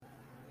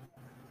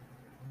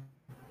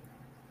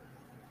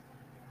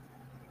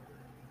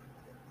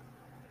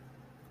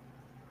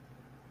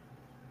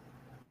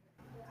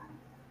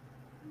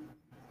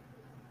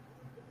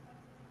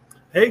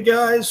Hey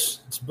guys,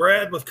 it's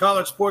Brad with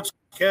College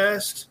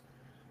SportsCast,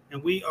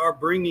 and we are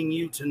bringing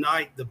you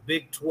tonight the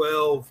Big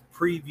 12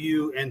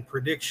 preview and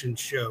prediction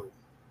show.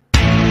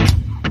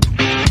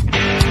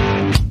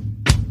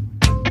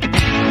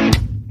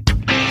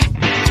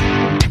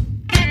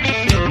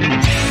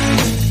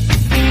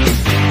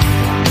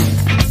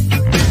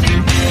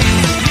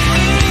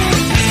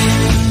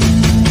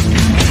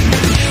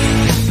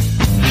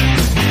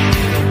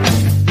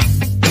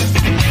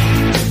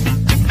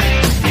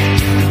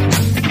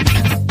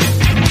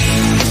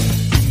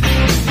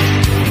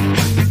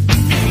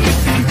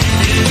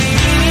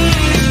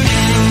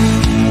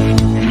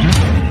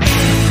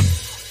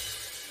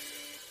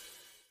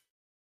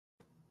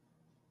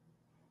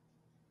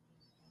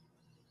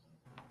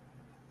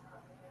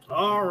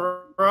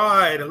 All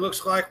right, it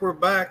looks like we're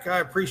back. I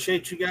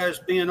appreciate you guys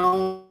being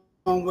on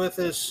with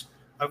us.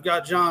 I've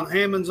got John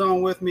Hammonds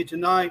on with me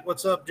tonight.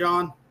 What's up,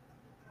 John?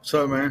 What's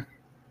up, man?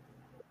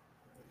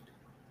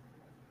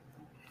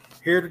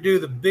 Here to do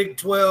the Big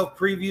 12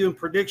 preview and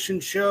prediction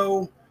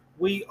show.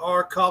 We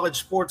are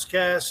College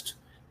SportsCast,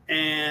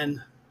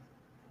 and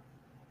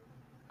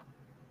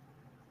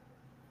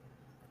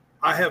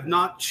I have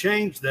not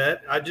changed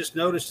that. I just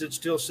noticed it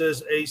still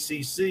says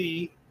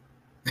ACC.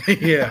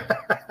 Yeah.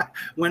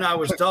 When I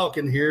was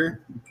talking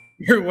here.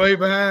 You're way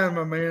behind,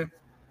 my man.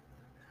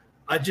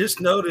 I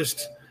just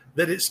noticed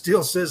that it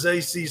still says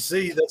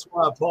ACC. That's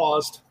why I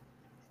paused.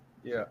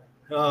 Yeah.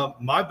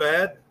 My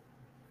bad.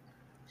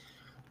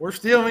 We're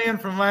still in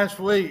from last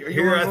week.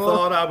 Here I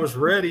thought I was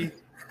ready.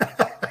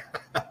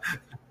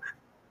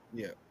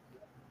 Yeah.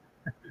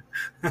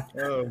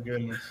 Oh,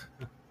 goodness.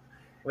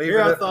 Here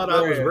I thought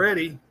I was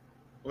ready.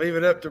 Leave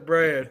it up to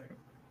Brad.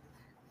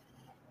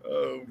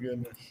 Oh,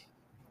 goodness.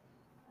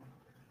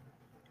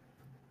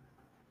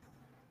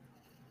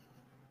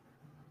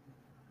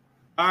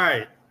 All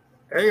right.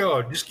 There you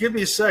go. Just give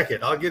me a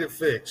second. I'll get it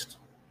fixed.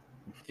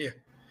 Yeah.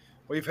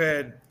 We've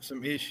had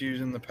some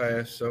issues in the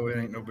past, so it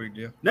ain't no big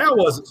deal. Now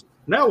what's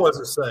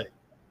it say?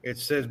 It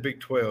says Big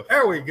 12.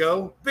 There we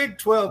go. Big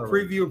 12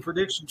 preview and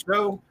prediction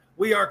show.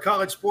 We are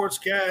College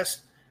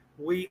SportsCast.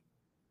 We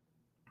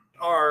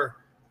are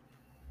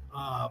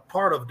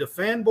part of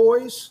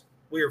DaFanBoys.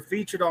 We are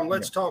featured on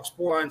Let's Talk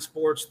Sportline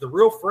Sports, the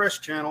Real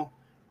Fresh channel,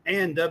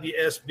 and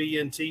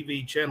WSBN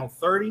TV channel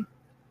 30.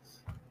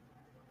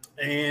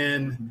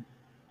 And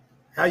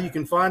how you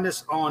can find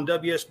us on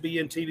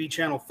WSBN TV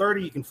channel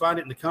 30, you can find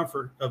it in the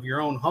comfort of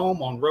your own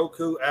home on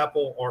Roku,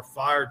 Apple, or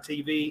Fire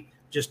TV.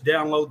 Just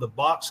download the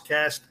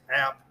SportsCast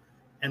app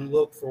and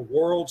look for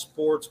World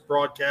Sports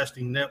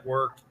Broadcasting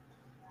Network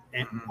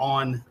and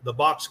on the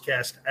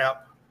SportsCast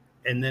app.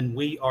 And then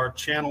we are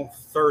channel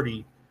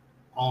 30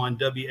 on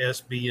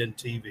WSBN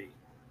TV.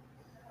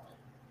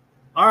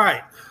 All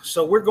right,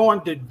 so we're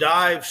going to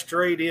dive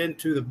straight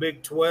into the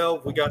Big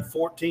 12. We got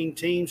 14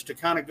 teams to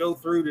kind of go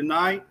through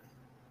tonight.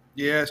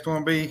 Yeah, it's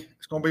going to be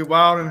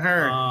wild and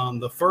hairy.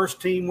 The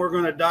first team we're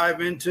going to dive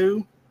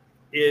into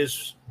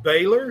is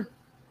Baylor.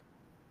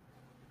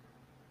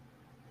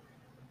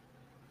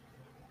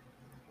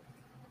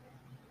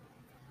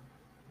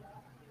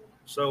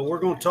 So we're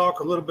going to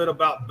talk a little bit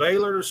about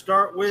Baylor to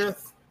start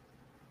with.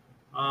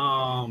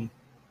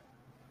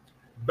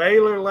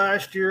 Baylor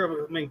last year,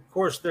 of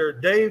course,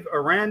 Dave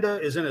Aranda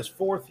is in his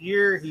fourth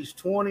year. He's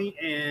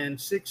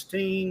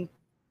 20-16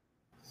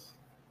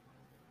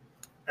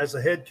 as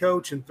a head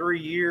coach in 3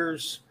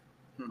 years.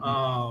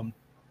 Mm-hmm.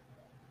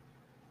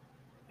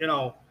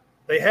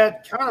 They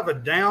had kind of a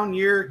down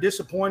year,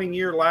 disappointing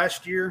year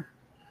last year,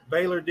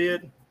 Baylor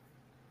did,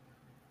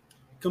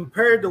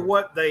 compared to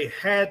what they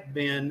had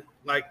been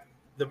like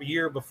the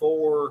year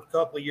before, a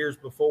couple of years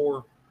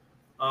before.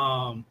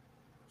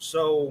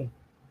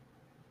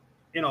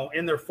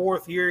 In their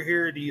fourth year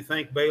here, do you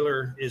think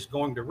Baylor is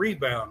going to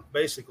rebound,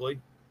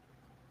 basically?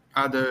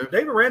 I do.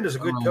 Dave Aranda's a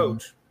good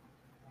coach.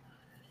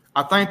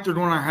 I think they're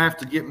going to have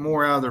to get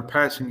more out of their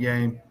passing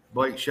game,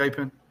 Blake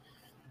Shapen.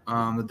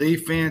 The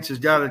defense has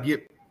got to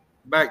get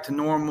back to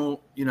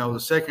normal, the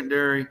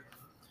secondary,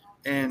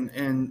 and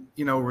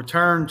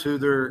return to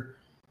their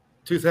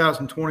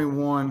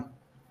 2021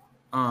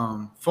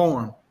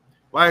 form.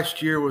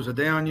 Last year was a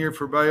down year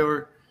for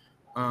Baylor.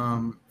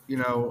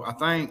 I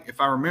think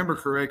if I remember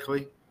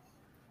correctly,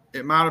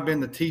 it might have been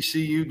the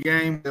TCU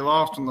game. They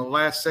lost on the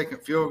last second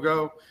field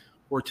goal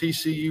where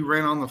TCU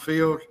ran on the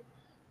field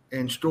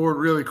and scored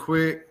really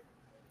quick.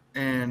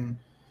 And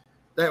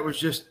that was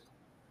just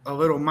a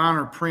little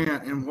minor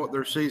print in what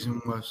their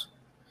season was.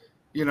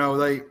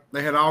 They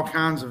had all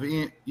kinds of,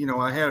 they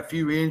had a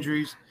few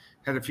injuries,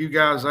 had a few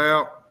guys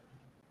out.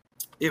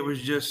 It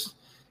was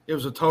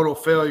a total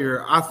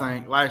failure, I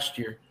think, last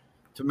year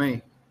to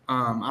me.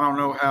 I don't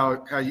know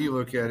how you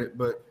look at it,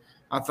 but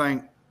I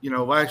think,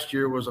 last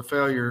year was a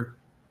failure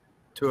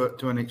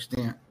to an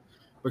extent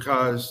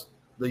because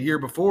the year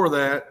before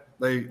that,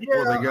 they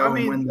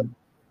win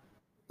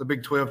the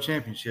Big 12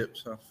 championship.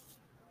 So.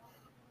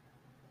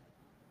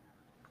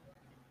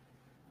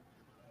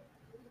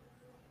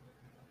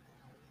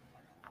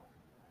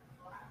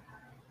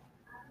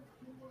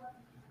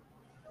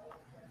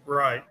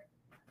 Right.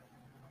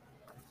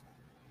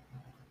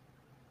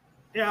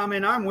 Yeah, I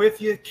mean, I'm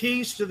with you.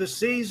 Keys to the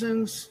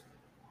seasons,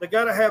 they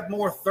got to have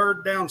more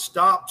third down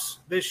stops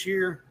this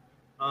year.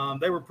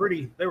 They were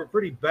pretty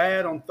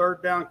bad on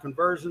third down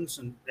conversions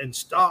and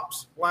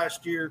stops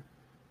last year,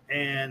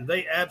 and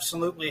they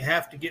absolutely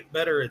have to get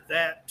better at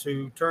that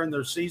to turn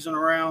their season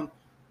around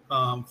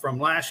from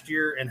last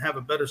year and have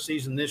a better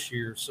season this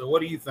year. So,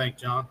 what do you think,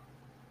 John?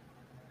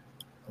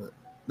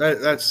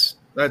 That's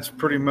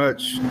pretty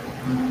much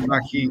my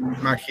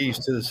keys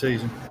to the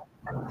season.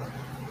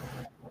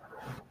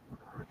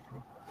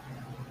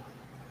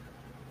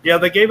 Yeah,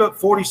 they gave up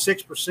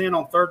 46%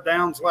 on third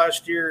downs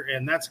last year,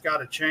 and that's got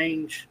to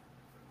change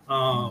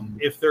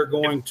if they're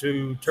going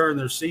to turn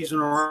their season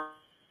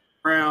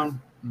around.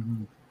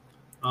 Mm-hmm.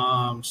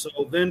 So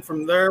then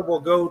from there, we'll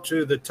go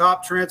to the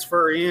top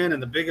transfer in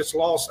and the biggest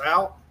loss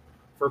out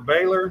for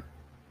Baylor.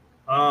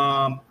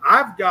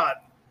 I've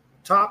got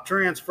top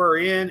transfer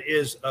in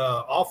is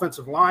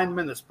offensive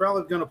lineman that's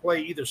probably going to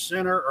play either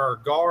center or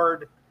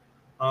guard,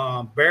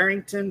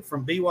 Barrington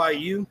from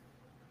BYU.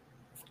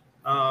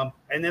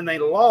 And then they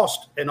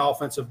lost an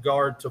offensive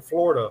guard to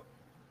Florida.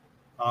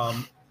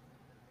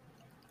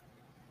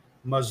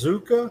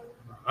 Mazuka.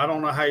 I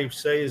don't know how you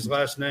say his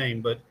last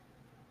name, but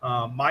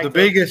Mike.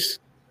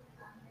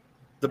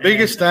 The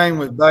biggest thing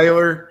with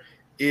Baylor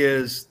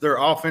is their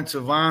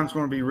offensive line is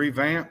going to be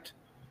revamped,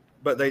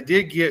 but they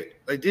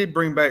did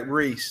bring back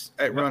Reese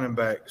at running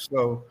back,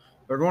 so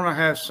they're going to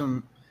have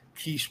some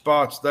key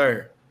spots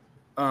there.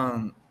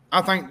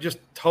 I think just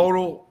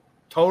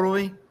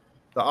totally,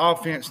 the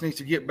offense needs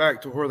to get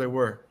back to where they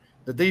were.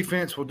 The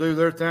defense will do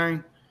their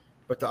thing,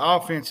 but the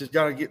offense has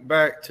got to get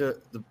back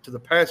to the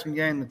passing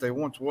game that they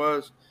once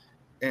was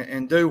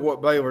and do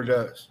what Baylor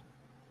does.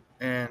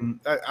 And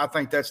I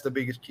think that's the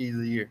biggest key to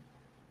the year.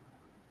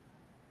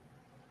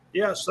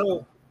 Yeah,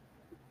 so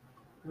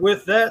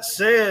with that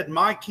said,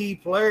 my key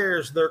player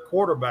is their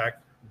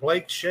quarterback,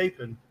 Blake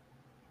Shapen.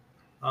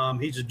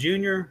 He's a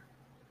junior.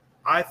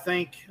 I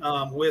think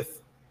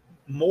with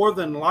more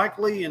than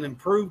likely an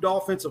improved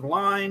offensive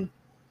line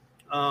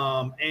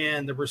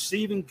and the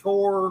receiving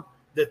core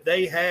that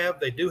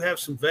they do have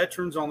some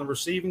veterans on the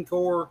receiving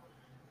core.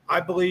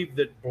 I believe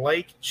that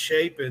Blake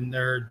Shapen,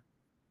 their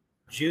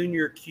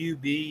junior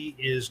QB,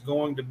 is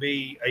going to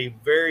be a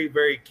very,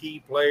 very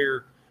key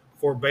player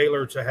for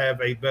Baylor to have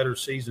a better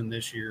season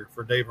this year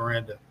for Dave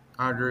Aranda.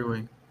 I agree with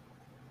you.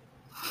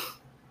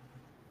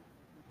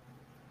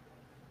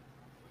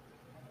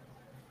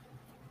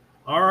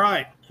 All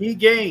right, key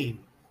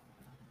game.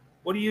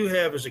 What do you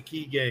have as a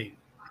key game?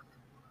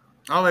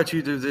 I'll let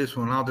you do this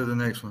one. I'll do the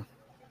next one.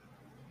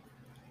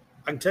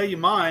 I can tell you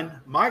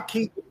mine. My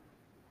key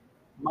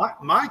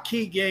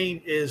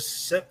game is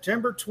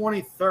September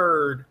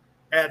 23rd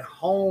at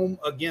home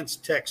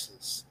against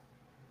Texas.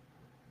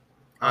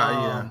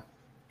 Yeah.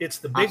 It's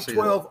the Big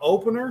 12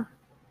 opener.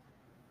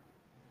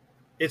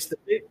 It's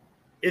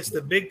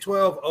the Big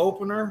 12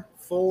 opener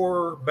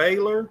for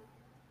Baylor,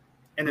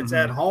 and it's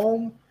at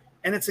home,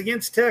 and it's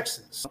against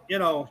Texas. You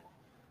know,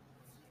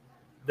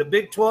 the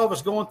Big 12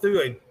 is going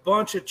through a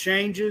bunch of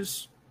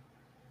changes,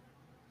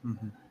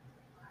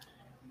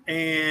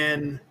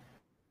 and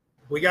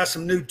we got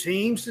some new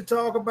teams to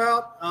talk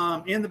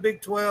about in the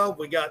Big 12.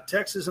 We got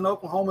Texas and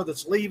Oklahoma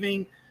that's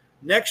leaving.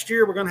 Next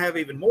year, we're going to have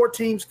even more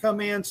teams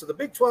come in. So the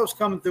Big 12 is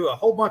coming through a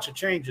whole bunch of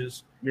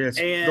changes. Yeah,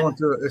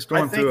 it's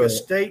going through a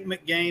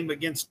statement game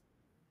against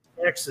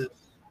Texas.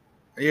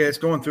 Yeah, it's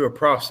going through a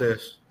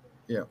process.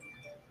 Yeah.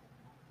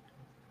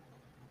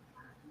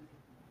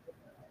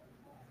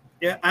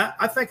 Yeah,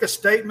 I think a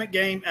statement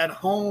game at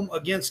home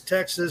against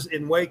Texas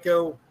in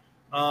Waco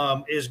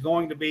is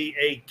going to be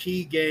a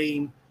key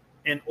game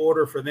in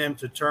order for them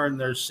to turn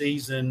their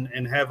season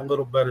and have a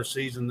little better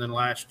season than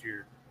last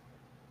year.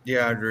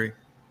 Yeah, I agree.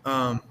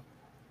 And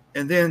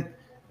then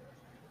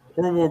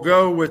where we'll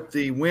go with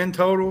the win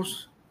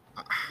totals,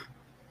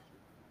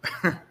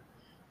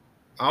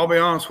 I'll be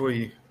honest with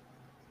you.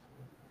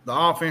 The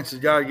offense has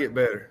got to get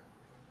better.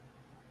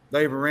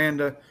 Dave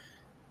Aranda,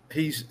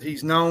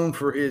 he's known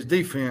for his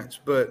defense,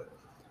 but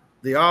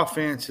the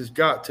offense has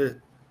got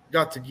to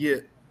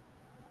get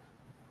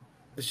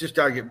 – it's just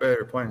got to get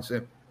better, plain and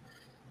simple.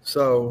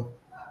 So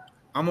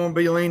I'm going to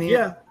be lenient.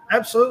 Yeah,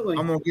 absolutely.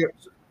 I'm going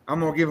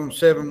to give them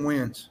 7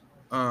 wins.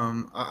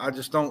 I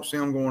just don't see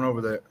them going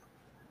over that.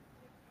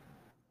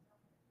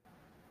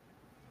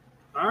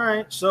 All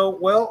right. So,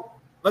 well,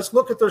 let's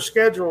look at their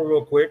schedule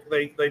real quick.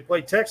 They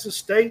play Texas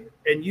State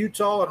and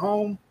Utah at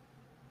home,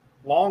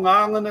 Long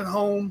Island at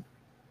home.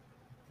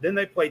 Then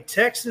they play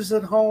Texas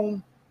at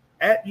home,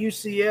 at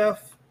UCF,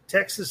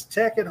 Texas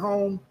Tech at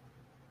home,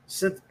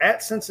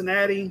 at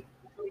Cincinnati,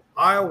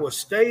 Iowa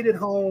State at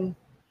home,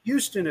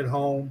 Houston at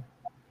home,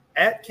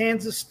 at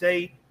Kansas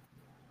State,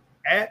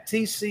 at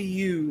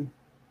TCU,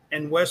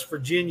 and West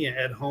Virginia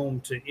at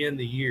home to end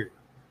the year.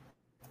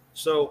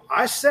 So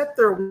I set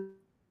their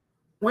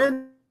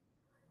win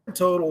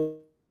total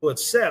at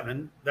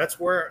 7. That's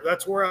where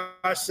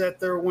I set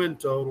their win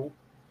total.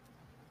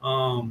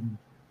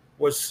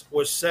 Was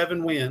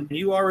 7 wins.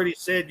 You already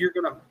said you're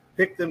going to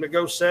pick them to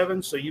go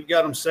 7, so you've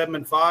got them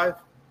 7-5.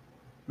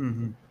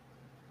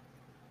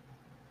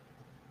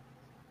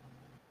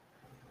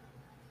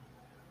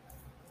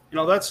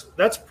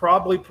 that's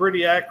probably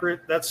pretty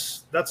accurate.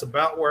 That's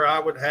about where I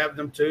would have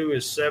them too,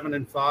 is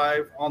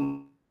 7-5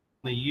 on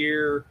the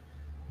year.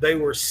 They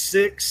were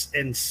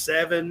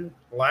 6-7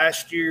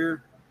 last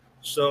year.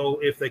 So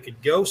if they could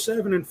go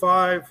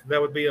 7-5, that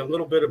would be a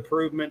little bit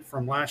improvement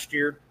from last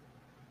year.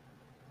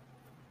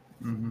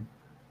 Mm-hmm.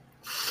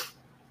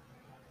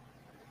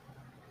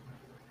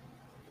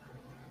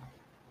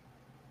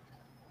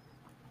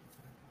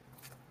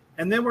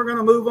 And then we're going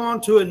to move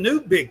on to a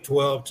new Big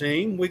 12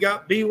 team. We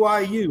got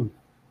BYU.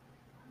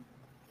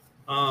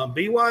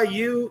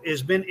 BYU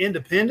has been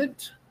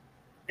independent,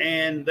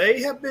 and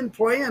they have been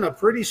playing a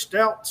pretty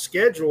stout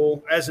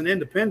schedule as an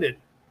independent.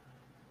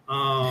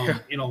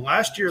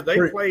 Last year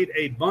they played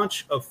a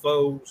bunch of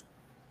foes.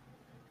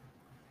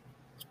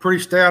 It's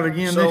pretty stout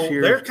again this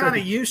year. They're kind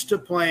of used to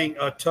playing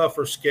a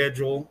tougher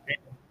schedule.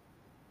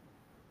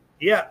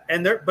 Yeah,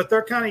 but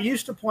they're kind of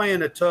used to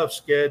playing a tough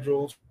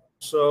schedule.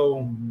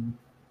 So,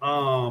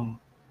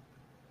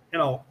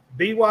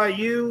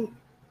 BYU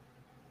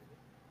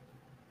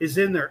is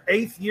in their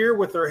 8th year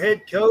with their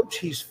head coach.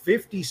 He's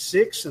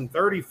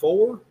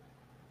 56-34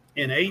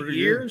 in 8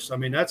 years. Good. I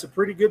mean, that's a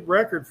pretty good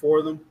record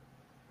for them.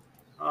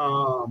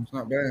 It's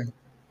not bad.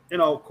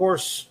 Of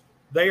course,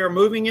 they are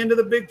moving into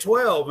the Big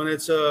 12, and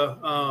it's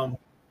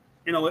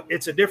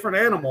it's a different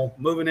animal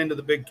moving into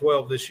the Big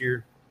 12 this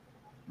year.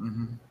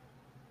 Mm-hmm.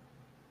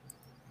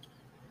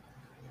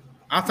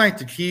 I think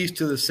the keys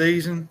to the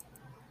season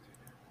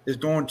is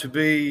going to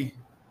be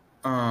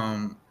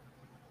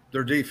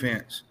their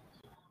defense.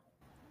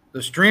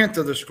 The strength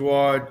of the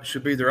squad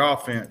should be their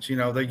offense.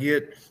 They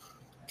get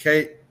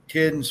Kidd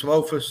and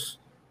Slofus,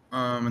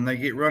 and they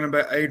get running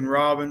back Aiden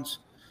Robbins.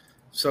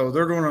 So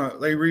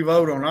they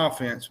reload on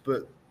offense,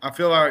 but I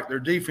feel like their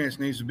defense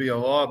needs to be a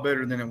lot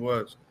better than it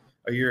was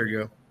a year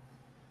ago.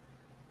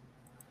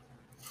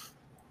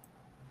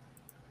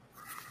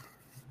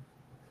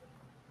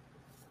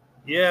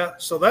 Yeah,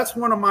 so that's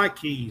one of my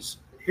keys.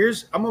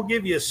 I'm gonna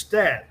give you a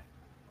stat.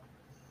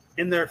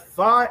 In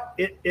 5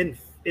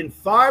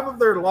 of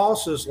their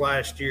losses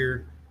last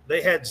year,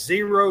 they had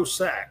 0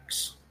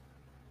 sacks.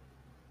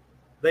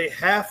 They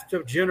have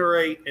to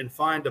generate and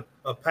find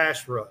a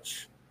pass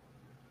rush.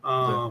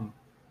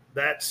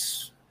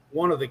 That's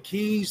one of the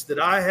keys that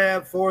I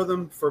have for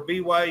them for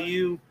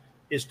BYU,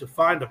 is to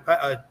find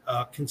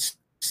a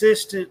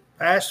consistent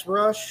pass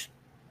rush.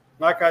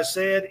 Like I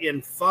said,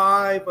 in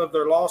 5 of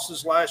their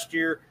losses last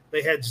year,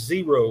 they had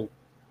zero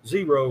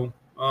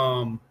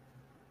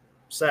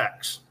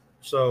sacks.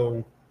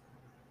 So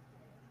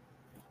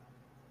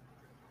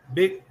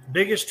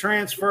biggest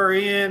transfer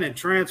in and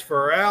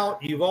transfer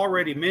out. You've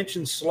already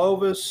mentioned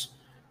Slovis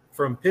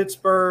from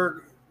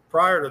Pittsburgh.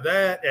 Prior to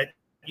that, at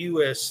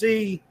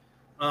USC,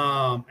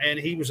 and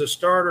he was a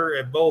starter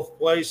at both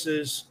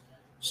places.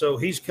 So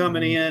he's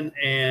coming in,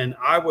 and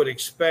I would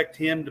expect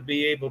him to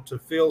be able to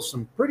fill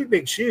some pretty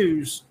big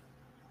shoes,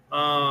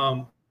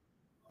 out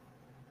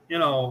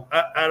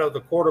of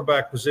the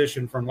quarterback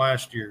position from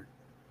last year.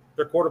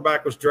 Their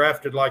quarterback was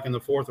drafted like in the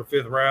 4th or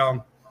 5th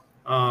round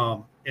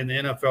in the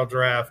NFL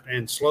draft,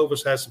 and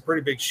Slovis has some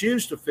pretty big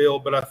shoes to fill,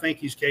 but I think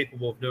he's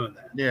capable of doing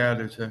that. Yeah, I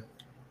do too.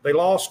 They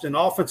lost an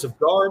offensive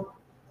guard.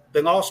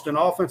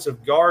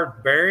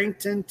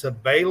 Barrington to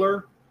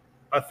Baylor.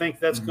 I think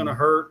that's going to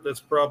hurt. That's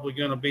probably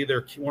going to be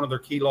one of their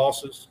key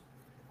losses.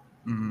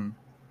 Mm-hmm.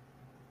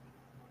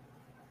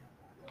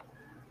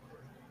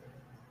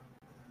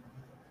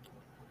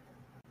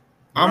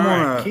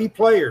 Key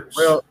players.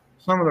 Well,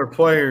 some of their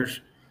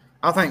players,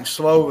 I think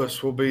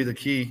Slovis will be the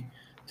key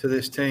to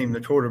this team,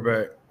 the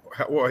quarterback.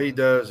 What he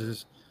does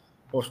is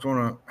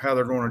how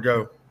they're going to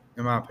go,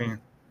 in my opinion.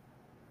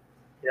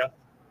 Yeah.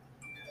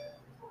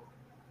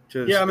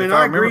 I mean,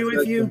 I agree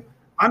with you.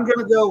 I'm going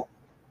to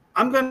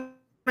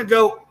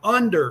go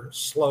under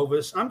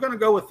Slovis. I'm going to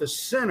go with the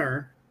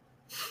center.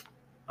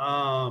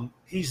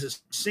 He's a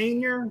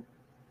senior.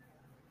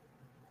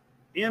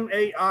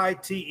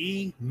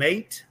 Maite,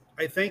 Mate,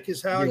 I think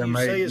is how you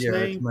say his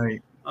name.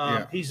 Mate.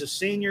 He's a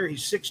senior.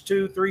 He's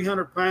 6'2",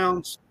 300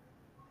 pounds.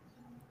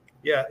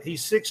 Yeah,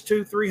 he's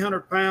 6'2",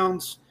 300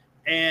 pounds,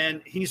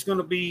 and he's going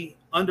to be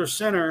under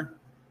center,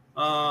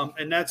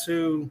 and that's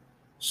who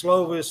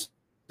Slovis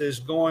is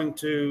going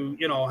to,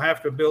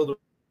 have to build a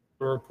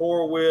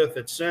rapport with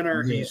at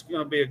center. Yeah. He's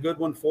going to be a good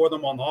one for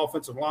them on the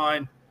offensive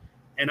line,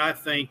 and I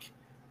think,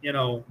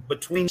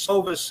 between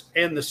Slovis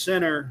and the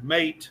center,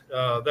 Mate,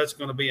 that's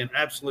going to be an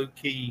absolute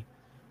key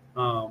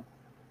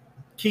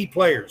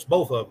players,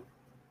 both of them.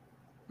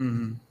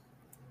 Mm-hmm.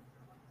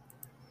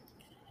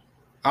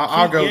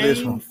 I'll go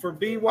this one. For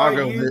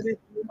BYU.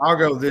 I'll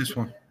go this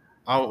one.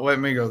 Let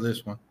me go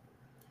this one.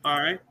 All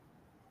right.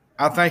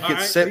 I think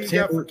it's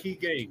September. Key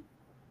game.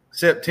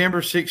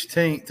 September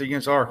 16th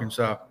against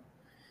Arkansas.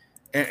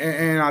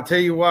 And I'll tell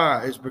you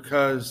why. It's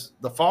because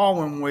the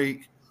following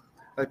week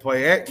they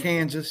play at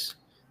Kansas,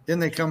 then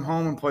they come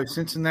home and play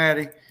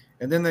Cincinnati,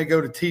 and then they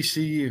go to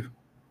TCU.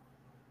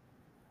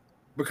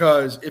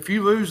 Because if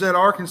you lose that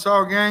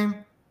Arkansas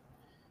game,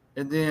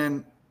 and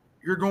then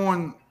you're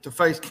going to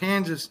face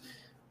Kansas,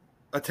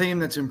 a team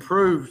that's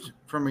improved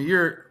from a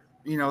year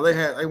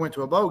they went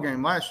to a bowl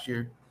game last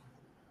year.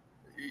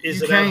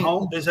 Is it at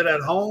home? Is it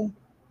at home?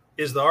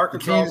 Is the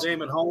Arkansas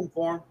game at home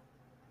for them?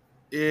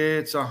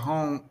 It's a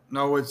home.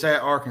 No, it's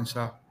at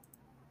Arkansas.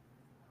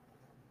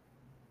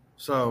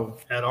 So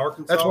at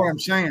Arkansas, that's what I'm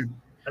saying.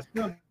 That's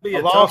going to be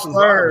a loss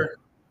there.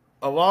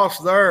 A loss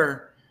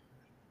there,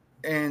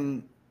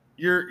 and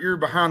you're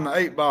behind the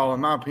 8 ball, in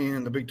my opinion,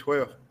 in the Big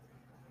 12.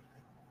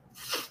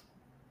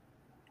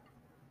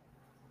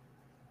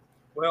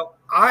 Well,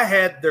 I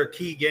had their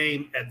key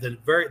game at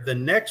the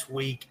next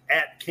week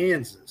at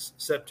Kansas,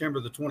 September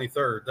the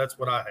 23rd. That's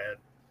what I had.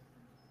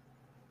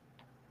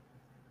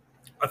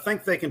 I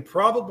think they can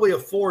probably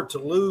afford to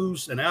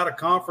lose an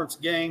out-of-conference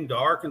game to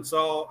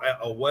Arkansas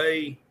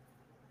away.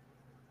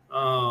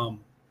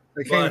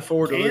 They can't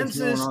afford to lose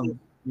one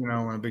in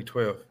a Big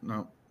 12.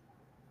 No.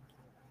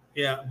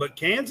 Yeah, but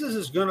Kansas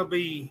is going to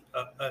be,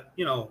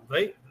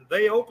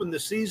 they opened the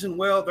season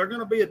well. They're going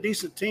to be a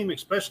decent team,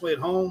 especially at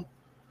home,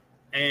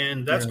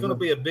 and that's going to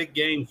be a big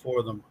game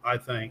for them, I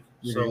think.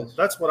 So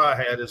that's what I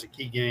had as a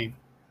key game.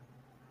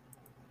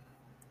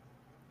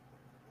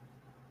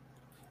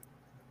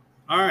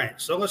 All right,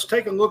 so let's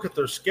take a look at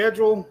their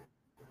schedule.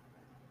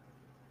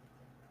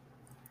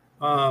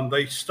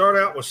 They start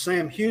out with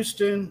Sam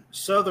Houston,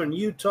 Southern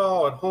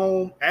Utah at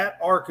home, at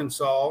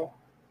Arkansas,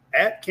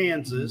 at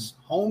Kansas,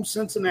 home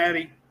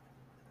Cincinnati,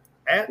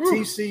 at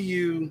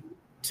TCU,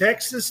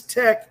 Texas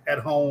Tech at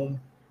home,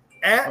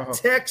 at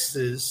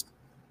Texas,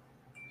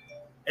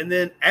 and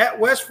then at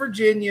West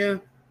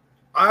Virginia,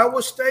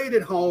 Iowa State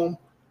at home,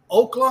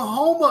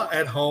 Oklahoma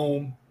at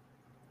home,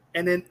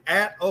 and then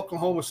at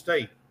Oklahoma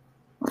State.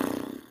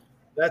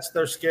 That's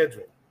their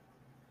schedule.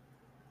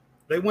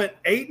 They went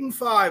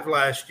 8-5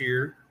 last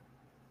year,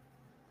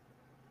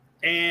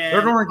 and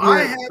they're going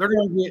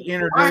to get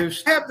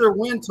introduced. I have their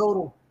win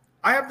total.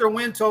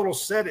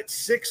 Set at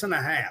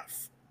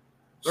 6.5.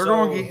 They're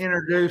going to get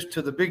introduced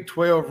to the Big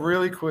 12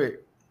 really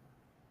quick.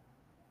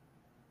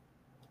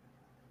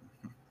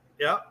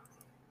 Yeah.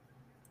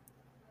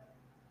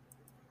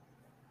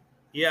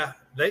 Yeah,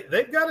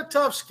 they've got a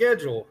tough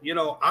schedule.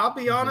 I'll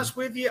be honest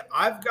with you.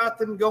 I've got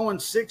them going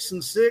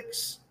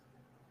 6-6.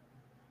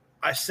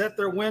 I set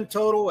their win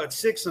total at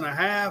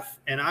 6.5,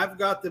 and I've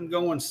got them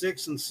going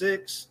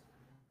 6-6.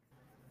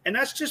 And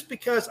that's just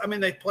because,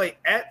 they play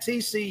at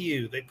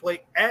TCU. They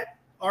play at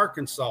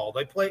Arkansas.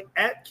 They play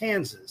at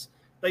Kansas.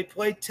 They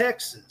play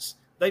Texas.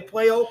 They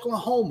play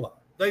Oklahoma.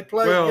 They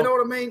play,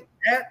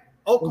 at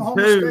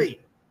Oklahoma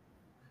State.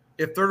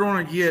 If they're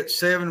going to get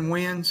 7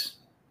 wins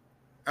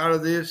out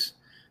of this,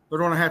 they're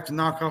going to have to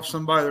knock off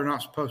somebody they're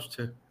not supposed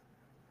to.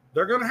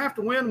 They're going to have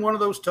to win one of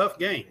those tough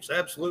games.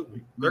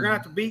 Absolutely. They're going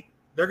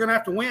to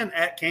have to win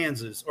at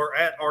Kansas or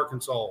at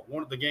Arkansas,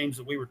 one of the games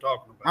that we were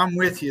talking about. I'm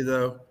with you,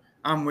 though.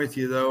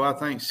 I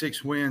think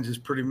 6 wins is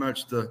pretty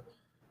much the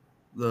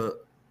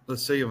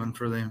ceiling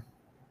for them.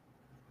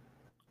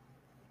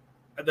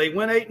 They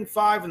went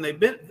 8-5, and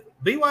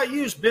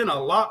BYU's been a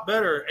lot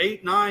better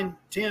 8, 9,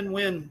 10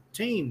 win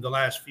team the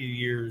last few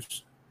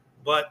years,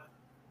 but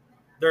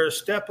they're a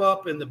step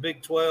up in the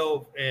Big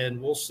 12,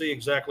 and we'll see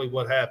exactly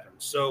what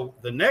happens. So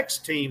the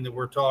next team that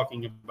we're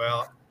talking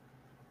about,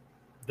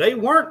 they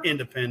weren't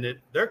independent.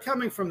 They're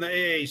coming from the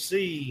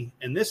AAC,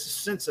 and this is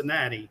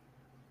Cincinnati.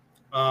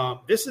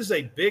 This is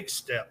a big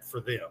step for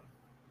them,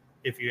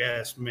 if you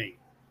ask me.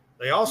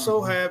 They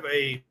also have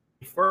a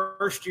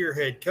first-year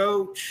head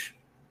coach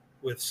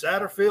with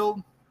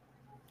Satterfield,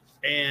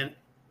 and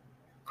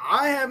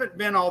I haven't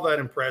been all that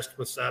impressed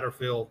with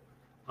Satterfield.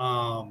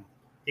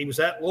 He was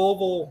at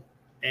Louisville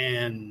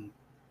and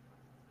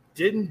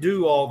didn't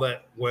do all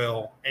that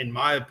well, in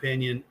my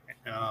opinion,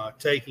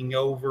 taking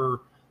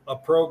over a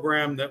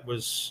program that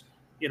was,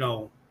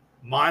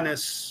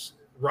 minus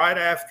right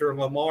after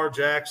Lamar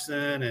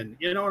Jackson, and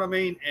you know what I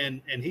mean?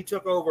 And he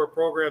took over a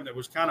program that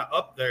was kind of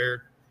up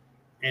there,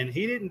 and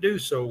he didn't do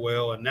so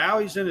well. And now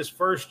he's in his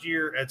first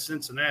year at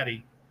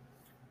Cincinnati.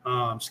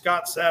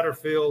 Scott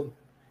Satterfield,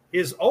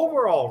 his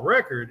overall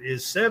record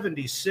is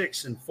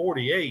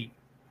 76-48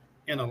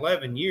 in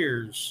 11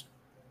 years.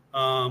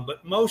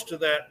 But most of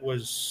that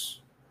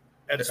was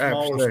at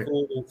smaller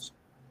schools.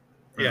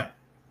 Yeah.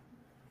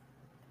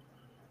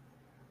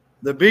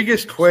 The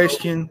biggest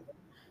question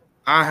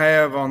I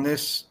have on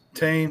this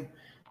team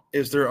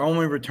is they're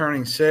only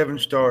returning 7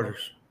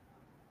 starters.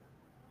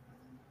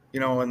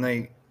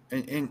 And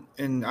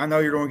and I know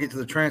you're going to get to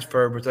the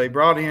transfer, but they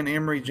brought in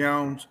Emory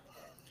Jones,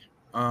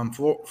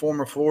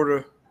 former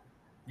Florida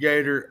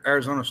Gator,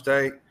 Arizona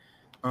State.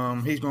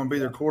 He's going to be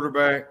their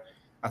quarterback.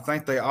 I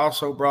think they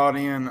also brought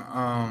in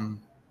I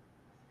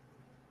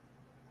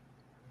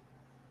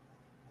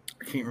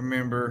can't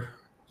remember.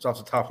 It's off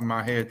the top of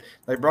my head.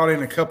 They brought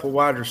in a couple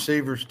wide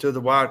receivers to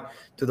the wide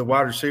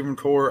receiving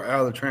core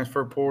out of the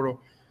transfer portal.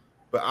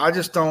 But I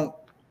just don't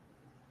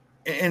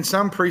 – in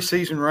some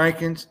preseason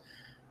rankings,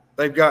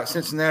 they've got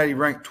Cincinnati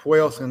ranked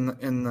 12th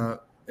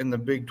in the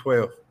Big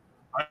 12.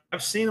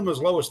 I've seen them as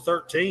low as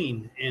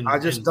 13 in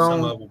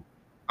some of them.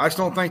 I just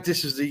don't think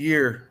this is the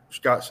year,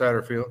 Scott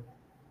Satterfield.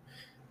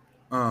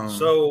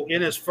 So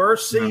in his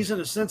first Yeah. season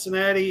at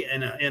Cincinnati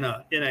and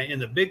in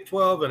the Big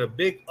 12 and a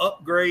big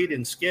upgrade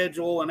in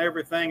schedule and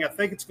everything, I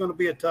think it's going to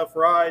be a tough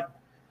ride.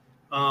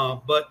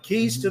 But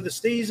keys to the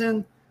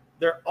season,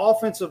 their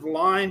offensive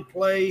line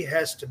play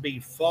has to be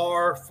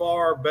far,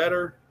 far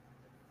better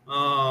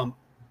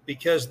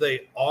because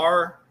they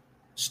are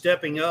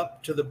stepping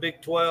up to the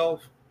Big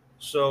 12.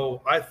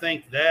 So I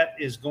think that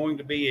is going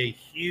to be a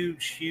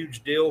huge,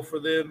 huge deal for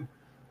them.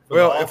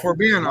 Well, if we're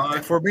being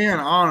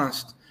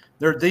honest,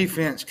 their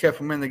defense kept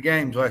them in the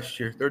games last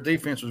year. Their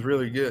defense was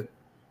really good.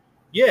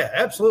 Yeah,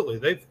 absolutely.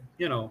 They've,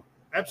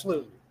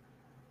 absolutely.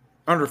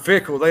 Under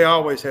Fickle, they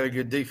always had a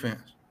good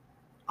defense.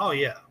 Oh,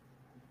 yeah,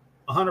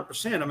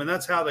 100%. I mean,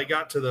 that's how they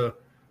got to the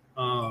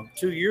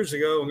 2 years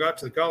ago and got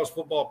to the college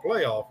football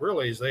playoff,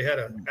 really, is they had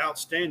an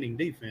outstanding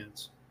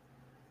defense.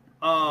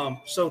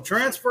 So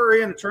transfer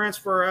in and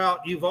transfer out.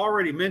 You've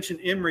already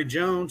mentioned Emory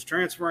Jones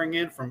transferring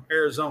in from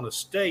Arizona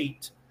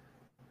State.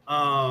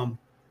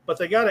 But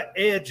they got an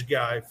edge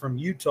guy from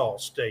Utah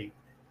State.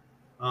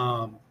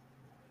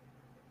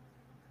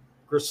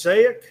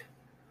 Grasaic.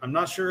 I'm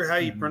not sure how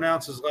you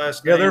pronounce his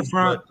last name. Yeah,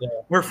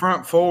 their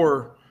front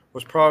four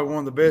was probably one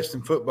of the best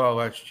in football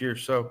last year.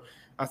 So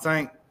I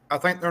think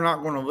they're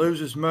not going to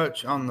lose as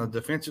much on the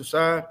defensive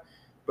side,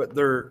 but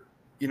their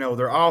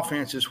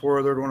offense is where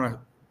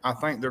I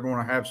think they're going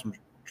to have some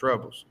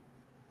troubles.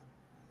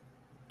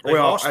 They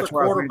lost the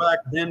quarterback,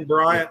 Ben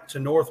Bryant, to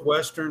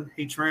Northwestern.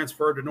 He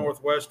transferred to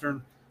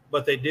Northwestern,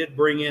 but they did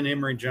bring in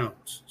Emory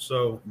Jones.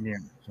 So, yeah.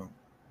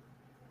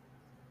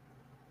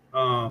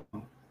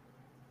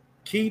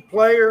 Key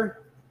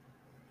player,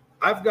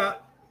 I've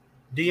got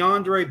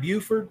DeAndre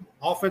Buford,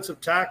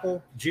 offensive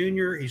tackle,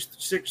 junior. He's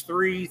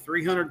 6'3",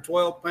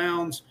 312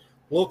 pounds,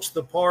 looks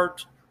the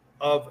part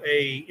of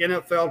a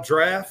NFL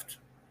draft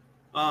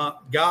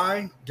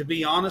guy, to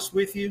be honest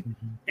with you,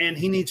 and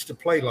he needs to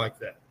play like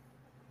that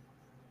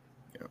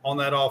on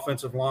that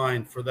offensive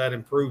line for that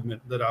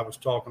improvement that I was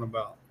talking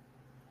about.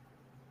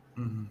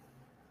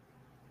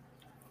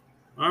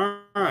 All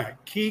right,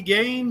 key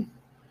game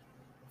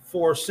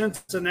for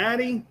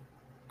Cincinnati.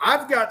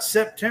 I've got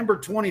September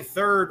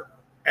 23rd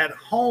at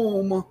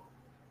home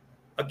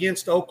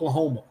against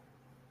Oklahoma.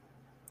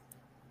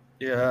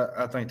 Yeah,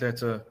 I think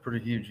that's a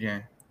pretty huge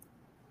game.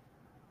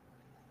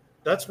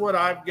 That's what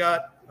I've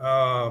got.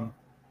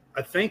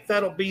 I think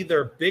that'll be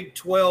their Big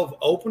 12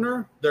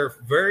 opener. Their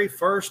very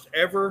first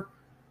ever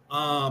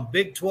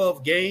Big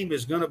 12 game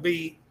is going to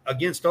be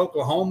against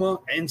Oklahoma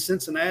and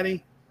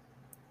Cincinnati.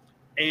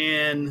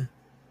 And,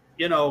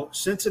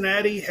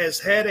 Cincinnati has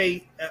had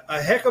a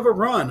heck of a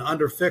run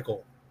under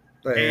Fickle.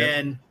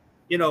 And,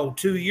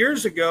 2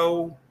 years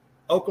ago,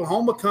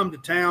 Oklahoma come to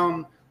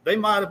town. They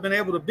might have been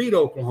able to beat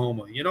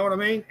Oklahoma. You know what I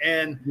mean?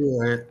 And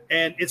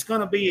it's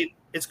going to be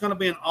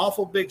an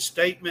awful big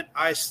statement,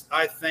 I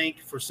think,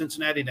 for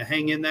Cincinnati to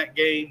hang in that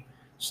game.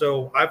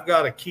 So I've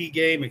got a key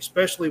game,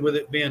 especially with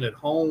it being at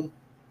home.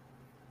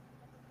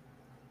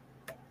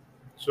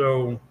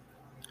 So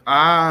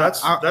I'll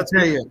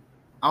tell you,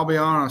 I'll be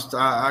honest.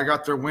 I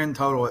got their win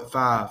total at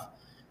 5.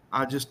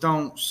 I just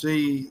don't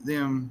see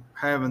them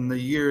having the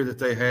year that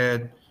they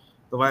had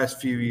the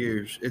last few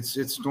years.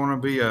 It's going to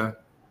be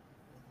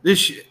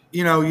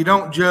you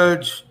don't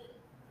judge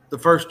the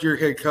first-year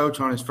head coach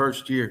on his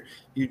first year.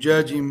 You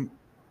judge him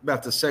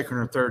about the second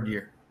or third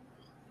year.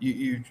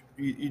 You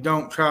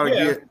don't try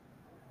to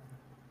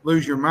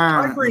lose your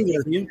mind. I agree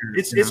with you.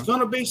 It's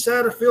going to be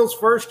Satterfield's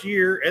first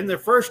year and their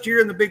first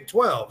year in the Big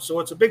 12, so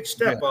it's a big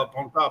step up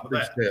on top of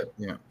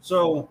that.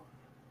 So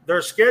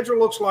their schedule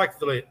looks like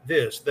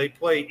this. They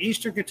play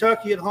Eastern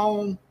Kentucky at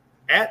home,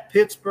 at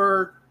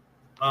Pittsburgh.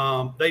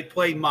 They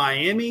play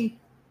Miami.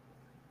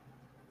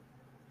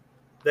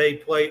 They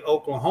play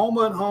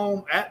Oklahoma at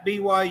home, at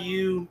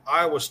BYU,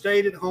 Iowa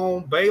State at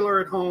home, Baylor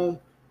at home,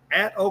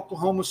 at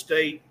Oklahoma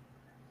State,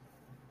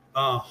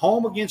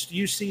 home against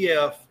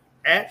UCF,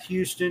 at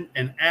Houston,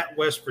 and at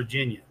West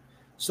Virginia.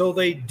 So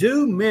they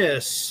do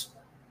miss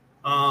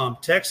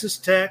Texas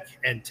Tech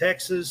and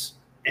Texas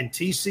and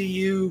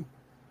TCU.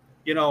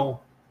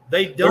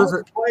 They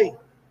don't play.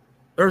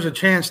 There's a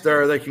chance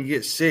there they can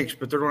get 6,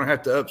 but they're going to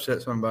have to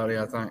upset somebody,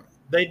 I think.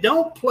 They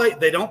don't play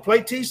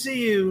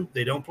TCU.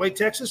 They don't play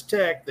Texas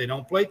Tech. They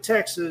don't play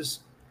Texas.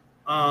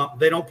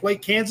 They don't play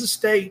Kansas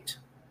State.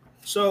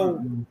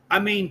 So, I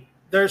mean,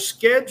 their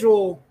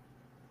schedule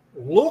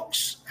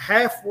looks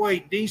halfway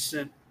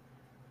decent.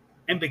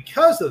 And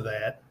because of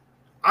that,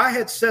 I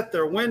had set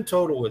their win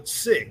total at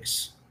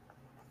 6.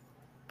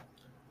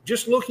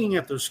 Just looking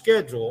at their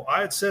schedule,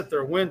 I had set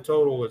their win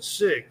total at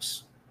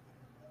 6.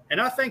 And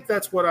I think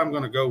that's what I'm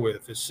going to go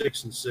with is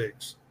 6 and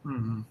 6.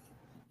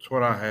 That's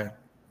what I had.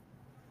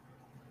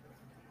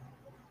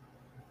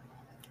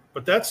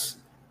 But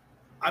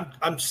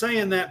I'm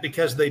saying that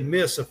because they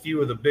miss a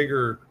few of the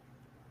bigger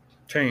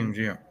teams,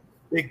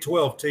 Big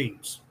 12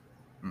 teams.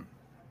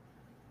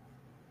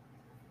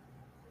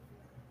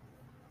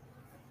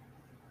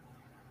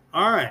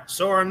 All right,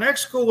 so our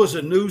next school is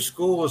a new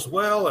school as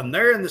well, and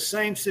they're in the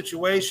same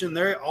situation.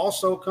 They're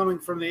also coming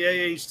from the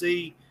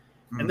AAC,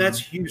 and that's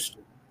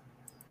Houston.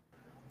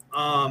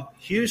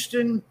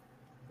 Houston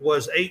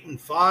was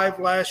 8-5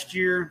 last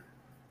year.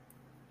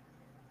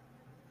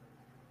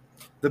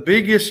 The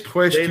biggest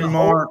question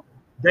mark.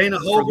 Dana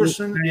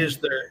Holgerson is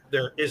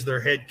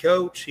their head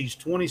coach. He's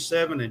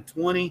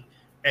 27-20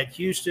 at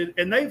Houston,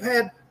 and they've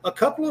had a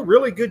couple of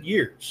really good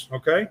years.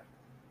 Okay,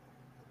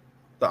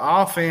 the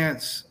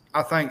offense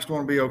I think is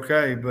going to be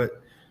okay,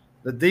 but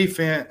the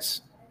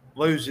defense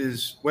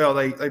loses. Well,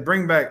 they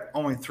bring back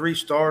only 3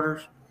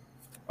 starters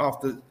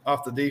off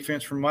the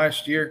defense from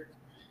last year,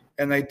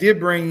 and they did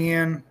bring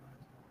in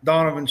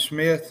Donovan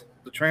Smith,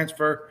 the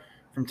transfer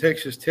from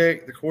Texas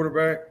Tech, the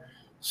quarterback.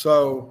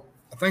 So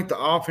I think the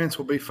offense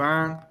will be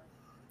fine.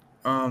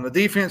 The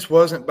defense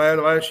wasn't bad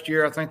last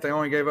year. I think they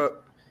only gave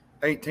up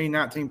 18,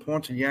 19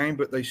 points a game,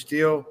 but they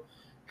still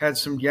had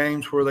some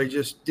games where they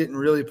just didn't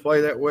really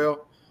play that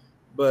well.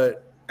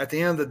 But at the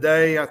end of the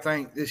day, I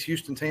think this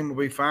Houston team will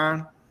be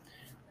fine.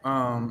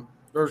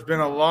 There's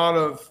been a lot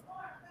of,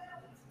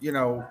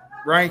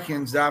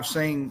 rankings that I've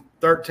seen,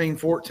 13,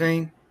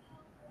 14,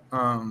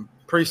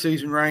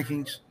 preseason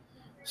rankings.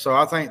 So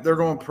I think they're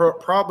going to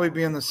probably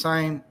be in the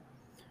same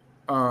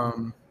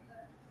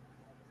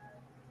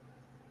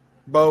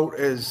boat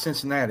as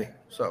Cincinnati.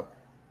 So,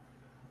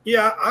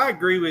 yeah, I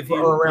agree with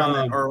you. Or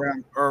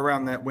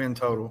around that win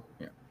total.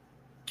 Yeah.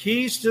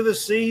 Keys to the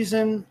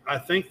season, I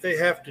think they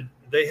have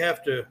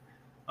to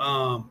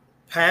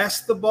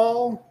pass the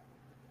ball,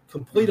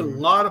 complete a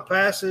lot of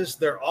passes.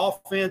 Their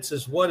offense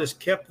is what has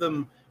kept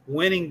them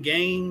winning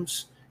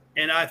games,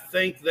 and I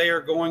think they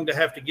are going to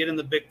have to get in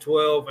the Big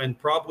 12 and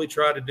probably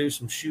try to do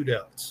some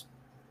shootouts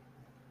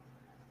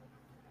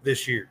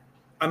this year.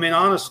 I mean,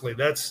 honestly,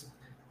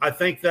 I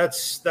think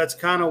that's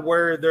kind of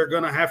where they're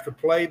going to have to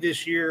play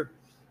this year.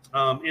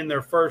 In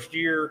their first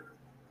year,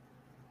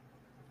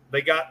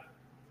 they got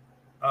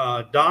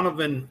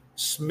Donovan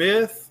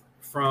Smith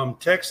from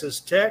Texas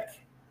Tech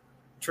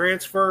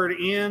transferred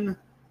in,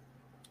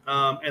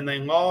 and they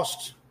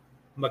lost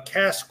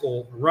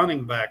McCaskill,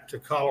 running back, to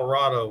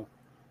Colorado,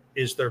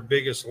 is their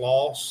biggest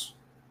loss.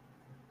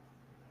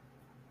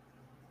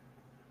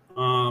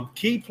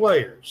 Key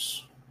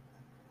players.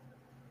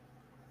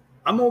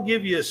 I'm going to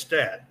give you a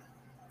stat.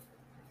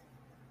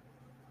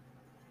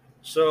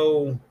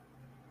 So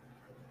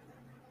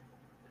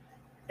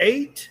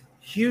 8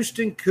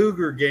 Houston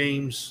Cougar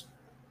games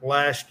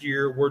last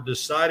year were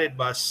decided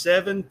by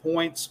 7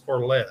 points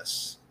or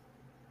less.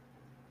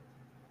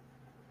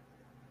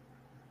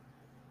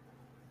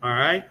 All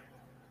right.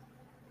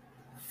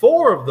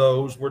 4 of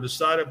those were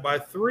decided by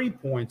 3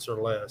 points or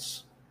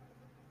less.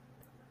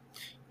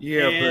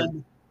 Yeah,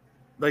 but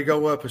they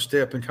go up a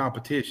step in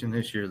competition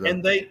this year, though.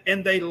 And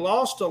they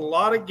lost a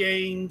lot of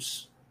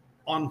games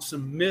on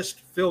some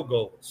missed field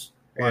goals.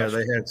 Yeah,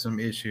 they had some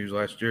issues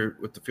last year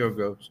with the field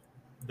goals.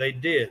 They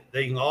did.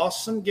 They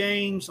lost some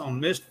games on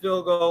missed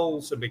field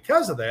goals, and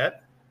because of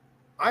that,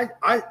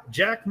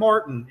 Jack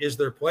Martin is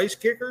their place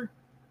kicker,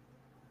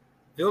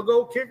 field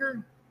goal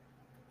kicker.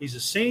 He's a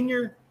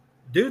senior.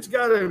 Dude's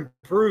got to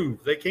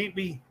improve. They can't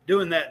be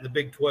doing that in the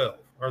Big 12,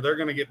 or they're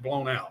going to get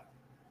blown out.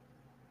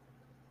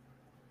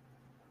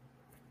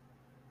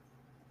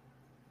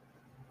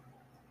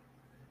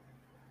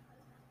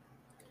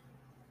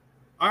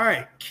 All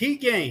right, key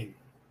game.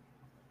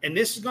 And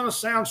this is going to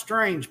sound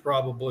strange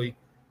probably,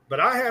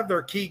 but I have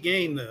their key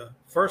game, the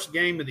first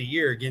game of the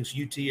year against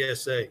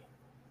UTSA.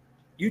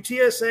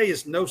 UTSA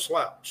is no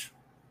slouch.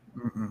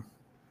 Mm-mm.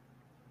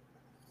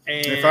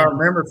 And if I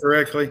remember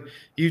correctly,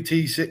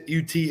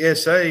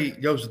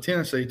 UTSA goes to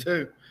Tennessee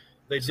too.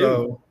 They do.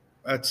 So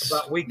that's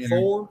about week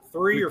 4,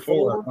 3 or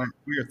 4.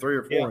 We are 3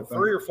 or 4. Yeah,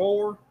 3 or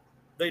 4.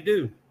 They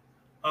do.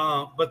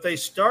 But they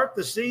start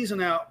the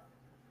season out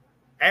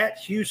at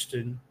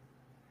Houston,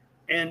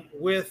 and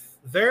with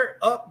their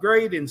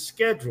upgrade in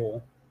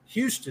schedule,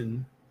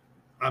 Houston,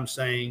 I'm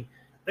saying,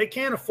 they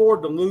can't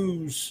afford to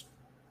lose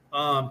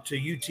to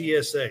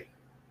UTSA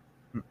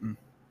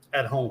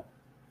at home.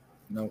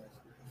 No.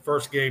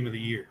 First game of the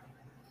year.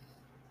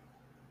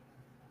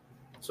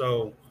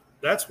 So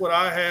that's what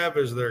I have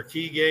as their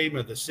key game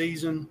of the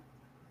season.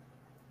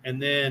 And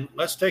then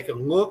let's take a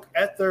look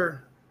at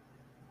their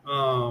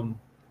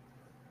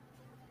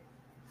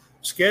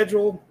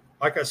schedule.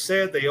 Like I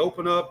said, they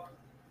open up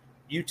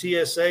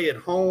UTSA at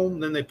home.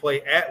 Then they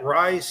play at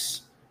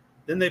Rice.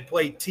 Then they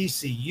play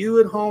TCU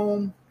at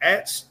home.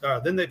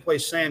 Then they play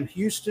Sam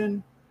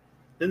Houston.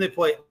 Then they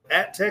play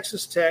at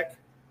Texas Tech,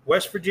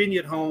 West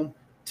Virginia at home,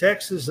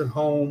 Texas at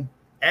home,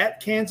 at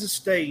Kansas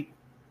State,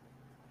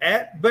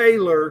 at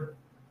Baylor,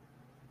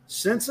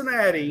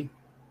 Cincinnati,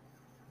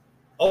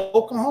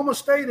 Oklahoma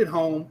State at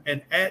home,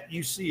 and at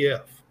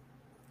UCF.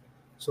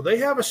 So they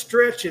have a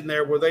stretch in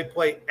there where they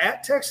play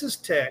at Texas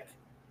Tech,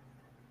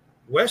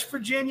 West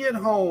Virginia at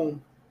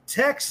home,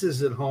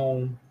 Texas at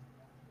home,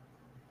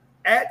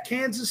 at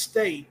Kansas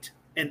State,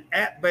 and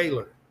at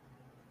Baylor.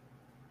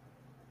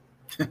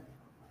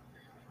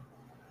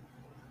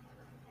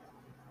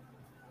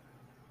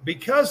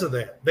 Because of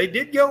that, they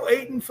did go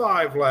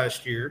 8-5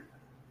 last year.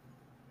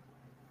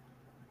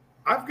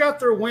 I've got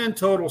their win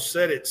total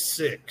set at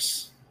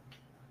 6.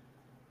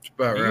 That's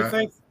about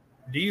right.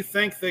 Do you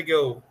think they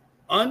go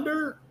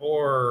under,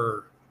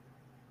 or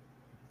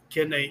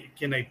can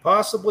they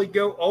possibly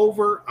go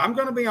over? I'm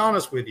going to be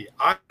honest with you.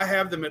 I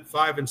have them at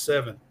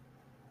 5-7.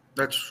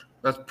 That's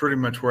pretty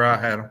much where I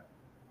had them.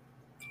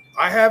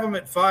 I have them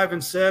at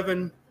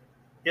 5-7.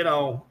 You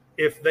know,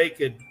 if they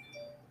could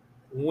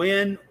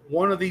win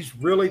one of these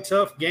really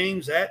tough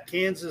games at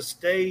Kansas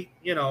State,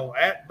 you know,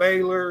 at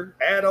Baylor,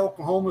 at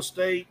Oklahoma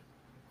State,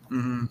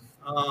 you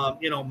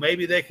know,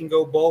 maybe they can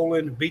go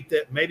bowling, beat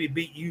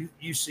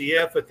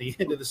UCF at the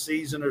end of the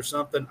season or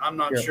something. I'm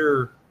not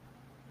sure,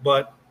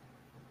 but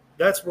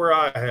that's where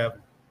I have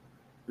them.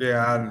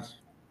 Yeah,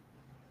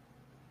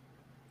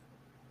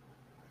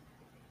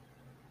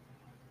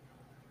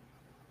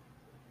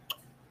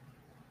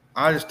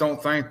 I just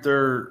don't think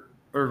they're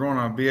going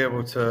to be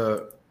able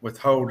to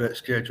withstand that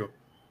schedule.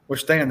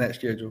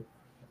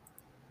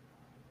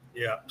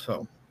 Yeah.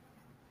 So,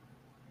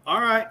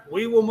 all right,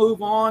 we will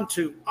move on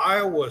to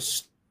Iowa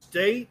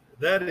State.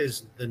 That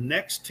is the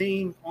next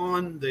team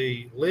on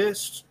the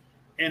list.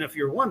 And if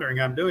you're wondering,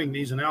 I'm doing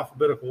these in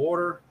alphabetical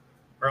order,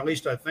 or at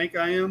least I think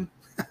I am.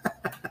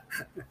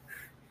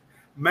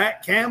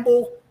 Matt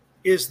Campbell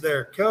is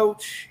their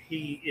coach.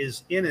 He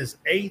is in his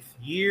 8th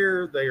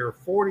year. They are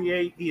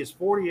 48. He is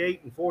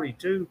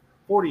 48-42,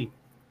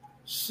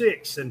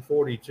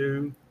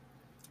 46-42.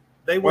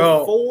 They were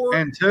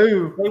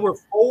 4-2. They were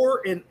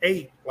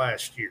 4-8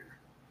 last year.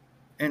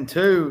 And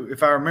 2,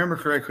 if I remember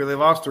correctly, they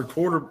lost their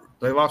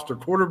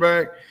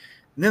quarterback,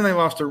 and then they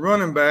lost their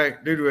running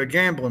back due to a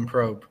gambling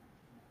probe.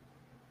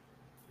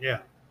 Yeah.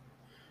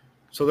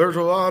 So there's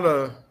a lot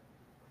of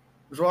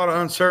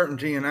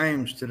uncertainty in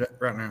Ames today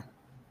right now.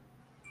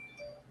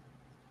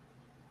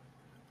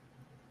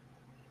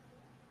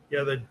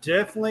 Yeah, they're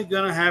definitely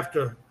going to have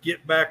to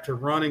get back to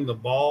running the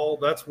ball.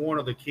 That's one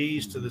of the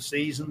keys to the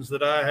seasons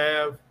that I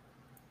have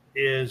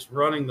is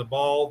running the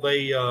ball.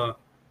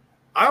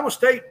 Iowa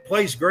State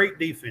plays great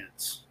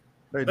defense.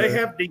 They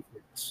have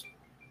defense,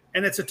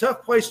 and it's a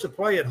tough place to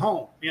play at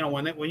home. You know,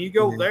 when you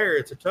go there,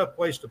 it's a tough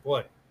place to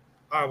play.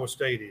 Iowa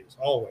State is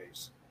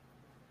always.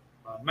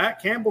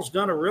 Matt Campbell's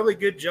done a really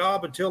good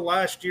job until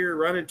last year,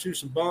 run into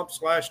some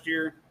bumps last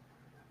year.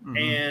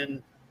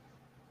 And,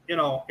 you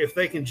know, if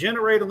they can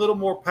generate a little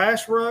more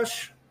pass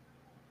rush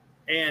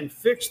and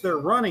fix their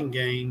running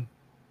game,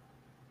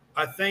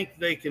 I think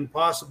they can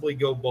possibly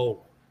go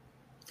bowling.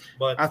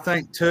 But I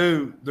think,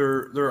 too,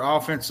 their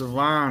offensive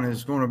line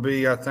is going to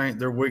be, I think,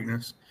 their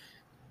weakness.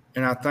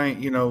 And I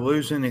think, you know,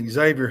 losing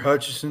Xavier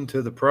Hutchinson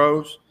to the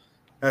pros,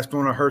 that's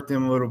going to hurt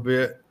them a little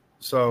bit.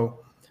 So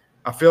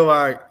I feel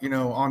like, you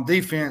know, on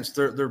defense,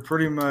 they're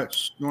pretty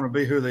much going to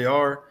be who they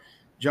are.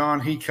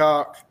 John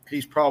Heacock,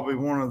 he's probably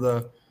one of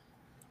the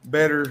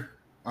better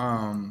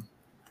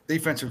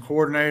defensive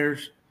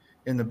coordinators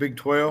in the Big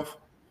 12.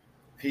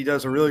 He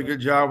does a really good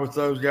job with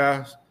those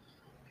guys.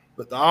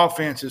 But the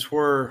offense is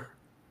where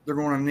they're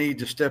going to need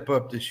to step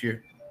up this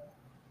year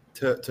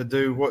to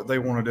do what they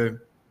want to do.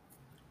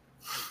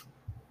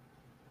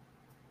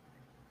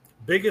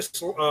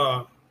 Biggest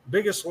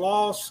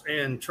loss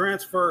and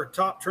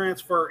top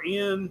transfer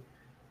in.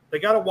 They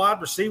got a wide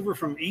receiver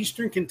from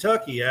Eastern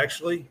Kentucky,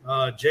 actually,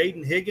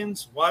 Jaden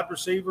Higgins, wide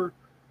receiver.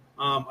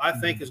 I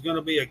think is going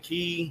to be a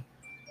key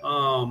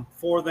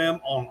for them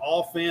on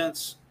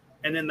offense.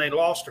 And then they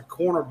lost a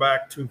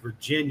cornerback to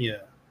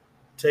Virginia,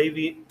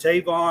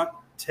 Tavon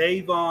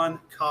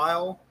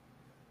Kyle.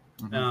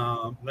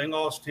 They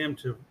lost him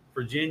to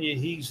Virginia.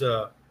 He's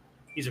a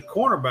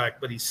cornerback,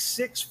 but he's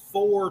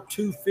 6'4",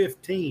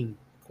 215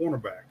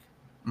 cornerback.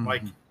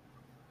 Like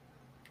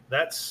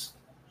that's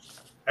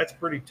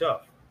pretty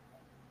tough.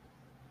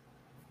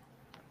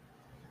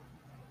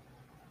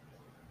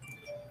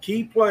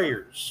 Key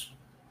players.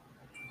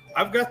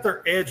 I've got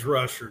their edge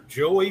rusher,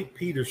 Joey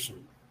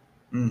Peterson,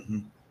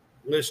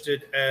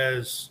 listed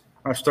as.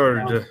 That's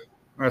the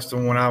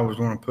one I was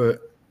going to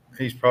put.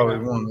 He's probably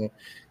one of the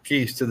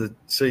keys to the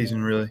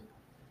season, really.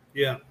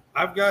 Yeah,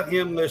 I've got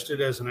him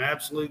listed as an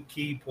absolute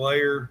key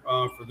player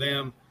for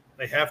them.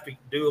 They have to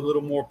do a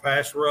little more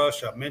pass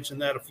rush. I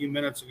mentioned that a few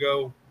minutes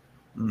ago.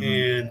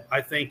 And I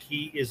think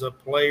he is a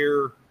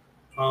player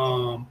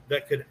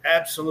that could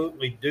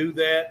absolutely do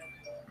that,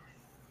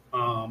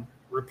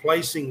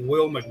 replacing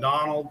Will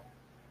McDonald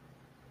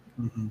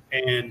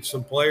and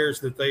some players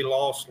that they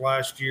lost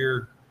last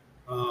year.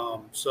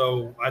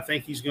 So I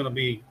think he's going to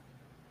be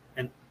 –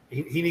 and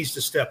he needs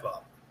to step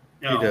up.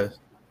 He does.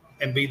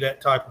 And be that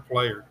type of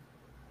player.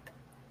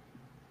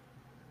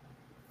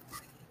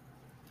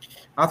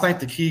 I think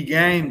the key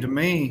game to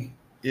me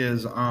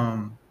is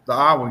the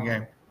Iowa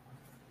game.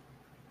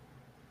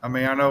 I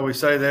mean, I know we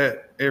say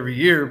that every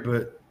year,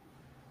 but,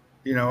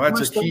 you know,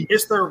 that's a key.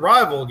 It's their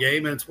rival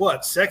game, and it's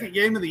what, second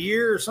game of the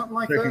year or something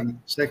like that?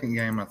 Second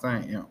game, I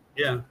think, yeah.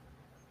 Yeah.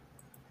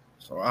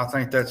 So I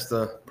think that's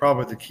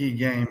probably the key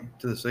game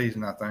to the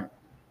season, I think.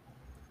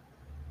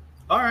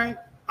 All right.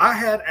 I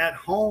had at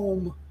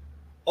home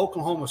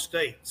Oklahoma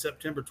State,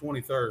 September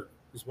 23rd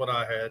is what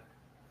I had.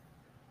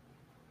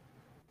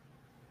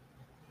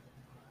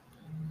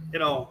 You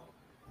know,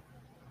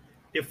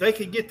 if they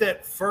could get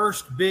that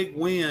first big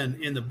win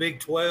in the Big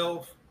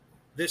 12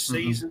 this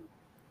season,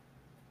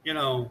 you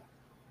know,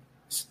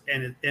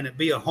 and it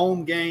be a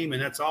home game,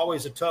 and that's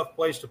always a tough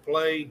place to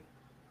play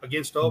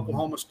against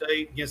Oklahoma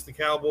State, against the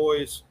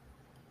Cowboys.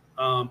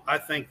 I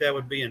think that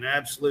would be an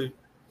absolute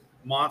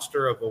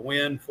monster of a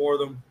win for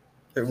them.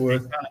 It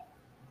would.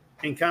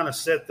 And kind of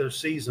set their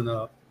season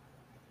up.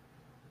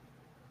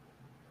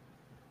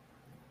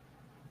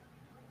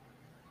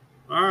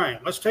 All right,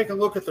 let's take a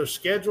look at their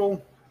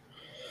schedule.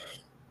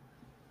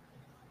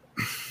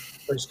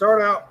 They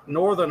start out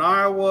Northern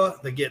Iowa.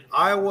 They get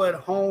Iowa at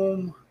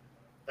home.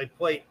 They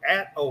play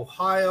at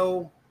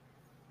Ohio,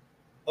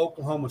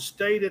 Oklahoma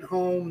State at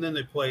home. Then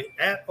they play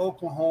at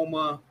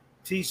Oklahoma,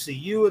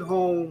 TCU at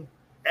home,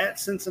 at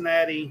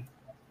Cincinnati,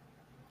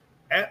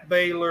 at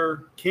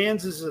Baylor,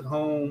 Kansas at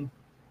home,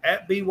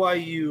 at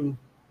BYU,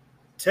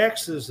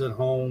 Texas at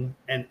home,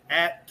 and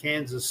at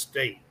Kansas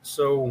State.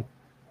 So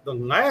the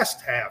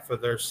last half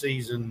of their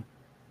season,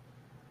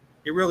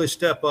 you really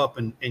step up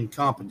in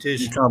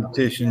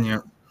competition. Yeah.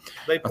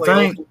 They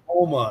play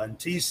Oklahoma and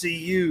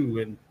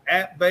TCU and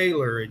at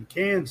Baylor and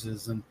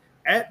Kansas and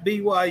at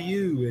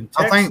BYU and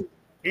Texas,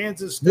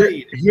 Kansas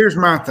State. Here's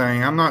my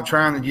thing. I'm not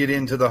trying to get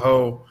into the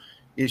whole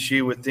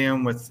issue with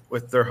them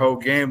with their whole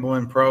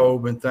gambling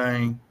probe and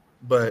thing,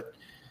 but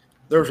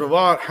there's a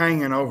lot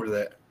hanging over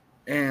that,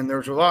 and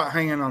there's a lot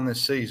hanging on this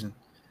season,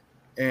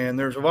 and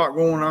there's a lot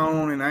going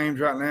on in Ames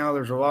right now.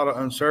 There's a lot of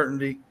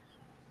uncertainty.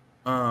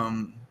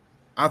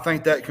 I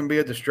think that can be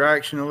a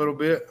distraction a little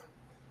bit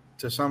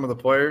to some of the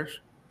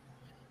players.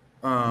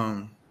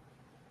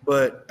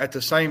 But at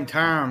the same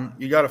time,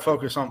 you got to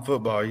focus on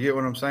football. You get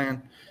what I'm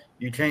saying?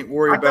 You can't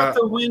worry about – I got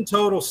the win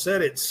total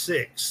set at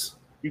 6.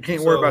 You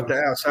can't worry about the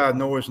outside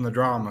noise and the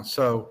drama.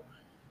 So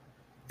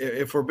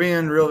if we're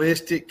being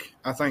realistic,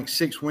 I think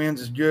 6 wins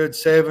is good,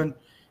 7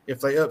 if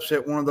they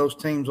upset one of those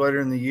teams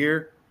later in the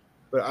year.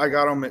 But I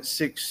got them at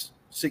six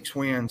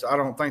wins. I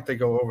don't think they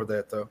go over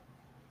that, though.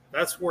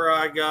 That's where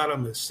I got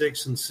them at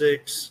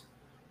 6-6,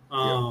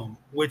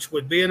 which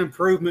would be an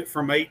improvement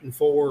from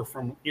 8-4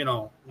 from,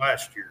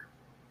 last year.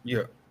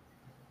 Yeah.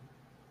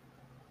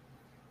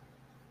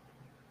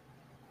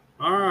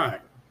 All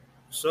right.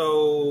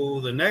 So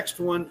the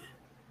next one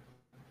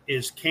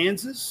is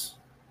Kansas.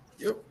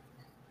 Yep.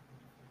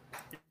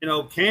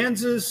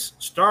 Kansas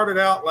started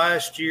out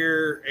last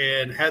year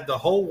and had the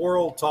whole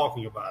world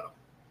talking about them.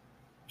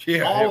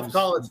 Yeah, all of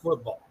college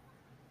football.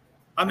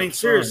 I mean,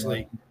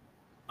 seriously.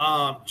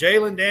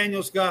 Jalen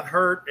Daniels got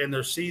hurt and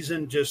their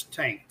season just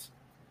tanked.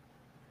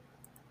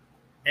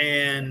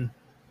 And,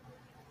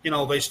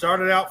 they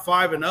started out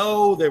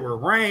 5-0. They were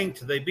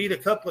ranked. They beat a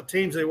couple of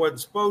teams they wasn't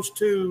supposed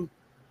to.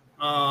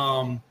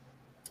 And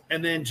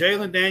then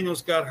Jalen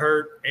Daniels got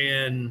hurt,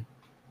 and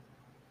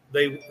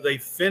they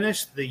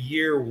finished the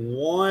year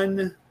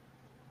 1-6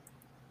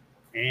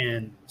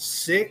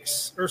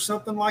 or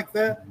something like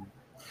that.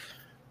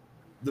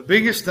 The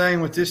biggest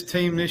thing with this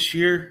team this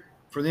year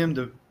for them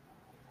to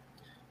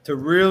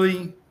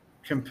really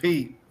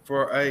compete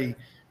for a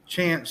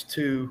chance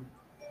to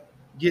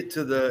get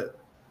to the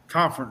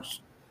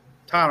conference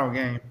title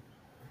game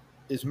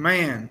is,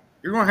 man,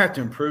 you're going to have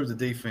to improve the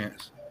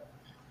defense.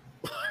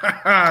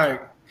 Yeah,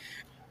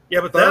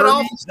 but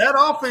that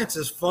offense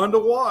is fun to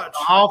watch.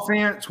 The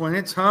offense, when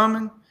it's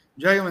humming,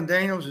 Jalen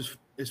Daniels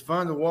is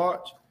fun to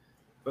watch.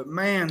 But,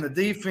 man, the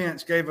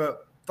defense gave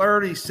up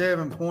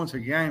 37 points a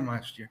game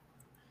last year.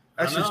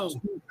 That's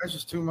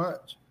just too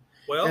much.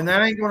 Well, and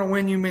that ain't going to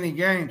win you many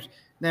games.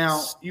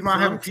 Now, you might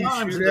have a few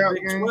shootout in the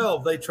Big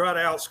 12, they try to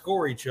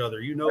outscore each other.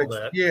 You know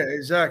that. Yeah,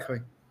 exactly.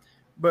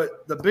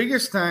 But the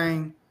biggest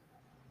thing,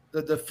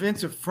 the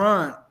defensive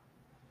front,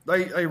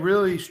 they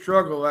really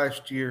struggled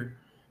last year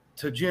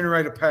to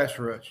generate a pass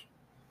rush.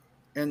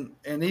 And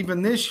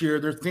even this year,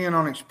 they're thin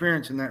on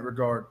experience in that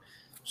regard.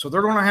 So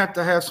they're going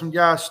to have some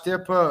guys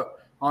step up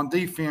on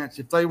defense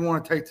if they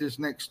want to take this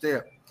next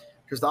step.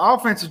 Because the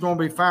offense is going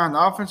to be fine. The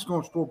offense is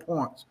going to score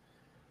points.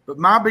 But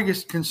my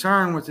biggest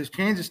concern with this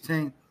Kansas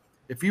team,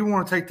 if you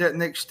want to take that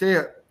next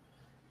step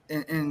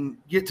and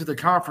get to the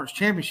conference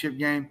championship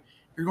game,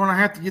 you're going to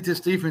have to get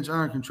this defense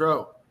under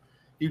control.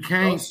 You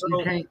can't.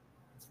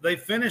 They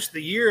finished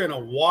the year in a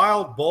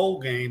wild bowl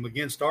game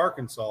against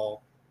Arkansas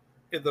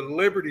in the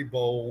Liberty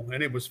Bowl,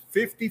 and it was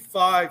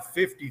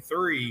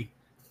 55-53,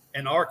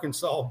 and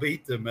Arkansas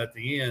beat them at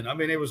the end. I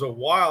mean, it was a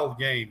wild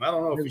game. I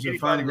don't know if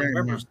anybody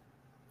remembers.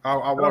 I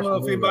don't know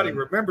if anybody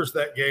remembers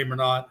that game or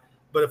not,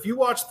 but if you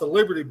watched the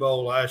Liberty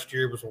Bowl last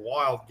year, it was a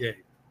wild game.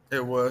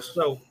 It was.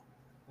 So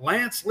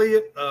Lance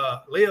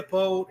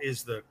Leopold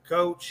is the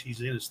coach.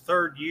 He's in his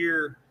 3rd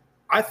year.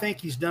 I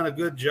think he's done a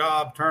good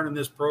job turning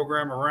this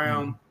program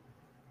around.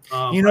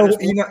 You know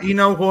what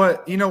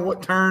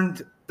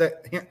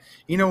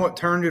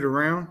turned it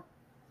around?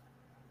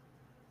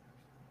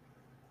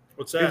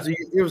 What's that?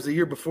 It was the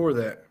year before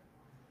that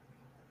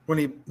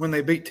when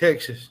they beat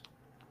Texas.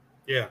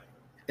 Yeah.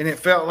 And it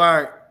felt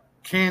like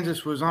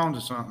Kansas was on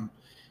to something.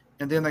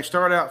 And then they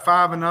started out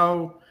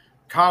 5-0.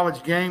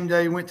 College game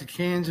day went to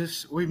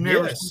Kansas. We've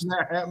never seen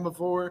that happen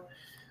before.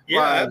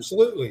 Yeah,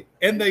 absolutely.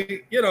 And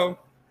they,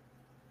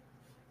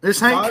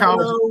 this ain't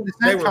college.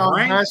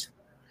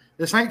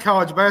 This ain't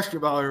college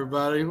basketball,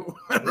 everybody.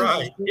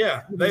 Right?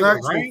 Yeah, they were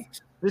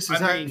ranked. This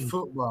is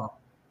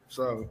football.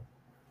 So,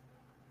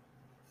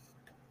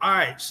 all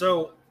right.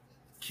 So,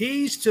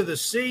 keys to the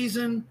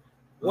season.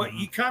 What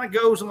you kind of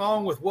goes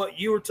along with what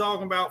you were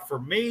talking about. For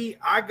me,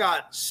 I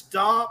got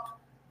stop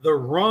the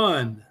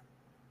run.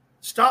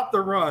 Stop the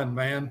run,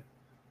 man.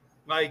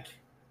 Like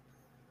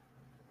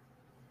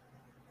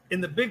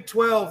in the Big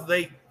 12,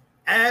 they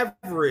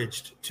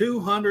averaged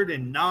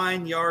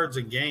 209 yards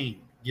a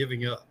game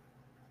giving up.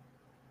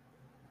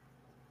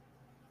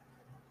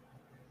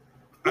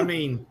 I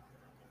mean,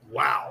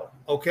 wow.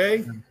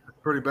 Okay.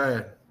 Pretty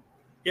bad.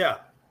 Yeah.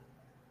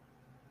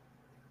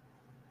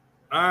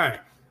 All right.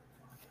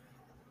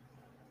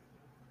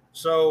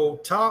 So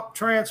top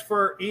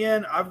transfer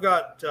in, I've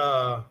got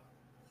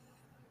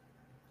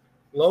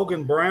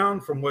Logan Brown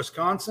from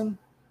Wisconsin.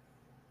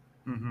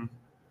 Mm-hmm.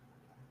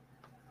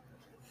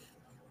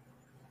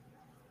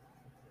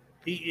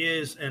 He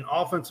is an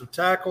offensive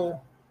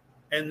tackle.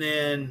 And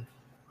then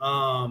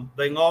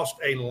they lost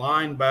a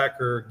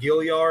linebacker,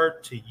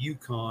 Gilliard, to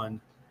UConn,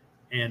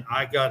 and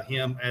I got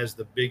him as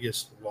the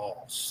biggest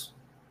loss.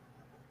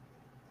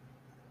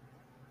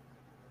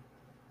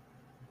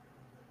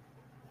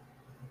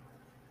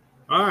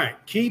 All right,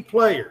 key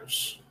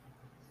players.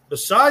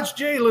 Besides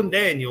Jalen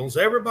Daniels,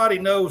 everybody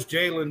knows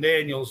Jalen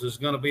Daniels is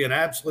going to be an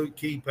absolute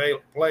key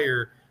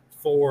player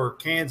for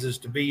Kansas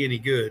to be any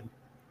good.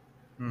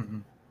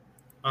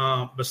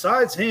 Mm-hmm.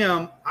 Besides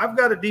him, I've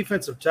got a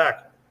defensive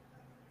tackle.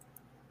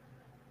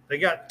 They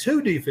got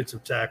two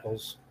defensive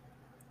tackles,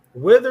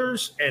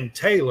 Withers and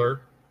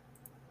Taylor.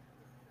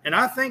 And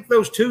I think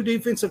those two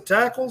defensive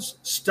tackles,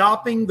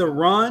 stopping the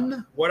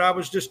run, what I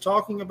was just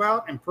talking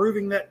about,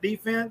 improving that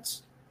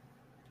defense,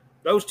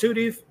 those two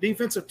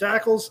defensive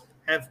tackles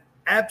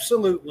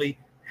absolutely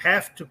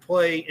have to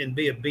play and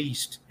be a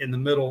beast in the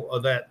middle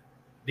of that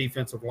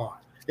defensive line.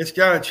 It's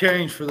got to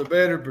change for the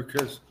better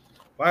because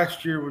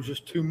last year was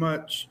just too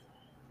much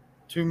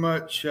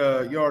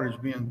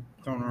yardage being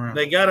thrown around.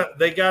 They got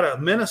a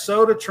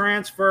Minnesota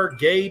transfer,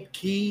 Gabe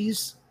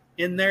Keys,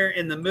 in there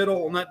in the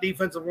middle on that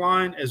defensive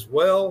line as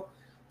well.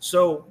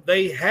 So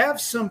they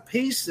have some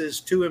pieces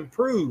to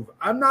improve.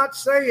 I'm not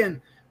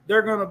saying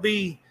they're going to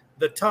be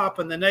the top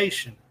in the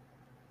nation,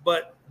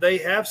 but they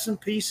have some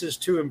pieces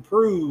to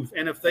improve.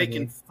 And if they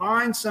can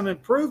find some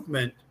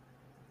improvement,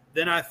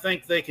 then I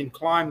think they can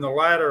climb the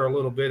ladder a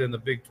little bit in the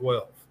Big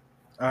 12.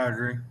 I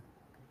agree.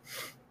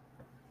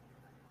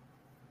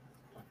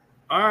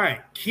 All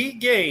right, key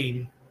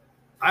game.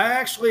 I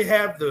actually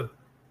have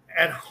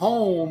at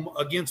home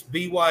against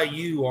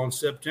BYU on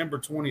September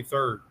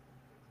 23rd.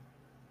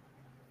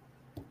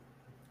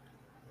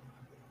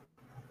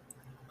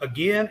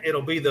 Again,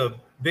 it'll be the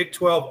Big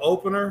 12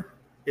 opener.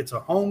 It's a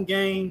home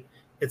game.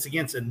 It's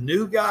against a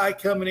new guy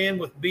coming in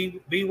with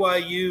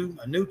BYU,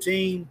 a new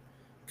team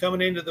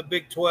coming into the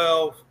Big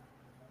 12.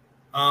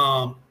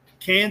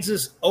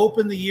 Kansas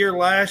opened the year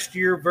last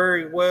year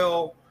very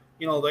well.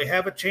 They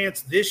have a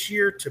chance this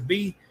year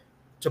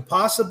to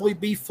possibly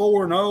be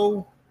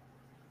 4-0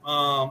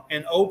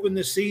 and open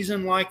the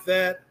season like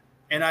that.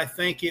 And I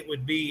think it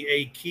would be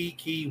a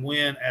key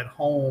win at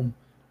home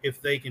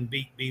if they can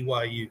beat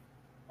BYU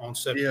on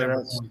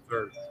September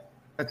 23rd.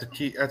 That's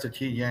a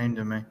key game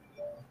to me.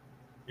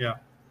 Yeah.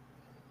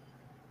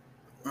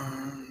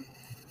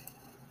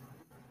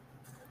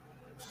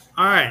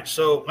 All right,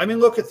 so let me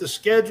look at the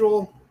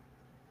schedule.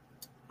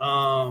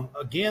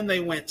 Again,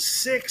 they went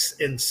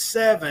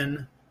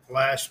 6-7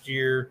 last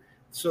year,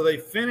 so they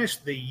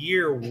finished the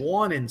year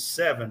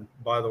 1-7.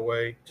 By the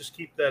way, just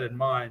keep that in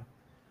mind.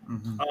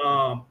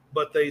 Mm-hmm.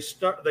 But they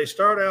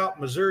start out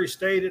Missouri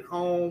State at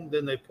home,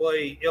 then they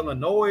play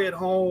Illinois at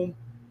home,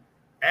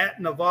 at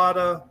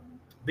Nevada,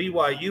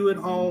 BYU at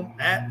home,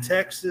 at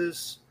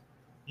Texas,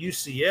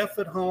 UCF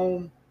at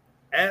home,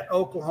 at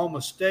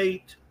Oklahoma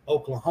State,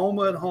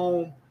 Oklahoma at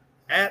home,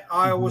 at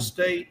Iowa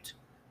State,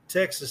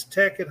 Texas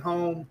Tech at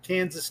home,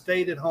 Kansas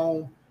State at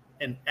home,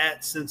 and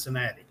at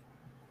Cincinnati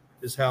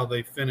is how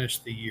they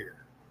finished the year.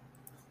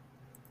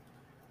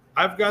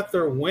 I've got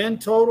their win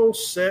total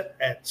set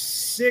at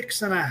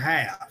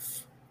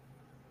 6.5.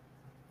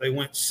 They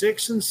went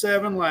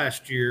 6-7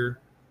 last year.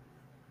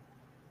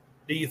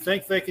 Do you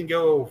think they can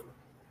go over?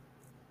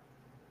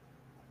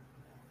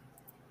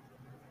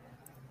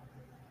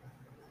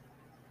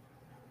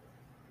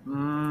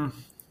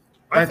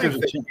 I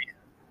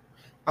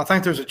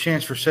think there's a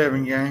chance for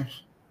 7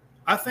 games.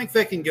 I think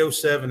they can go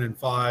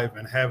 7-5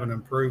 and have an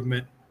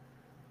improvement.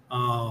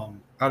 I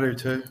do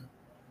too.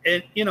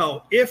 And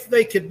if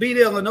they could beat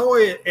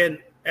Illinois and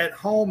at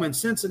home and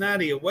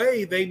Cincinnati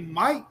away, they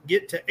might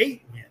get to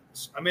 8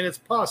 wins. I mean, it's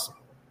possible.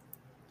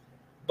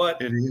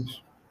 But it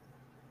is.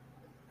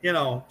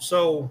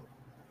 So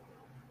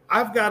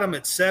I've got them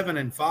at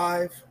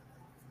 7-5,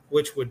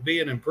 which would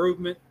be an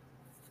improvement.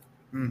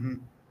 Mm-hmm.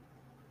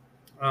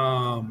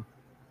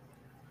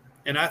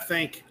 And I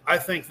think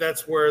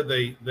that's where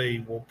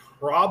they will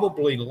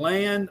probably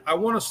land. I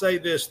want to say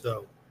this,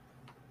 though.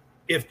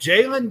 if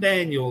Jalen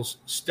Daniels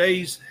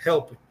stays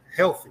healthy,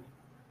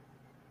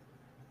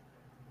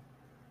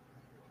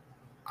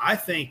 I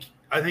think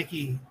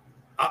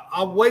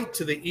I'll wait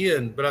to the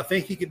end, but I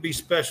think he could be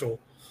special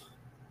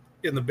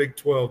in the Big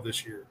 12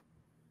 this year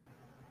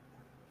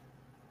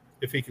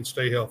if he can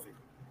stay healthy.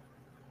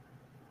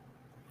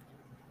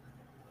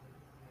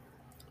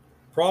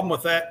 Problem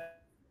with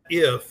that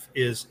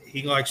is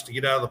he likes to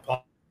get out of the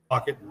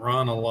pocket and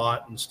run a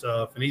lot and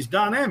stuff, and he's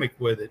dynamic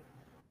with it.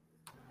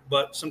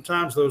 But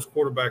sometimes those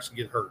quarterbacks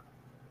get hurt.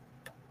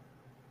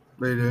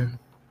 They do.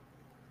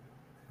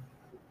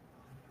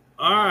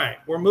 All right,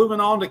 we're moving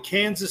on to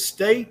Kansas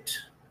State.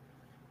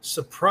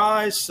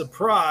 Surprise,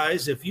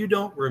 surprise. If you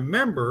don't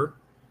remember,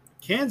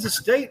 Kansas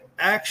State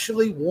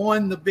actually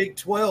won the Big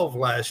 12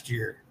 last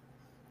year.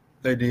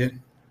 They did.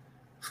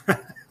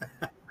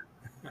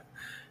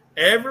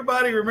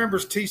 Everybody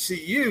remembers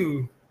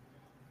TCU,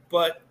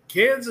 but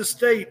Kansas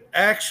State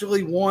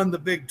actually won the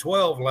Big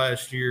 12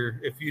 last year,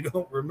 if you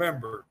don't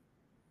remember.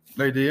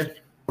 They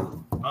did.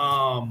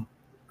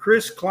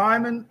 Chris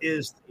Kleiman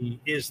is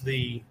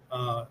the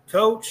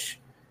coach.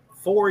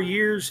 4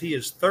 years, he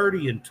is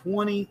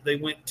 30-20. They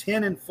went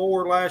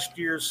 10-4 last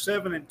year,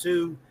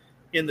 7-2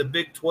 in the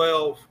Big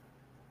 12,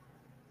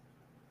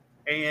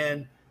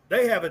 and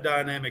they have a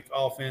dynamic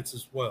offense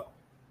as well.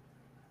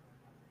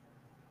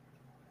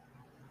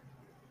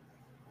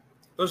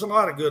 There's a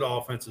lot of good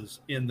offenses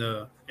in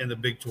the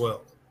Big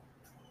 12.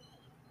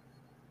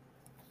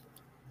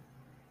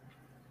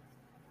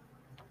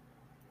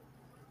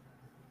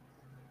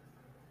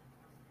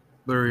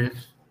 There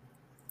is.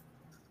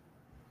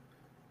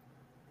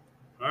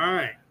 All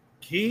right.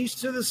 Keys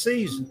to the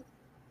season.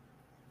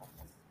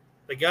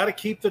 They got to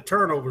keep the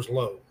turnovers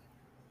low.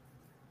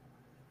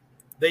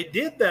 They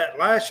did that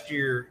last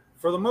year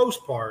for the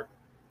most part.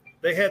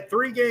 They had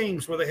 3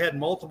 games where they had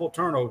multiple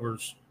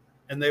turnovers,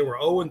 and they were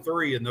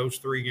 0-3 in those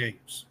 3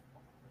 games.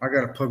 I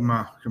got to plug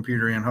my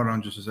computer in. Hold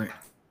on just a second.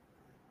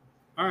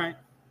 All right.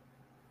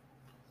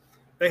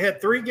 They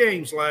had 3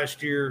 games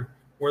last year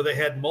where they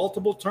had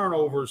multiple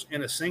turnovers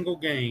in a single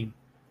game,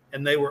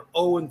 and they were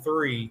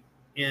 0-3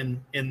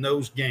 in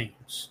those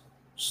games.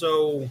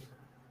 So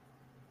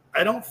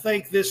I don't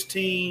think this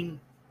team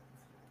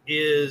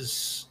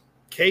is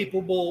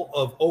capable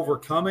of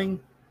overcoming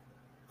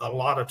a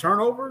lot of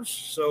turnovers.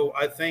 So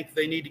I think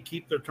they need to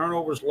keep their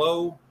turnovers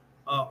low,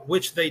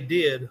 which they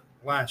did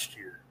last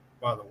year,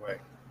 by the way.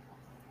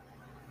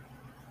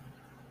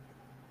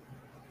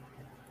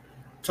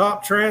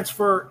 Top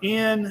transfer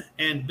in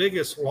and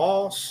biggest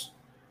loss.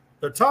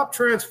 The top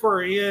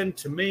transfer in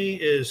to me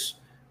is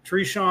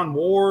Treshaun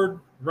Ward,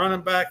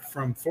 running back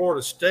from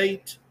Florida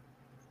State.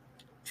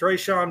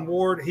 Treshaun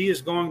Ward, he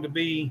is going to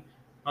be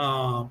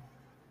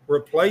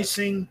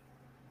replacing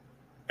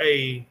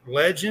a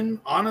legend,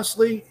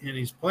 honestly, and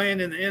he's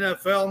playing in the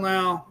NFL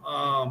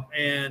now.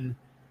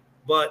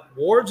 But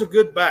Ward's a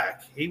good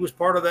back. He was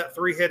part of that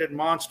 3-headed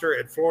monster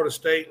at Florida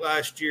State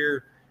last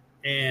year,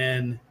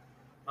 and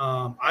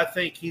I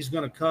think he's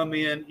going to come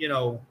in.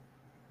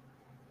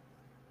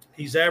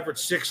 He's averaged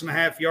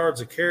 6.5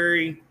 yards a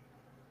carry,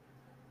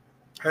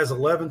 has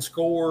 11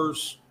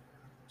 scores.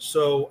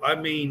 So,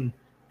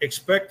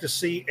 expect to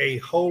see a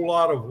whole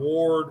lot of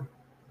Ward.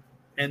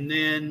 And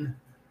then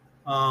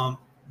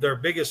their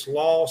biggest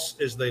loss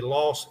is they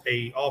lost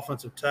a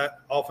offensive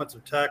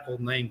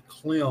tackle named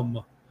Clem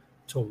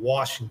to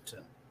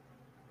Washington.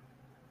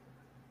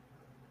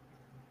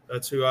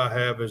 That's who I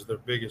have as their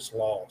biggest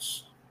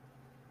loss.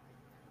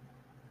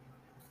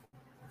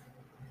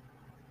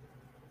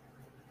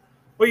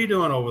 What are you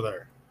doing over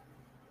there?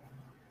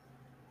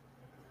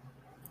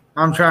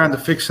 I'm trying to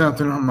fix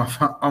something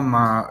on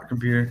my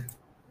computer.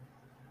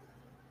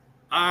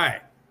 All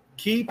right.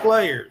 Key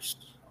players.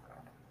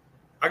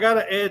 I got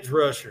an edge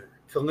rusher,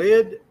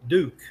 Khalid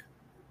Duke.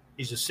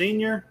 He's a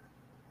senior.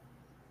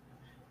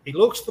 He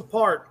looks the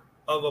part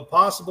of a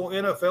possible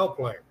NFL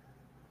player.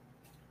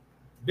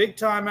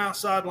 Big-time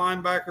outside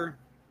linebacker.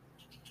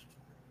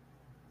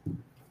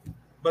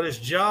 But his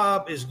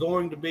job is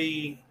going to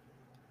be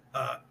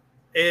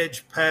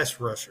edge pass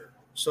rusher.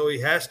 So he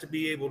has to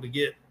be able to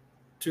get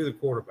to the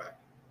quarterback.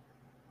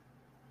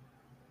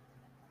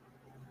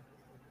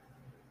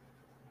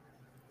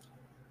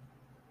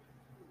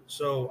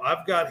 So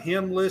I've got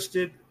him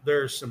listed.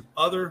 There's some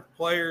other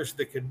players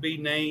that could be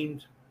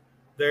named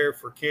there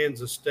for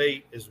Kansas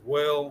State as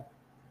well.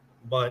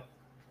 But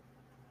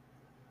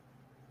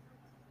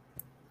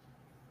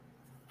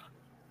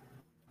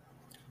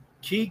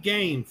key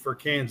game for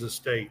Kansas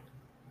State.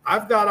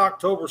 I've got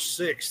October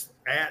 6th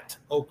at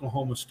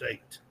Oklahoma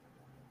State.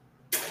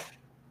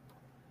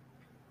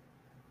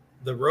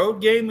 The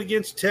road game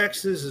against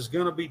Texas is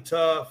going to be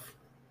tough.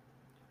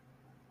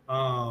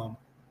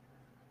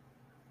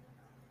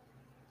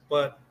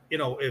 But,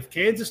 if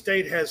Kansas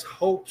State has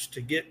hopes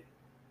to get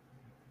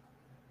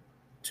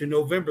to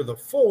November the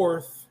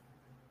 4th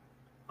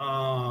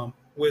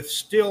with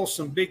still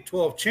some Big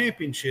 12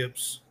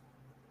 championships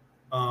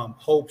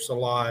hopes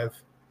alive,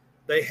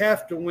 they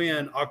have to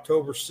win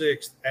October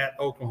 6th at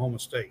Oklahoma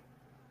State.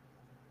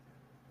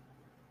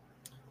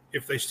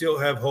 if they still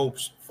have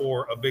hopes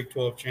for a Big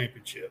 12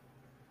 championship.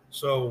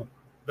 So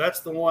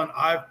that's the one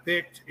I've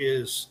picked,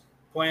 is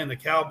playing the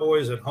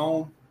Cowboys at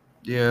home.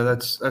 Yeah,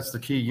 that's the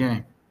key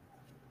game.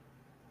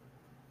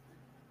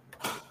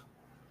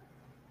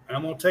 And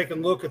I'm going to take a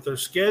look at their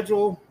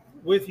schedule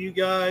with you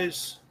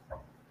guys.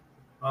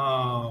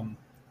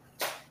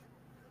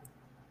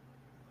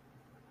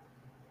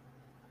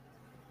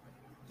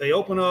 They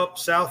open up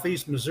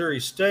Southeast Missouri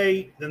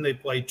State. Then they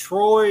play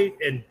Troy.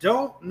 And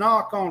don't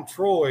knock on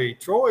Troy.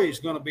 Troy is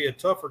going to be a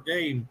tougher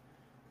game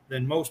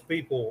than most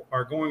people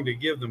are going to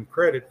give them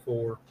credit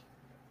for.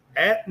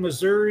 At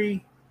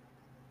Missouri,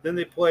 then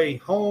they play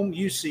home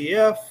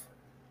UCF,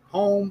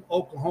 home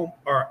Oklahoma,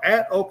 or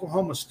at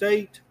Oklahoma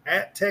State,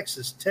 at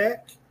Texas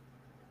Tech,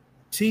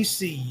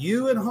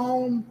 TCU at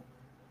home,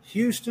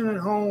 Houston at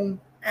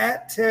home,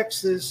 at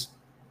Texas.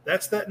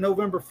 That's that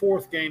November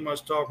 4th game I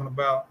was talking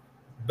about.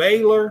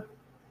 Baylor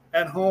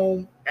at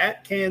home,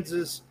 at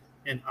Kansas,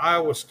 and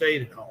Iowa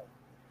State at home.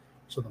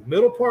 So the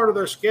middle part of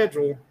their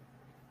schedule,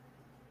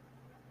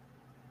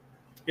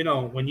 you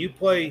know, when you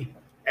play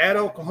at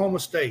Oklahoma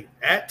State,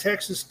 at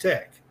Texas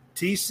Tech,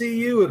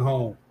 TCU at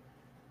home,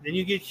 then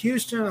you get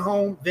Houston at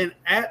home, then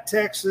at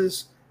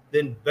Texas,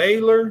 then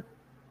Baylor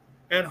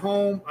at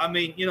home. I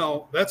mean, you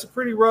know, that's a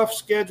pretty rough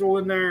schedule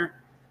in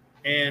there.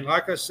 And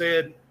like I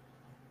said,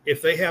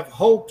 if they have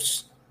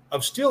hopes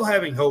of still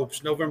having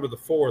hopes November the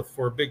 4th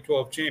for a Big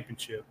 12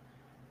 championship,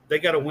 they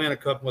got to win a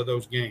couple of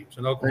those games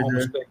in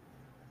Oklahoma State.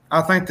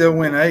 I think they'll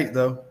win 8,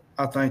 though.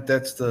 I think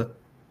that's the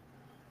 –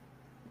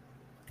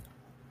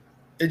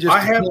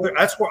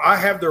 that's where I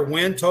have their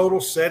win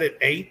total set at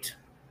 8.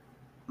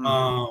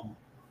 Mm-hmm.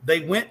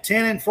 They went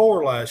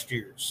 10-4 last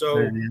year.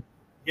 So,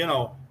 you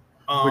know.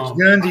 Which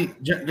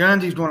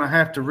Gundy's going to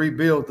have to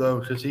rebuild, though,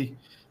 because he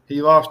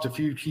lost a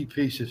few key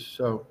pieces.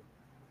 So,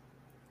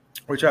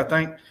 which I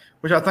think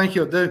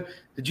he'll do.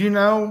 Did you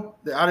know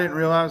that I didn't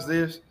realize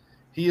this?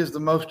 He is the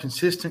most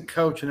consistent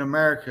coach in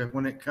America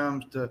when it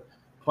comes to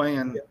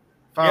playing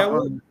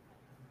 500. Yeah,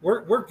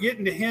 we're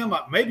getting to him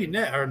maybe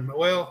now,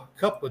 a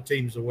couple of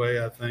teams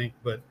away, I think.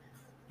 But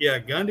yeah,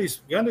 Gundy's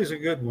a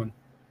good one.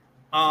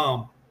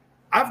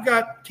 I've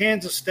got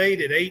Kansas State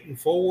at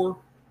 8-4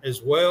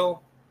 as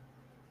well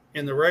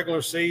in the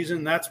regular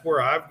season. That's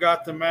where I've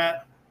got them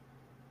at.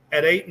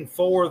 At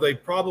 8-4, they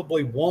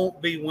probably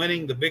won't be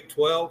winning the Big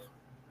 12.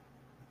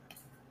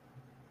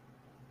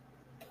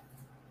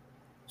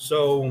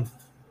 So,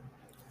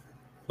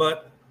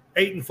 but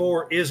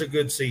 8-4 is a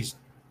good season.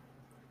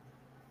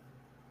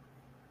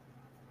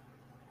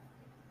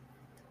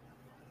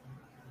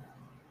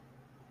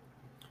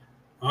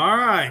 All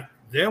right.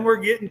 Then we're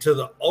getting to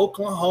the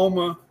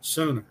Oklahoma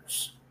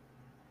Sooners.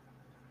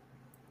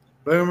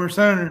 Boomer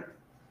Sooner.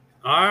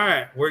 All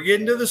right. We're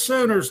getting to the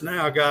Sooners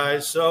now,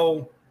 guys.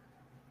 So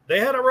they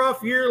had a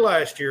rough year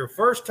last year.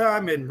 First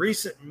time in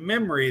recent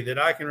memory that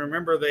I can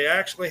remember they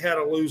actually had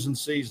a losing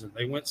season.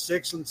 They went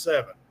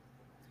 6-7.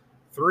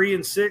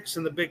 3-6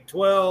 in the Big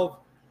 12.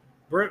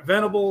 Brent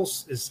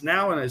Venables is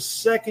now in his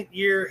second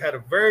year, had a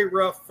very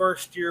rough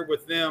first year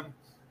with them.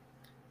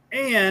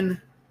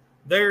 And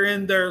they're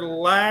in their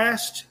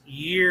last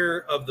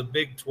year of the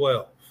Big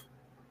 12.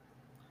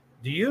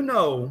 Do you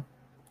know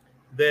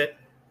that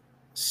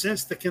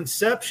since the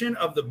conception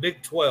of the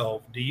Big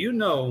 12, do you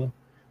know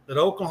that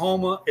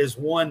Oklahoma has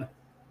won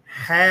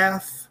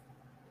half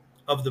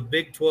of the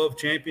Big 12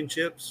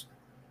 championships?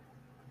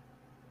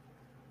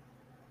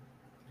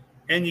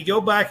 And you go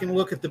back and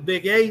look at the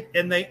Big 8,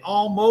 and they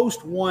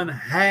almost won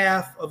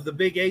half of the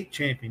Big 8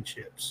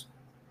 championships.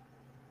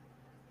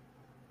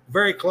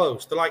 Very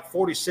close. They're like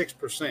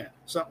 46%,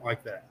 something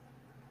like that,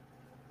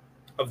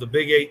 of the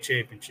Big 8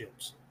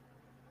 championships.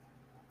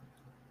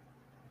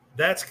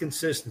 That's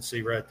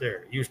consistency right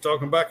there. You was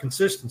talking about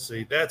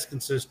consistency. That's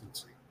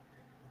consistency.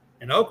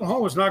 And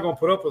Oklahoma's not going to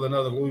put up with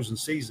another losing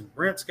season.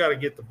 Brent's got to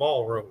get the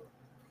ball rolling.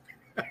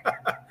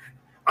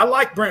 I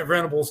like Brent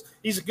Venables.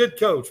 He's a good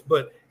coach,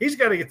 but he's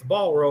got to get the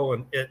ball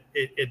rolling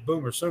at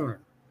Boomer Sooner.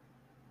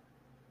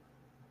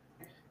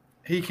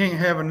 He can't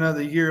have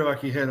another year like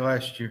he had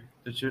last year.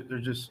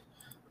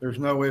 There's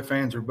no ifs,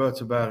 ands, or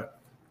buts about it.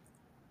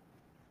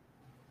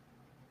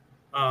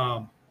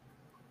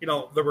 You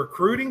know, the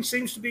recruiting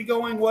seems to be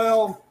going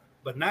well,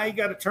 but now you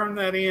got to turn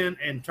that in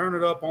and turn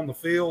it up on the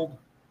field.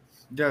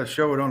 You got to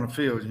show it on the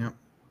field, yeah.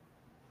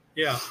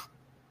 Yeah.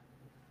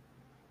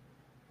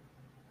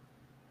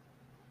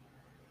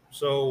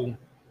 So,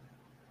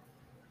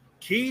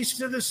 keys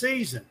to the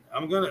season.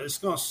 It's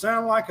gonna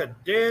sound like I'm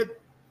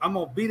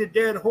gonna beat a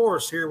dead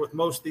horse here with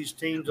most of these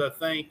teams, I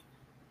think.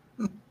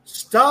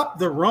 Stop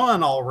the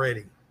run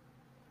already.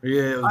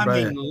 Yeah, it was I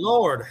bad. mean,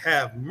 Lord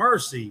have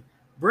mercy.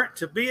 Brent,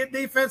 to be a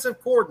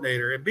defensive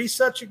coordinator and be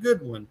such a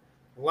good one.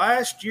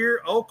 Last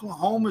year,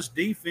 Oklahoma's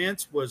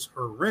defense was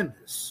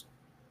horrendous.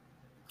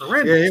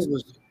 Yeah,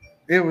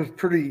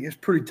 it's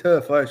pretty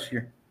tough last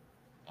year.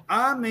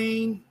 I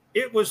mean,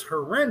 it was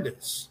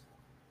horrendous.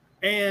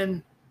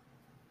 And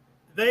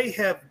they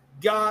have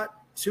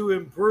got to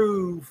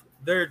improve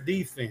their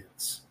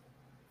defense.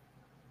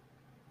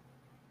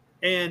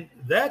 And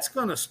that's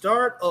going to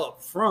start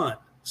up front.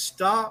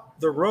 Stop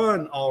the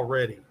run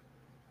already.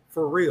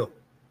 For real.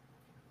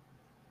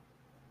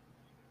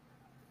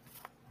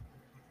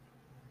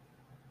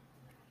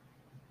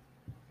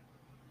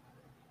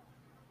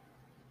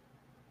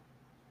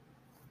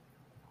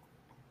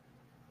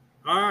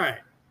 All right.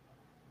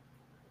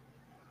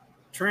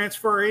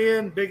 Transfer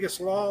in,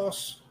 biggest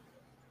loss.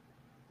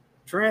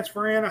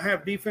 Transfer in, I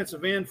have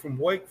defensive end from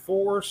Wake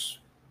Forest,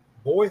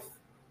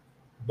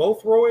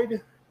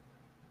 Bothroyd.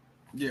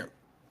 Yeah.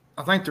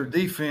 I think their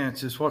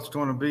defense is what's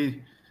going to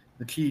be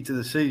the key to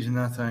the season,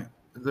 I think.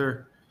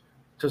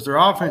 Because their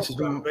offense is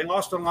going to – They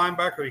lost a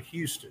linebacker to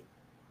Houston.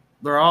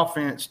 Their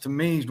offense, to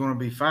me, is going to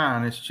be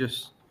fine. It's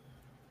just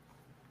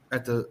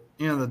at the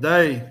end of the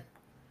day,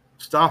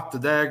 stop the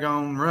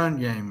daggone run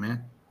game,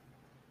 man.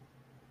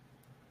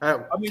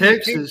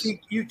 Texas,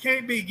 you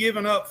can't be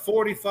giving up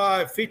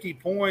 45, 50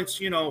 points,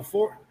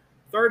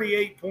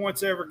 38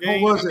 points every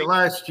game. What was it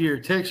last year?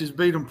 Texas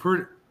beat them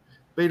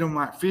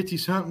like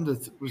 50-something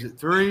was it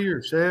 3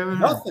 or 7?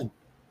 Nothing.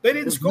 They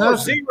didn't score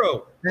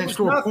zero. They didn't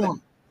score a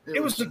point.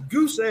 It was a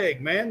goose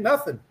egg, man.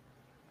 Nothing.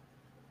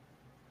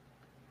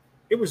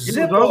 It was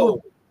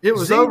zero. It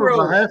was over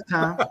by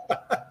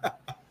halftime.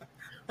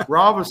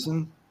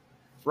 Robinson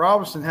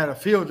had a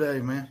field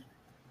day, man.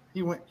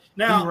 He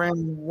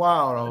ran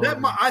wild.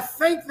 I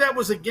think that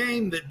was a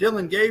game that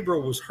Dylan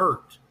Gabriel was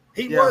hurt.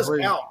 He was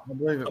out. I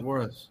believe it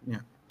was. Yeah.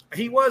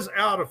 He was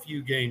out a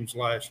few games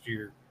last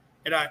year.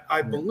 And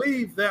I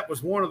believe that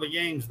was one of the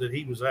games that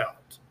he was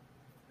out.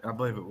 I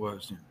believe it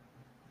was. Yeah.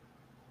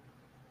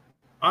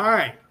 All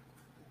right.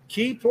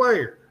 Key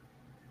player.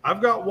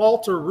 I've got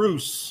Walter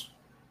Roos,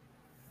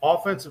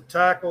 offensive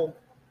tackle.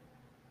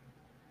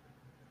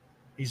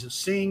 He's a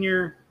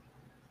senior.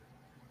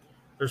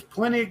 There's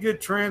plenty of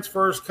good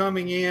transfers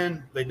coming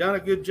in. They've done a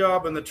good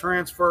job in the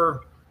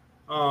transfer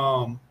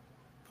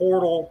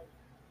portal,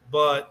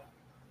 but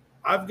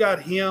I've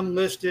got him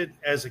listed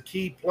as a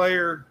key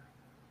player.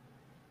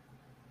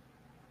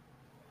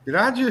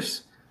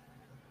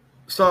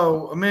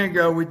 So a minute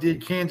ago we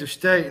did Kansas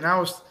State, and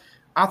I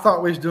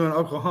thought we was doing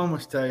Oklahoma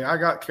State. I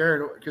got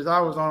carried away because I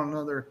was on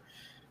another.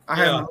 I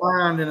had my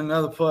mind in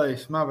another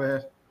place. My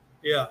bad.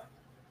 Yeah.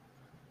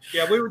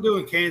 Yeah, we were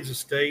doing Kansas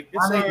State.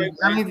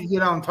 I need to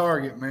get on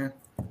target, man.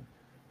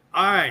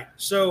 All right.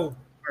 So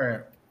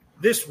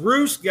this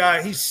Roos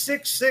guy, he's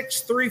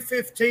 6'6",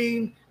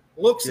 315,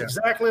 looks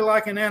exactly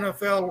like an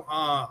NFL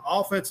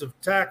offensive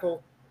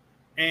tackle,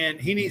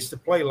 and he needs to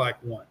play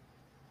like one.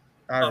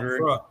 I agree.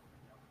 Front.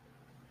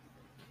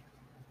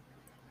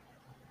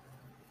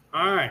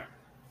 All right.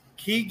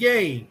 Key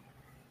game.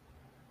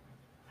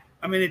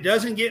 I mean, it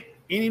doesn't get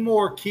any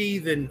more key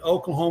than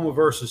Oklahoma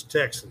versus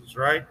Texas,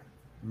 right?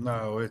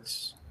 No,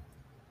 it's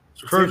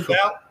crucial.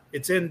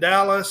 It's in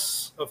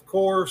Dallas, of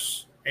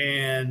course,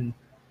 and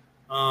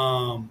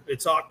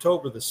it's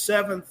October the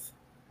 7th.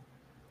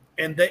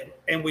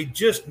 And we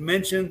just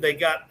mentioned they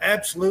got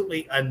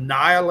absolutely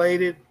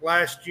annihilated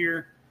last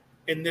year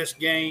in this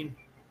game.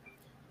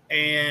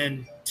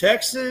 And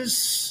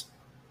Texas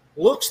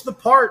looks the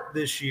part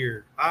this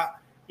year.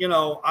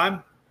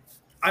 I'm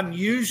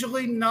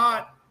usually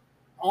not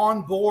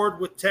on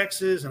board with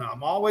Texas, and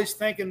I'm always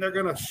thinking they're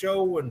going to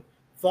show and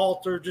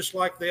falter just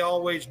like they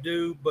always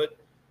do. But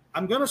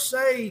I'm going to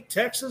say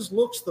Texas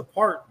looks the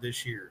part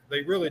this year.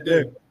 They really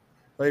do.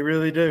 They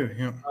really do.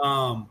 Yeah.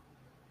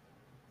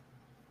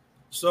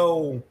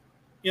 So,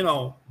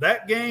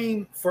 that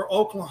game for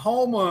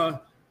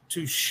Oklahoma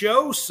to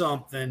show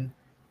something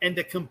and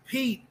to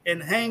compete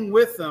and hang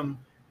with them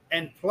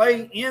and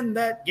play in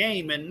that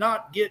game and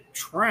not get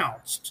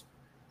trounced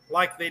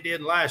like they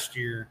did last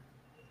year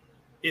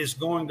is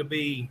going to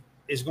be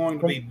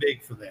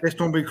big for them. It's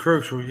going to be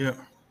crucial, yeah.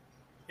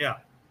 Yeah.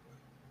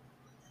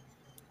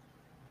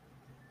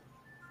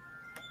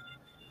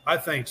 I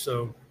think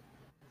so.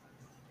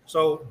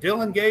 So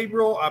Dylan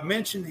Gabriel, I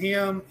mentioned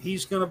him.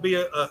 He's going to be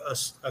a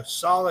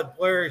solid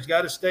player. He's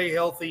got to stay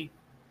healthy.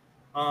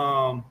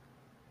 And,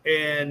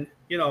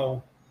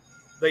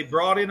 they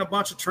brought in a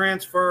bunch of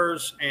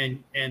transfers,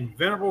 and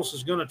Venables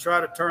is going to try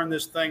to turn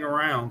this thing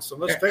around. So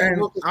let's take a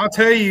look. I'll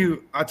tell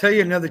you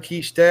another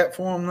key stat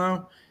for them,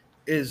 though,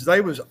 is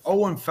they was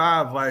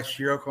 0-5 last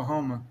year,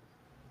 Oklahoma,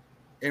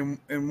 in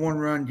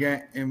one-run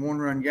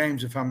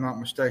games, if I'm not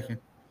mistaken,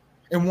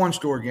 in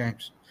one-score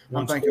games.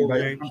 I'm thinking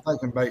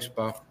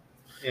baseball.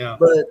 Yeah.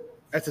 But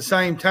at the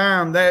same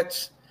time,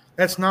 that's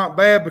not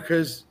bad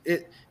because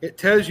it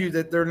tells you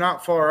that they're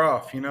not far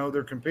off.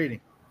 They're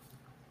competing.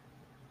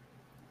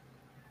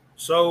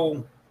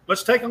 So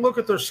let's take a look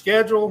at their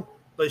schedule.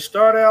 They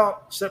start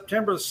out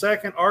September the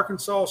 2nd,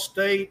 Arkansas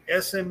State,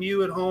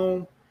 SMU at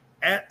home,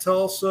 at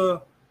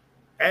Tulsa,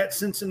 at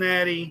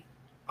Cincinnati,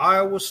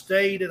 Iowa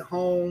State at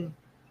home,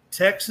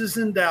 Texas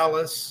and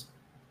Dallas,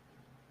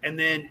 and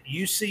then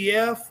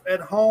UCF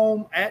at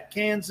home, at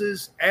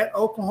Kansas, at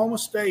Oklahoma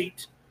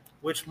State,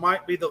 which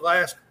might be the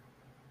last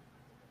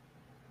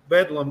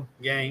Bedlam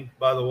game,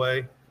 by the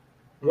way.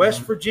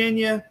 West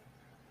Virginia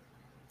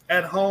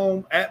at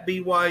home, at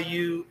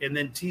BYU, and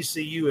then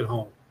TCU at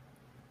home.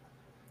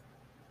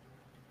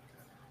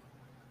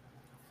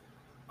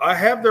 I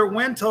have their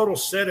win total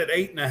set at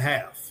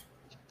 8.5.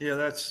 Yeah,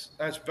 that's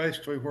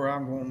basically where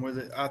I'm going with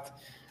it.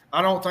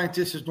 I don't think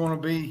this is going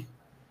to be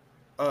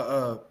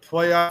a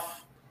playoff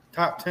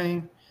type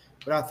team,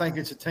 but I think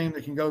it's a team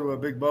that can go to a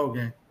big bowl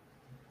game.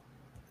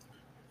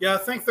 Yeah, I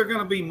think they're going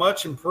to be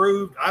much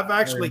improved. I've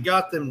actually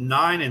got them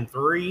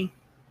 9-3.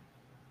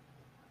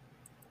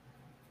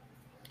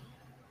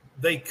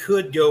 They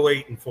could go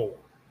 8-4.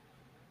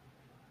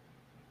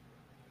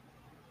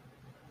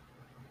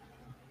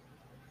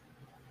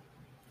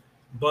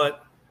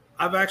 But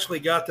I've actually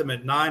got them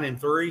at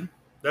 9-3.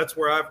 That's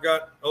where I've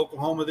got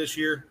Oklahoma this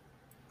year.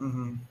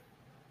 Mm-hmm.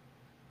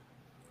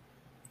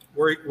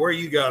 Where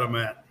you got them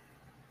at?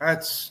 I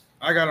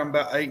got them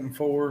about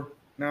 8-4,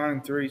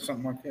 9-3,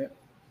 something like that.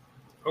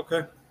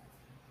 Okay.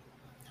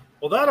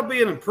 Well, that'll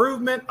be an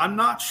improvement. I'm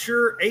not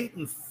sure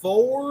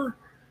 8-4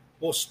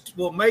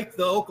 will make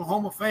the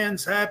Oklahoma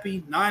fans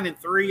happy.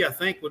 9-3, I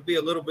think, would be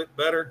a little bit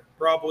better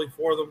probably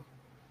for them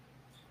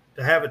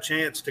to have a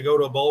chance to go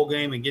to a bowl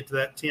game and get to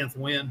that 10th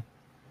win.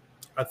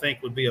 I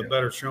think would be a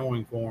better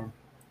showing for them.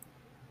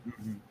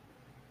 Mm-hmm.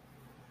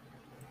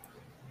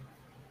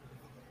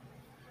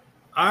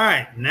 All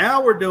right,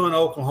 now we're doing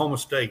Oklahoma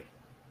State.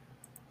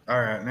 All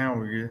right, now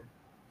we're good.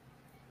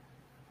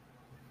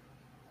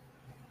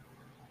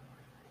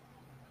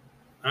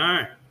 All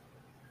right.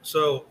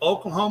 So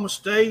Oklahoma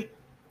State,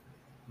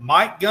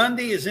 Mike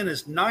Gundy is in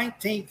his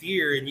 19th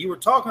year, and you were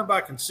talking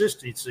about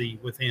consistency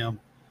with him.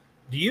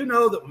 Do you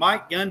know that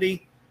Mike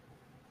Gundy,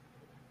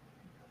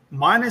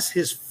 minus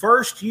his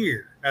first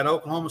year at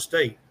Oklahoma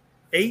State,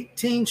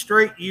 18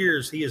 straight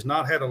years he has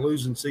not had a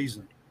losing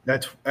season?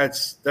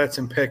 That's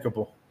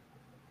impeccable.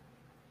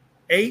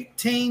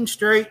 18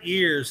 straight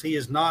years he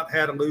has not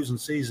had a losing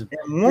season.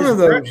 And one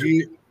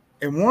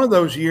of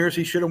those years,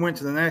 he should have went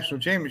to the national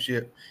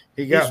championship.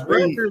 His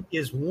record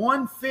is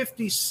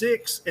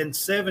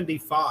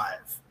 156-75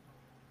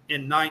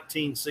 in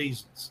 19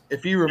 seasons.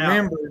 If you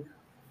remember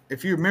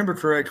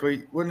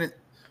correctly,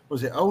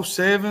 was it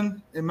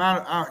 07?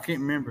 I can't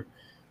remember.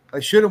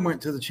 They should have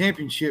went to the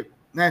championship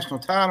national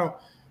title.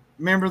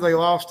 Remember they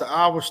lost to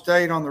Iowa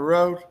State on the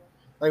road?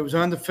 They was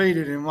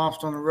undefeated and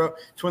lost on the road.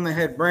 It's when they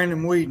had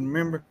Brandon Whedon,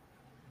 remember?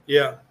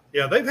 Yeah.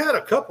 They've had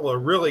a couple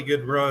of really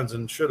good runs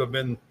and should have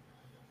been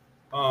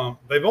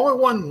they've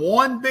only won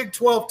one Big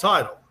 12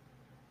 title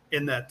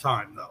in that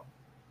time, though.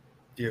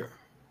 Yeah.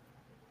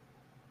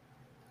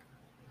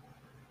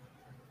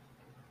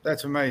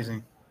 That's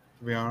amazing,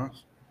 to be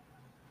honest.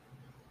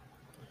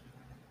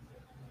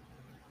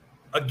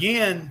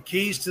 Again,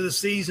 keys to the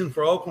season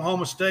for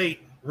Oklahoma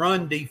State,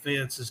 run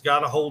defense has got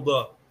to hold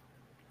up.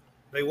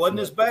 They wasn't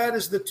as bad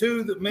as the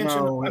two that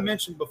I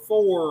mentioned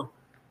before,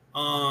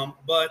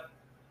 but,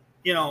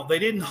 they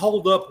didn't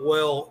hold up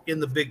well in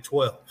the Big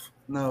 12.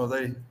 No,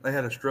 they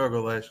had a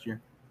struggle last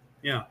year.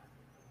 Yeah.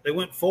 They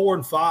went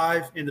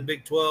 4-5 in the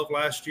Big 12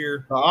 last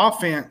year. The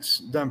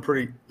offense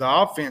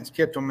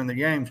kept them in the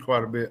games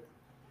quite a bit.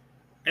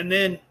 And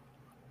then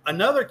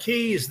another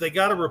key is they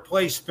got to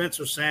replace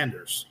Spencer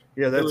Sanders.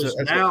 Yeah,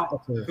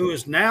 who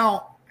is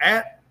now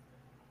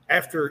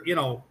after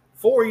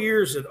 4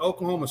 years at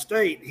Oklahoma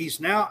State, he's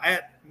now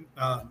at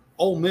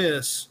Ole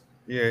Miss.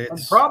 Yeah,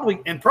 and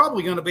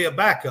probably going to be a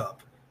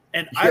backup.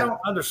 And yeah.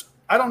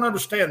 I don't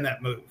understand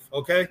that move.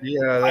 Okay.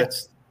 Yeah,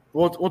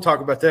 we'll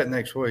talk about that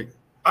next week.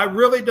 I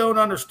really don't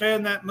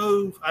understand that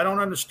move. I don't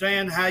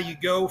understand how you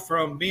go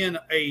from being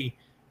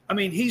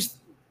he's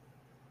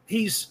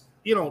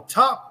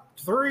top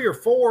 3 or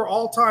 4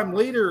 all-time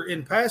leader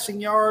in passing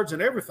yards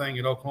and everything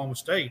at Oklahoma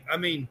State.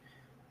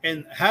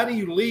 And how do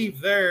you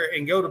leave there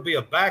and go to be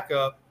a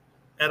backup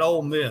at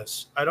Ole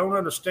Miss? I don't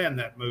understand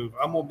that move.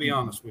 I'm going to be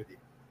honest with you.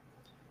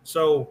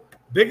 So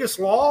biggest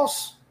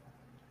loss,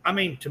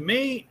 to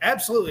me,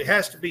 absolutely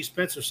has to be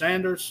Spencer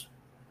Sanders.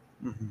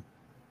 Mm-hmm.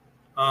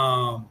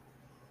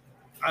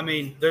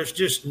 There's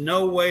just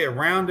no way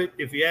around it,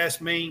 if you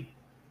ask me.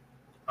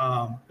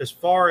 As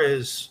far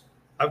as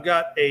I've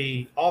got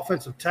a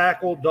offensive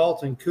tackle,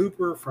 Dalton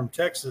Cooper from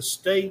Texas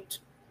State,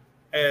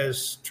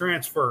 as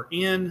transfer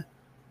in.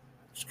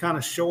 Just kind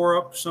of shore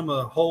up some of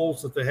the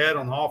holes that they had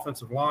on the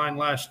offensive line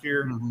last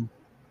year. Mm-hmm.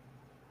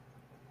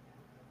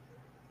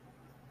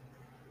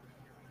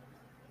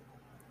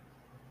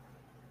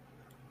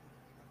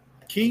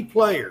 Key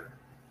player.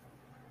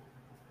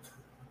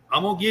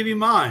 I'm going to give you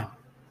mine.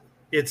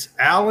 It's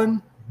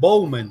Alan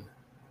Bowman,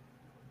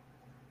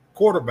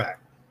 quarterback.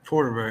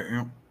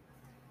 Yeah.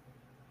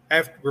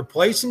 After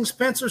replacing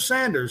Spencer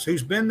Sanders,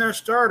 who's been their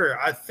starter,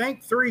 I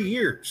think 3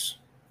 years.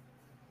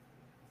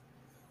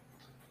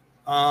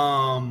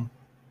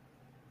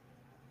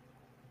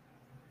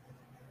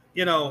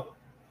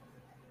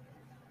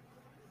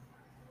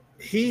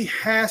 He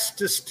has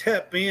to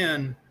step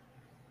in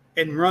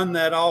and run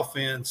that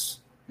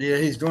offense. Yeah,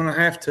 he's going to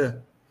have to.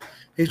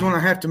 He's going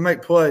to have to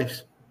make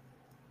plays.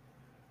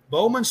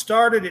 Bowman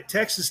started at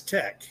Texas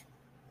Tech.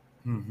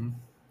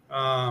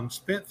 Mm-hmm.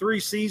 Spent 3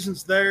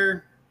 seasons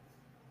there.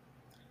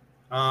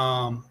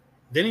 Then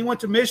he went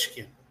to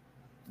Michigan.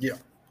 Yeah.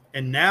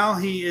 And now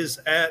he is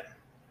at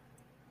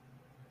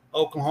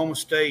Oklahoma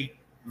State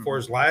for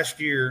his last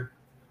year,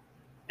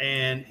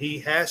 and he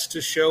has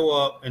to show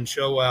up and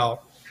show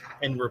out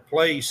and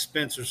replace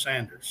Spencer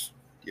Sanders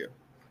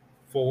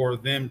for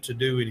them to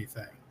do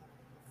anything.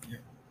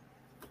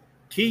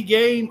 Key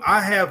game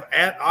I have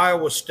at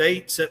Iowa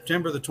State,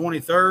 September the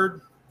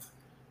 23rd.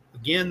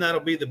 Again, that'll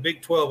be the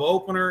Big 12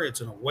 opener.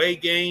 It's an away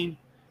game.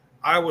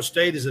 Iowa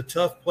State is a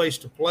tough place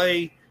to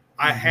play.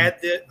 I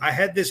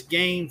had this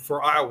game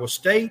for Iowa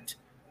State.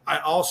 I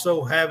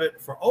also have it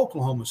for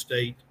Oklahoma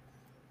State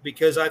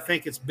because I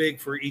think it's big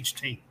for each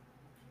team.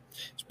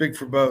 It's big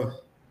for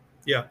both.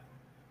 Yeah.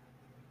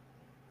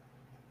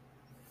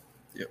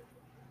 Yep.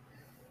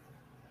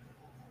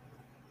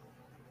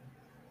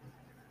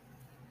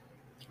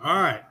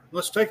 All right.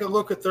 Let's take a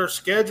look at their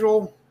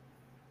schedule.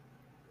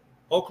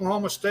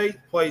 Oklahoma State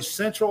plays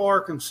Central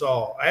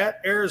Arkansas at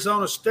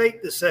Arizona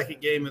State, the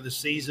second game of the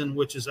season,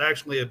 which is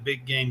actually a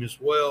big game as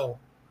well.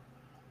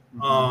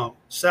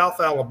 South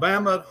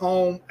Alabama at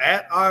home,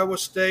 at Iowa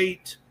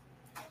State,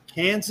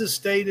 Kansas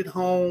State at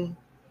home,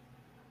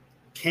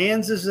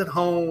 Kansas at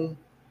home,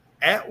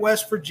 at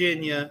West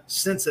Virginia,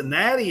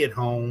 Cincinnati at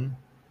home,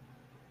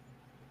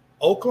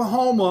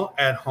 Oklahoma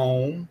at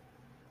home,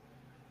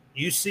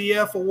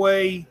 UCF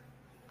away,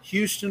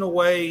 Houston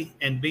away,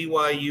 and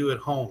BYU at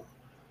home.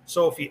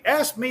 So if you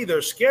ask me,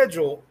 their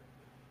schedule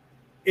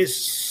is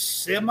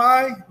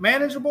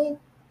semi-manageable.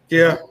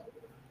 Yeah.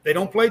 They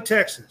don't play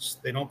Texas.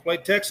 They don't play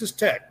Texas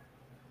Tech.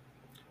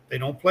 They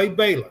don't play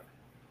Baylor.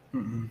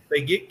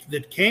 They get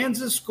the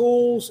Kansas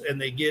schools, and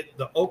they get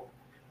the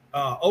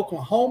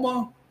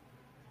Oklahoma.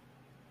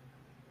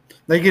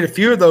 They get a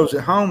few of those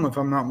at home, if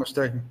I'm not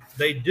mistaken.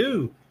 They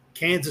do.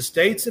 Kansas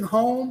State's at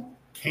home,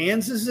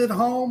 Kansas at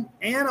home,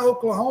 and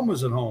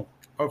Oklahoma's at home.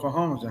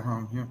 Oklahoma's at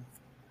home, yeah.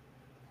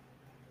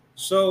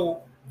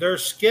 So their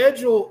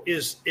schedule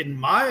is, in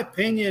my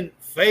opinion,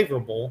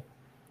 favorable.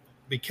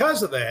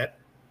 Because of that,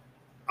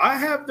 I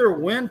have their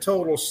win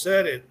total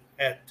set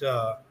at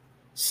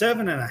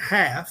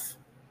 7.5.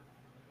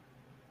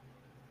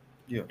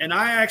 Yeah. And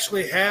I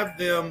actually have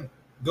them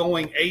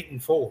going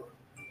 8-4.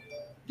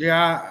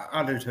 Yeah,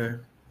 I do too.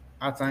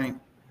 I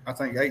think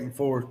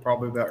 8-4 is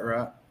probably about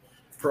right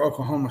for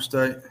Oklahoma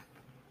State.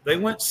 They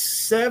went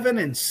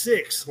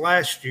 7-6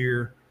 last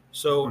year,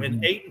 so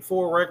an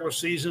 8-4 regular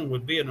season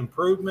would be an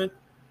improvement.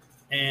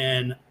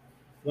 And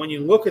when you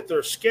look at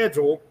their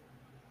schedule,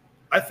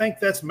 I think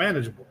that's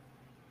manageable.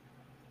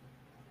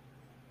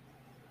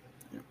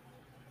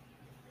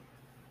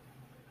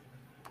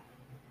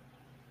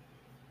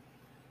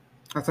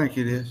 I think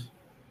it is.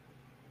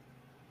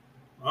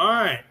 All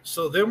right,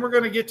 so then we're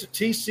going to get to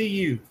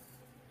TCU.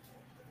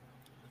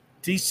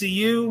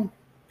 TCU,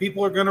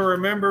 people are going to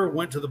remember,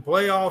 went to the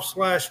playoffs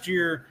last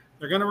year.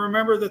 They're going to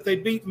remember that they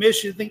beat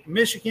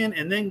Michigan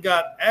and then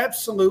got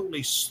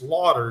absolutely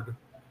slaughtered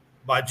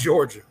by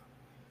Georgia.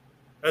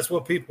 That's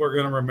what people are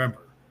going to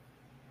remember.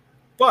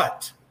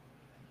 But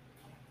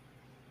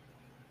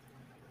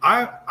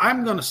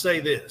I'm going to say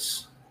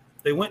this.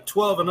 They went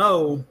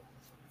 12-0.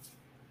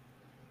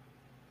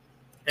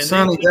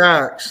 Sonny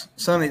Dykes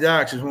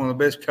is one of the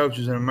best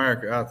coaches in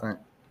America, I think.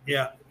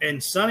 Yeah,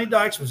 and Sonny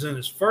Dykes was in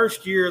his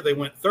first year. They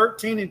went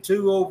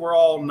 13-2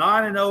 overall,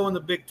 9-0 in the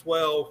Big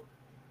 12,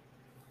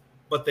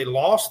 but they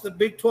lost the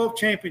Big 12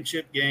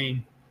 championship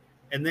game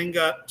and then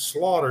got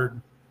slaughtered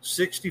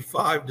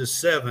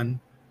 65-7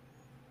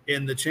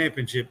 in the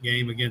championship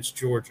game against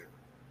Georgia.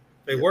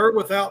 They were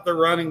without their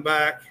running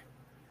back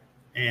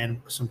and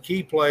some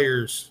key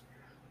players.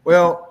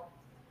 Well,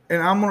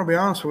 and I'm going to be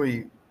honest with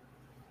you.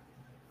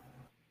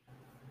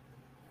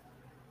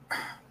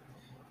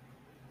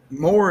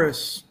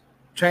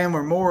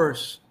 Chandler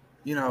Morris,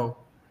 he'll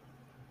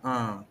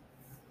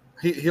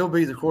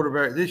be the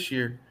quarterback this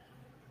year.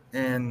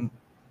 And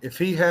if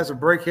he has a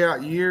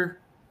breakout year,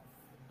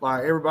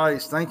 like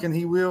everybody's thinking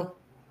he will,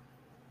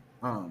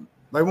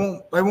 they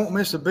won't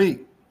miss a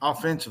beat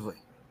offensively.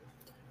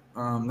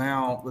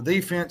 Now the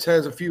defense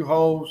has a few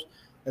holes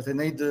that they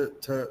need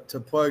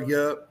to plug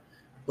up,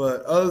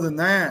 but other than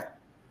that,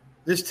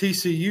 this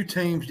TCU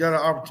team's got an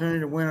opportunity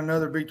to win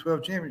another Big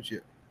 12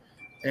 championship.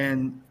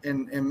 And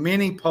in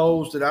many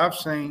polls that I've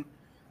seen,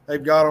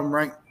 they've got them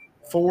ranked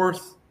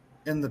 4th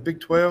in the Big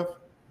 12.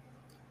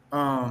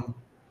 I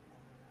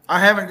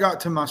haven't got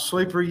to my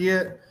sleeper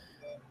yet.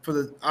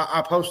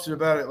 I posted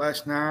about it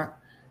last night.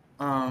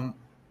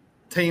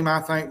 Team I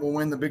think will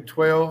win the Big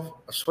 12,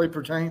 a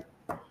sleeper team.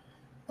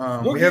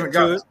 We haven't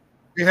got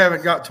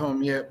to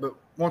them yet, but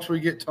once we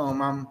get to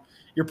them,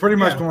 you're pretty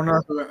much going to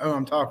know who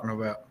I'm talking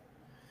about.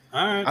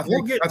 All right,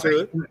 we'll get to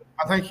it.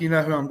 I think you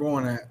know who I'm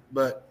going at,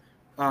 but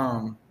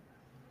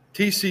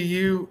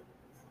TCU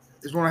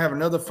is going to have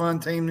another fun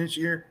team this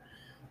year.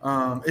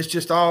 It's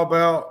just all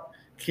about,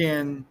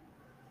 can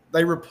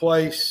they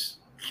replace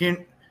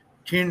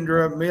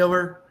Kendra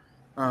Miller,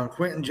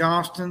 Quentin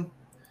Johnston?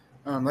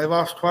 They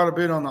lost quite a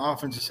bit on the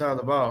offensive side of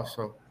the ball,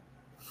 so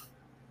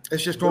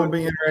it's just going to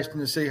be interesting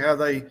to see how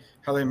they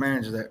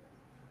manage that.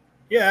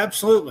 Yeah,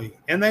 absolutely.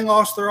 And they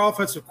lost their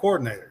offensive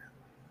coordinator.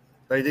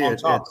 They did. On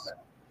top of that.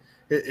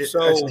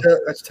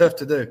 That's tough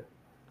to do.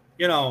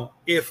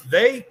 if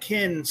they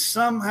can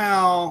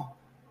somehow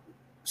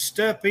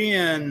step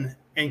in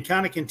and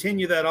kind of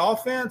continue that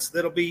offense,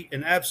 that'll be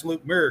an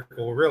absolute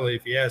miracle, really,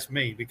 if you ask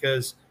me,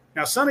 because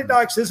now Sonny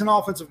Dykes is an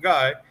offensive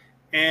guy.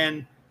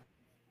 And,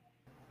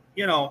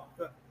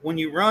 when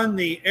you run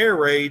the air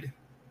raid,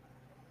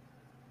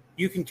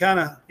 you can kind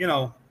of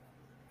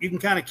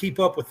keep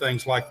up with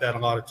things like that a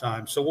lot of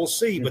times. So we'll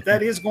see. But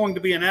that is going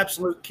to be an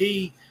absolute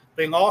key.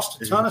 They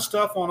lost a ton of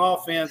stuff on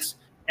offense,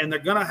 and they're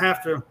going to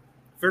have to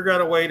figure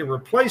out a way to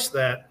replace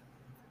that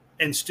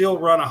and still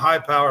run a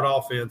high-powered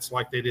offense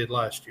like they did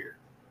last year.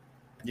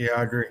 Yeah,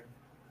 I agree.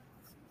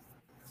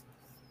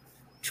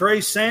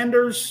 Trey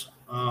Sanders,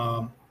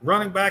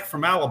 running back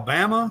from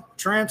Alabama,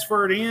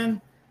 transferred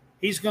in.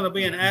 He's going to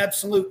be an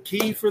absolute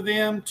key for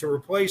them to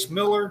replace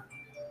Miller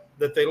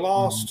that they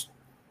lost.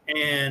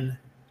 And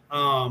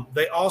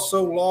they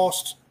also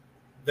lost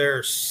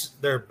their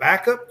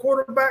backup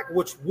quarterback,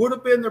 which would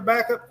have been their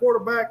backup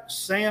quarterback,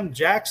 Sam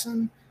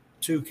Jackson,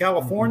 to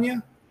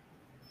California.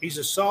 He's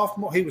a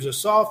sophomore. He was a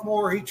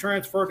sophomore. He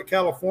transferred to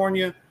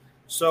California.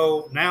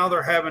 So now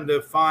they're having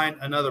to find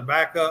another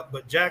backup.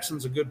 But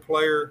Jackson's a good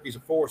player. He's a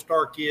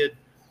 4-star kid,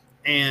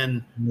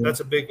 and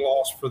that's a big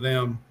loss for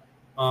them.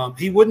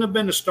 He wouldn't have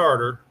been the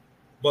starter,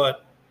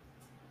 but,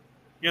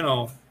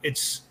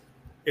 it's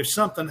if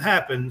something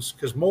happens,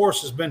 because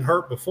Morris has been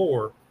hurt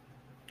before.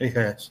 He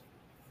has.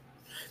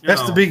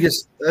 That's the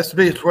biggest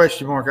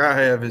question mark I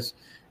have is,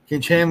 can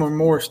Chandler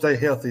Morris stay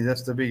healthy?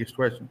 That's the biggest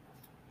question.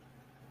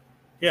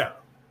 Yeah.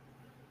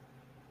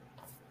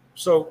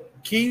 So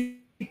key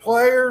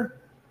player,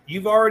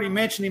 you've already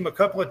mentioned him a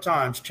couple of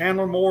times.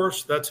 Chandler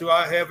Morris, that's who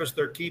I have as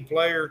their key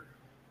player.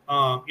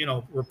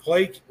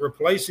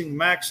 Replacing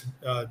Max.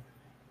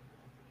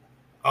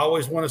 I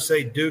always want to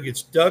say Duke.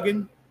 It's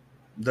Duggan.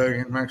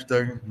 Max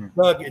Duggan.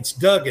 Yeah. It's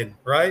Duggan,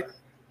 right?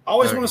 I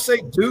always want to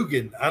say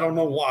Dugan. I don't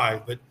know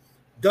why, but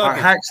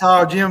Duggan.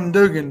 Hacksaw Jim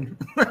Dugan.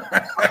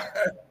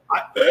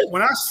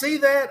 When I see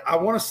that, I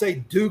want to say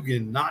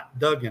Dugan, not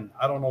Duggan.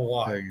 I don't know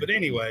why. Duggan. But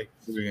anyway,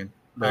 Duggan.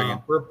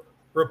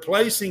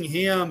 Replacing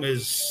him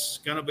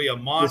is going to be a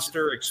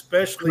monster,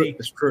 especially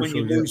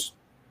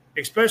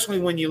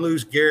when you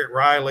lose Garrett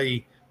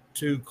Riley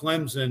to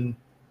Clemson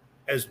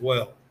as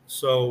well.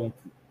 So,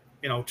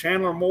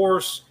 Chandler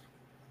Morris,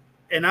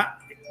 and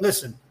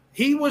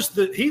he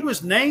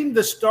was named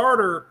the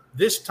starter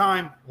this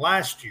time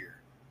last year.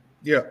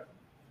 Yeah.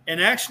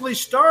 And actually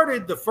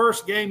started the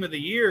first game of the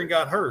year and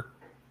got hurt.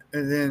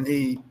 And then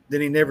he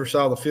never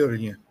saw the field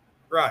again.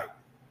 Right.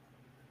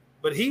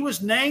 But he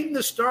was named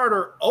the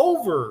starter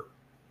over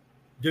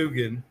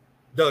Duggan.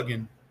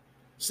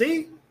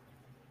 See?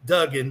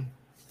 Duggan.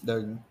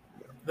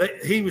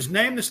 He was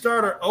named the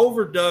starter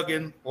over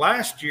Duggan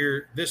last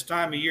year, this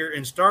time of year,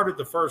 and started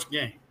the first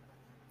game.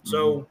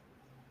 So,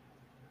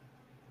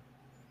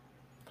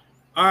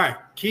 all right,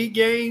 key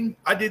game.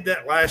 I did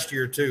that last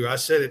year too. I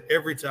said it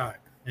every time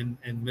and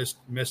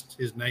missed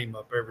his name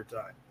up every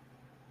time.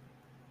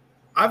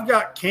 I've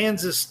got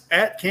Kansas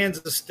at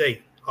Kansas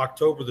State,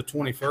 October the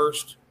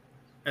 21st,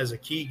 as a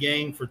key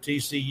game for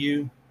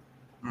TCU.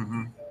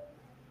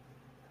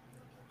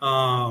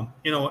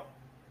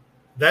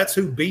 That's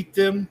who beat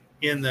them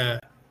in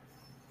the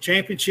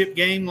championship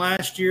game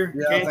last year.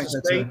 Yeah,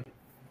 Kansas State.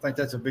 I think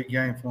that's a big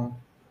game for them.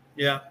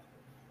 Yeah.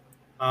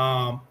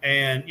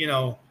 And,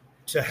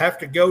 to have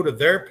to go to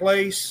their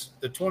place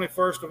the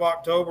 21st of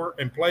October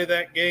and play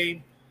that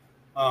game,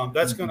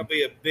 that's going to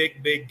be a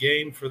big, big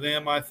game for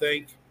them, I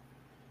think.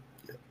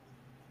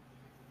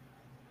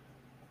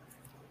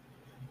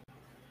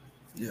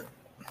 Yeah.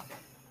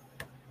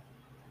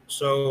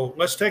 So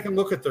let's take a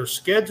look at their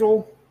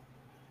schedule.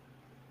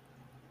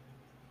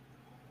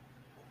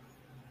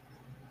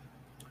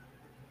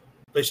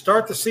 They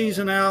start the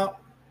season out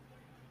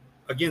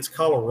against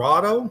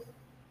Colorado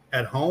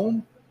at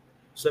home,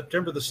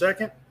 September the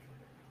 2nd.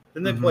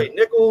 Then they play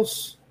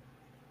Nichols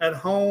at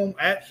home,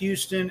 at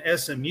Houston,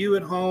 SMU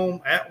at home,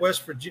 at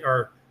West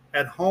Virginia,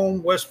 at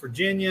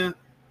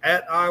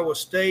Iowa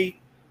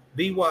State,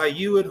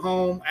 BYU at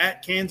home,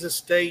 at Kansas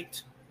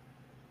State,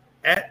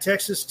 at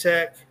Texas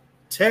Tech,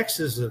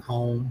 Texas at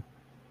home,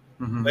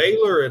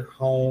 Baylor at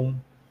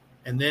home,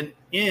 and then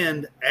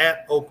end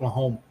at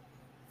Oklahoma.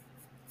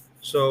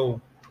 So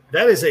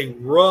that is a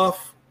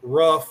rough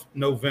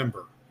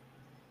November.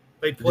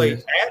 They play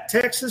at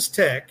Texas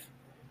Tech,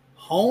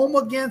 home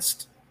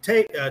against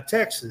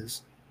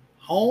Texas,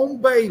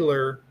 home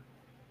Baylor,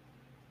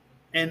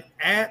 and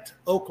at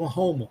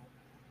Oklahoma.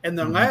 And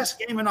the last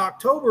game in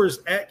October is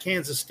at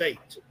Kansas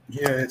State.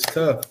 Yeah, it's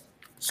tough.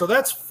 So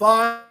that's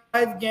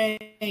 5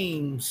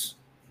 games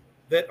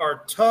that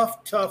are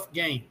tough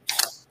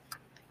games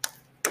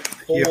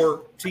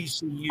for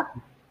TCU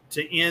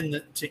to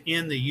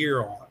end the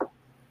year on.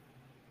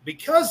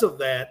 Because of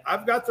that,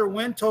 I've got their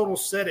win total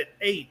set at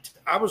 8.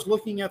 I was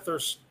looking at their,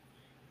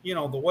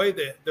 the way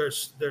that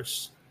their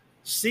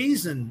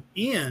season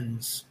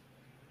ends,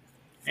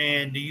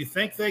 and do you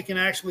think they can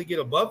actually get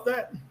above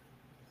that?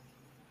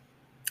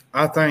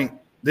 I think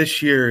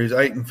this year is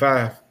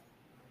 8-5.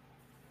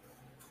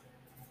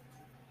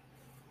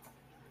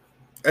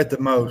 At the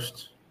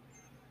most.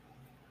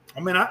 I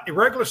mean,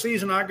 regular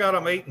season, I got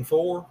them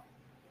 8-4.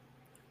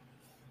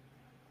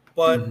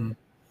 But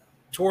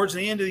towards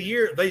the end of the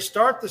year, they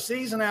start the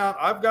season out.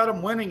 I've got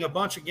them winning a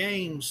bunch of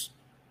games.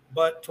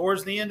 But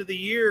towards the end of the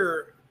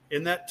year,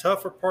 in that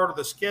tougher part of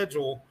the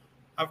schedule,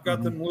 I've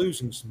got them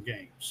losing some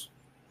games.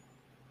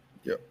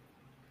 Yep.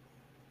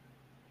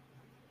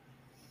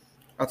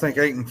 I think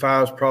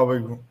 8-5 is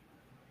probably.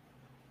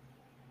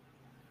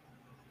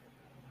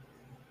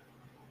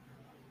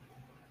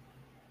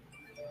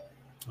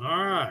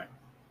 All right.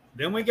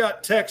 Then we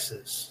got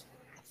Texas.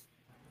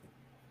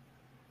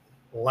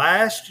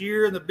 Last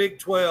year in the Big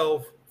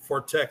 12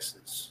 for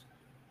Texas,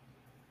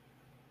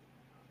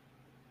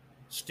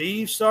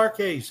 Steve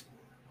Sarkisian.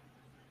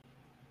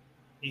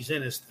 He's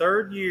in his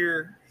third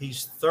year.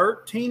 He's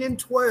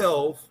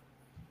 13-12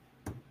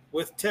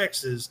 with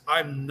Texas.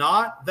 I'm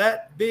not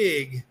that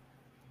big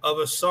of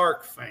a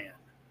Sark fan.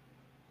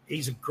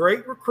 He's a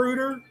great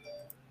recruiter,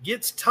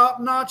 gets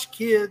top-notch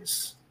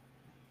kids.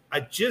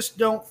 I just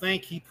don't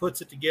think he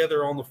puts it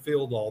together on the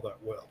field all that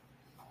well.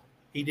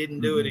 He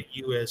didn't do it at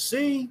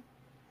USC.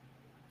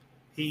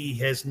 He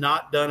has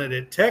not done it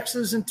at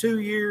Texas in 2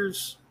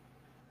 years.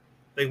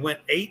 They went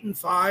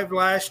 8-5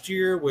 last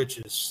year, which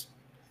is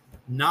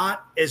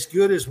not as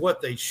good as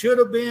what they should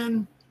have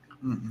been.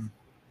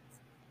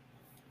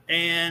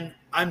 And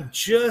I'm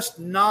just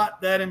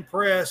not that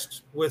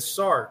impressed with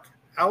Sark.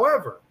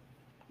 However,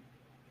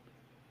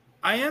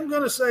 I am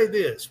going to say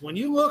this. When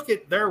you look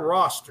at their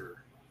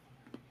roster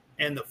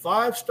and the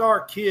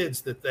 5-star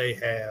kids that they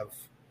have,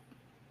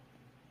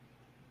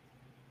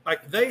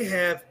 like they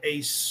have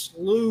a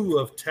slew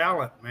of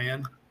talent,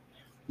 man.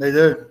 They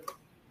do.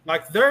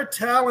 Like their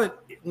talent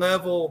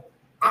level,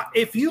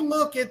 if you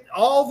look at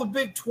all the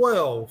Big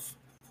 12,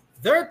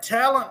 their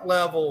talent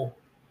level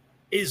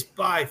is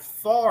by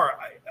far,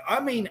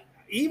 I mean,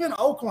 even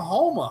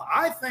Oklahoma,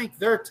 I think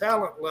their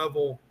talent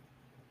level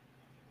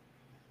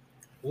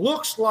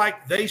looks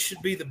like they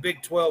should be the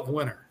Big 12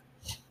 winner.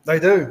 They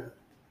do.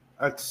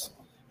 It's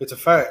a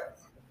fact.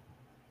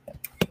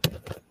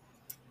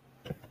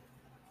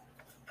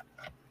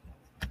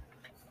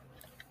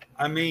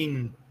 I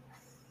mean,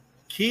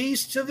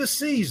 keys to the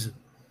season.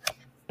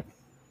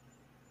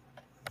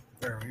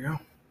 There we go.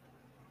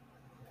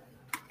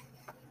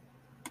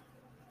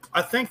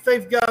 I think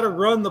they've got to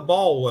run the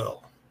ball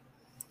well.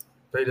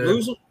 They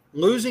do.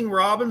 Losing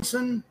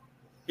Robinson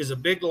is a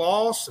big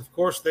loss. Of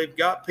course, they've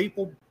got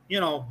people,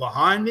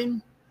 behind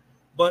him,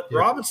 but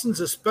Robinson's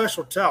a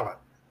special talent.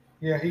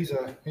 Yeah, he's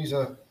he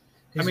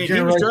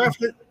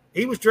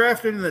was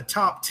drafted in the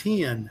top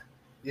 10.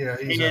 Yeah,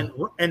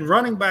 and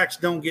running backs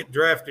don't get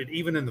drafted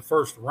even in the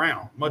first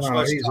round, much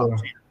less top 10.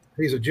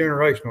 He's a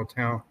generational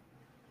talent.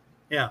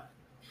 Yeah.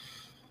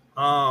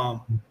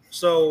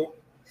 So,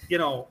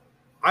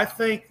 I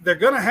think they're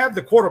going to have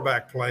the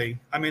quarterback play.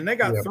 I mean, they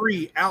got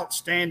 3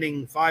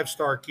 outstanding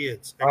 5-star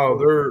kids.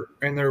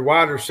 Their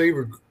wide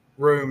receiver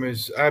room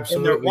is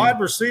absolutely. And their wide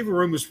receiver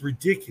room is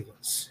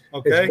ridiculous.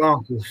 Okay. It's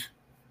bonkers.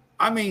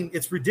 I mean,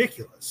 it's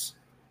ridiculous.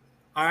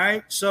 All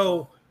right.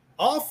 So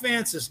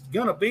offense is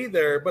going to be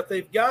there, but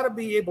they've got to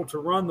be able to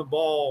run the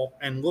ball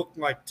and look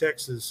like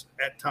Texas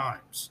at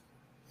times.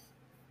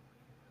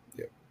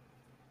 Yep.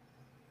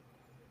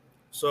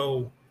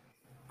 So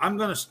I'm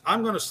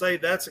gonna say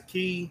that's a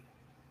key.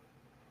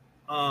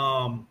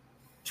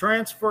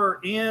 Transfer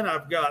in,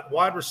 I've got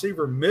wide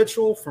receiver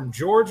Mitchell from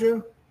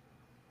Georgia.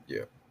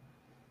 Yeah.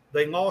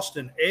 They lost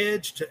an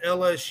edge to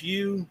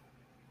LSU.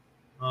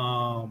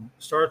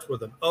 Starts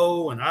with an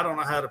O, and I don't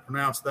know how to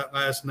pronounce that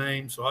last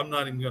name, so I'm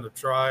not even going to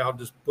try. I'll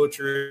just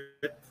butcher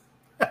it.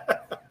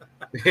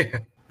 Yeah.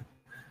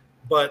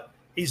 But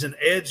he's an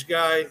edge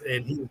guy,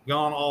 and he's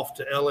gone off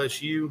to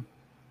LSU.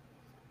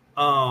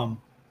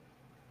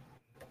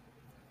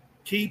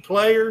 Key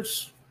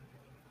players.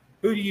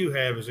 Who do you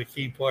have as a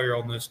key player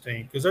on this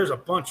team? Because there's a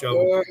bunch of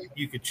them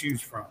you could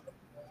choose from.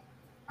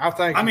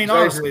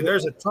 Honestly,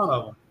 there's a ton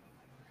of them.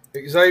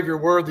 Xavier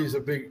Worthy's a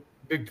big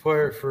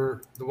player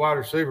for the wide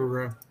receiver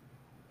room.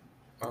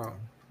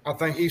 I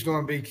think he's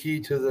going to be key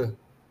to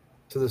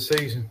the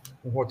season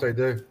and what they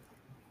do.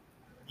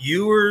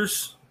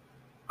 Ewers,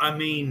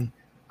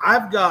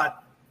 I've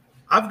got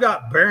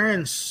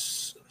Baron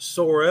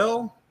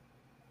Sorrell.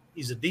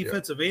 He's a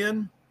defensive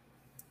end,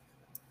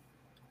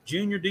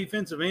 junior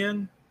defensive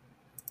end.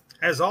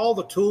 Has all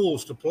the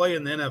tools to play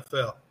in the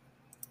NFL.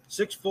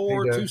 6'4",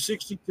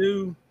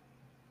 262.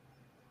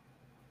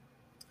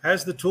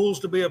 Has the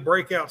tools to be a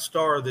breakout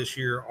star this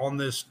year on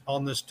this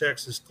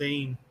Texas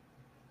team.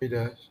 He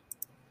does.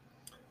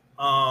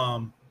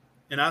 And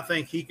I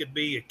think he could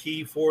be a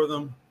key for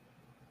them.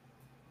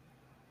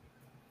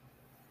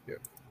 Yep.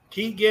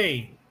 Key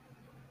game.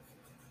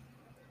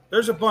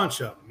 There's a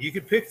bunch of them. You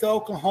could pick the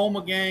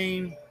Oklahoma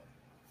game.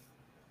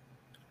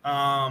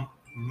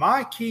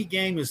 My key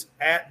game is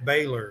at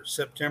Baylor,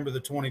 September the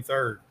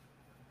 23rd.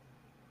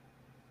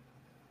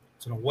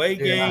 It's an away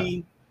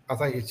game. I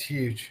think it's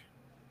huge.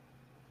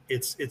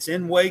 It's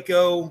in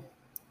Waco.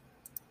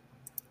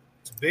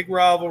 It's a big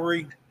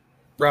rivalry.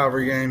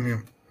 Rivalry game, yeah.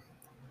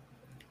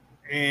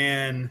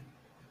 and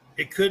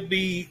it could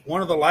be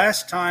one of the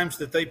last times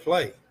that they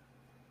play.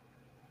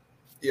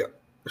 Yeah,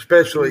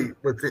 especially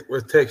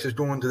with Texas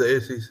going to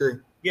the SEC.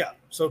 Yeah,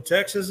 so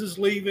Texas is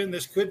leaving.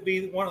 This could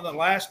be one of the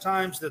last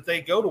times that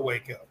they go to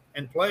Waco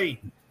and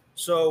play.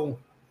 So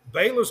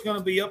Baylor's going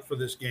to be up for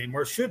this game,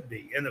 or should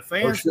be, and the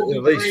fans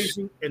will be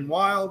crazy and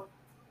wild.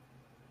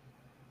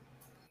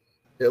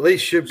 At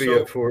least should be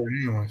up for it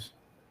anyways.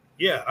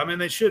 Yeah, I mean,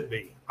 they should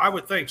be. I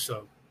would think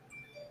so.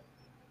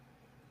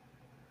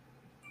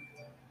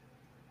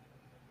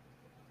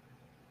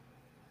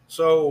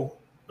 So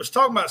let's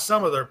talk about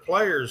some of their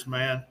players,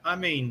 man. I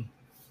mean,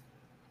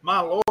 my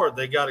Lord,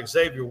 they got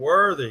Xavier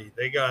Worthy.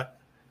 They got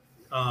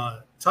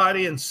tight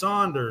end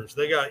Saunders.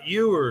 They got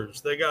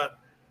Ewers. They got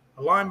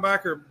a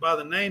linebacker by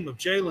the name of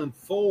Jalen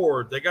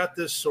Ford. They got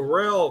this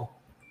Sorrell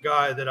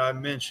guy that I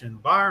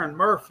mentioned, Byron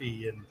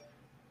Murphy. And,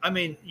 I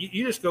mean,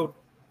 you just go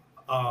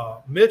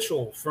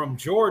Mitchell from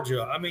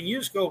Georgia. I mean, you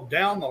just go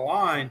down the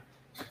line.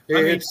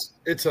 Yeah,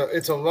 it's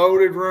a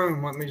loaded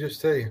room, let me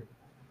just tell you.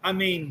 I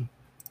mean,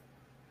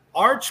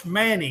 Arch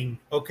Manning,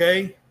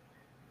 okay,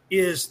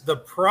 is the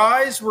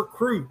prize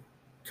recruit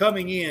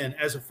coming in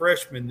as a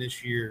freshman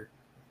this year.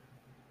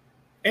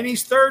 And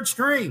he's third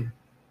string.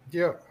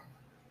 Yeah.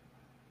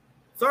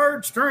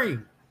 Third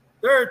string.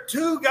 There are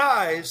two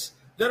guys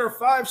that are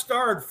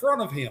 5-star in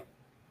front of him.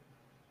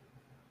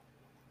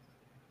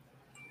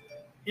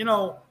 You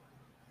know,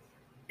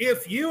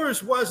 if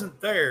Ewers wasn't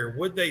there,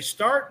 would they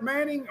start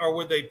Manning or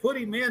would they put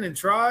him in and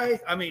try?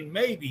 I mean,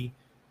 maybe.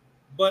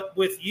 But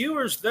with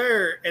Ewers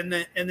there and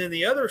then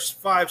the other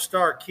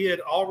 5-star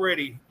kid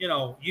already, you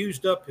know,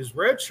 used up his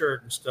red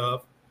shirt and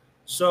stuff.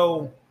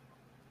 So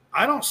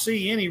I don't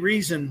see any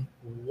reason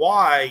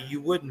why you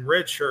wouldn't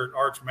redshirt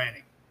Arch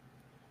Manning.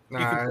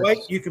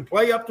 You can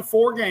play up to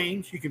 4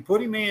 games. You can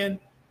put him in,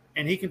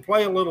 and he can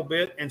play a little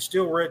bit and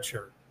still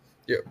redshirt.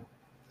 Yep.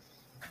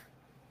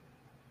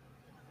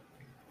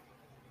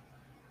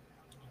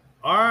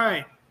 All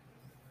right.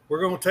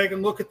 We're going to take a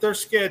look at their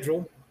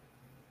schedule.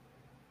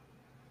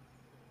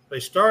 They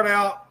start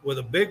out with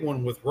a big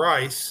one with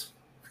Rice.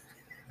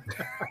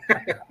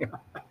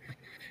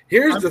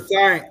 Here's the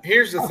thing.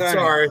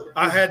 Sorry,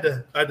 I had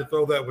to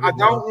throw that one. I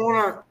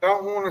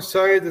don't want to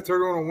say that they're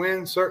going to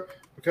win, sir,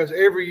 because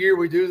every year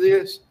we do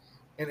this,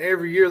 and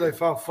every year they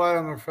fall flat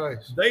on their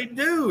face. They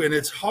do, and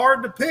it's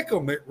hard to pick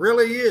them. It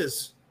really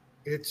is.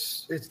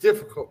 It's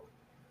difficult.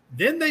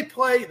 Then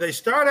they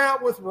start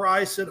out with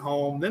Rice at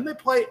home. Then they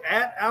play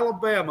at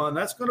Alabama, and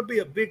that's going to be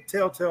a big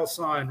telltale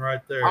sign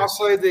right there. I'll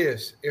say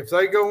this. If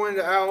they go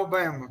into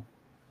Alabama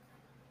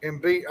and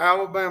beat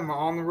Alabama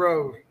on the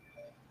road,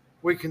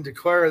 we can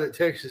declare that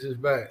Texas is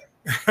back.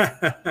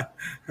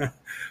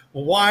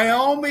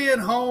 Wyoming at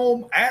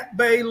home, at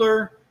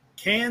Baylor,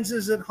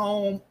 Kansas at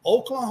home,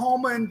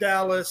 Oklahoma and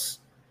Dallas.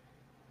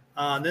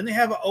 Then they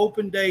have an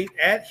open date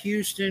at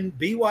Houston,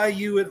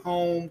 BYU at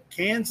home,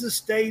 Kansas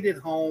State at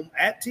home,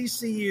 at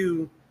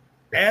TCU,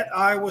 at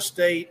Iowa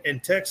State,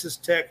 and Texas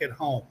Tech at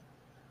home.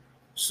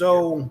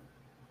 So,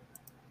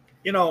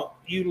 you know,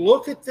 you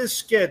look at this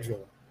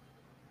schedule.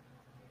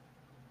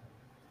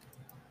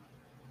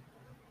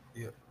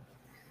 Yep.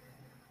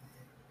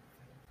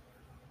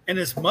 And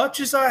as much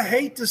as I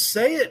hate to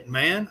say it,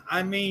 man,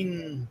 I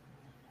mean,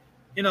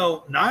 you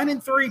know,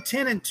 9-3,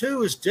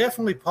 10-2 is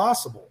definitely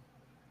possible.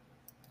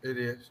 It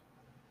is.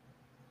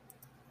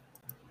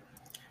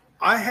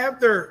 I have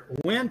their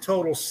win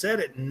total set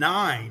at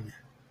 9.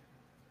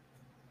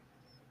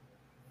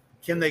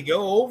 Can they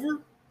go over?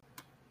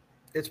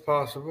 It's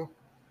possible.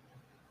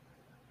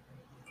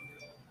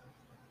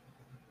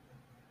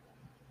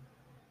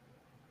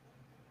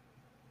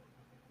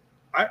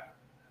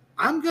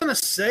 I'm going to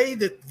say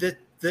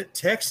that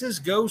Texas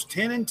goes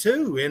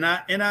 10-2,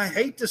 and I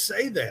hate to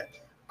say that.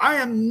 I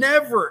am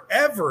never,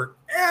 ever,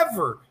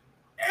 ever,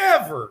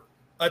 ever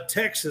a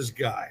Texas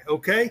guy,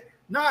 okay?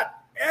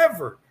 Not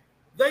ever.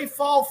 They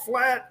fall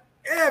flat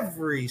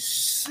every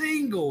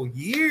single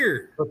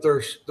year. But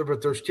their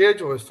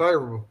schedule is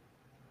favorable.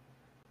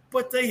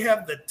 But they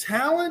have the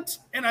talent,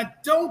 and I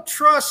don't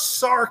trust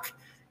Sark.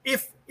 I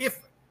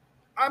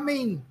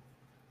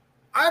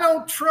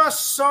don't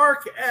trust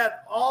Sark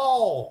at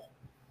all.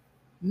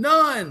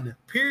 None,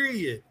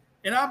 period.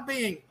 And I'm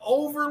being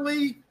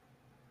overly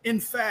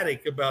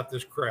emphatic about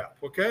this crap,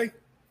 okay?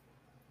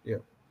 Yeah.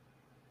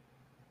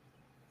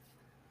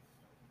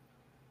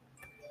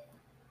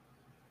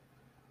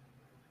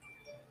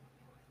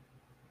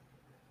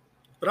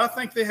 But I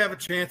think they have a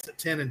chance at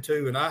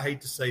 10-2, and I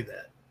hate to say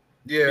that.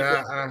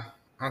 Yeah,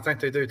 I think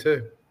they do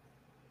too.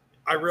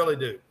 I really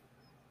do.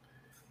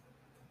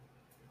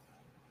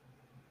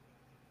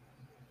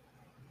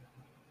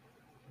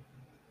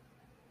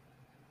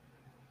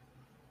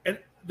 And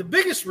the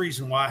biggest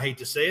reason why I hate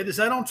to say it is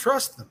I don't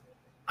trust them.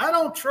 I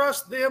don't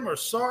trust them or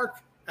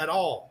Sark at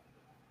all.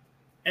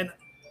 And,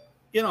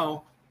 you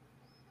know,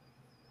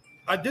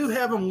 I do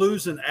have them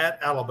losing at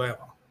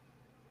Alabama.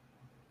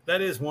 That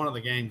is one of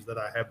the games that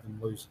I have them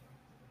losing.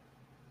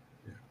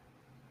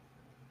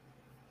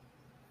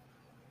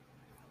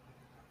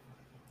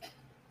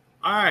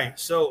 All right,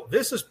 so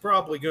this is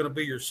probably going to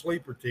be your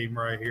sleeper team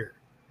right here.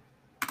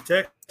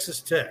 Texas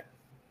Tech.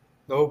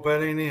 Nope,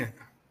 that ain't it.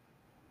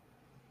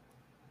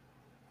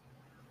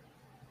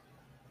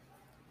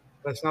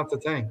 That's not the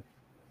thing.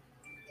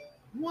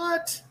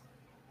 What?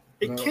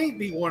 It No. can't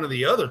be one of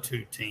the other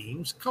two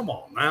teams. Come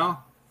on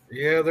now.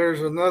 Yeah,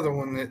 there's another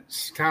one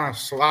that's kind of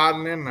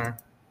sliding in there.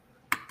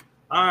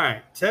 All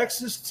right,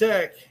 Texas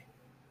Tech.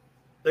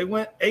 They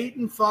went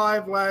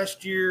 8-5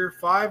 last year,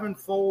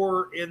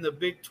 5-4 in the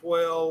Big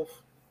 12.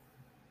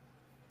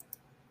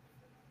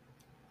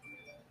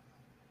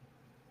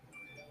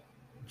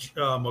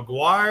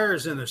 McGuire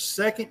is in his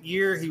second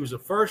year. He was a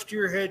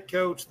first-year head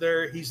coach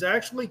there. He's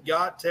actually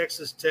got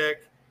Texas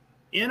Tech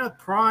in a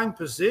prime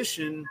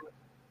position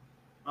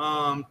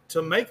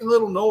to make a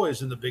little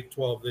noise in the Big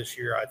 12 this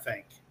year, I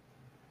think.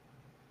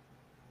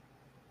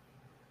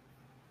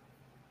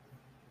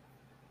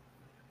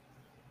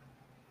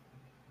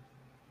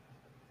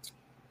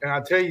 And I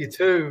tell you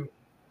too,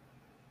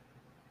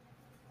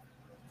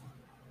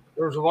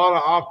 there's a lot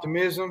of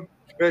optimism,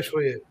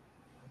 especially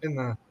in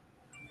the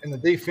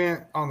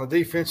defense. On the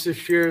defense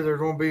this year, they're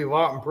going to be a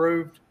lot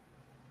improved.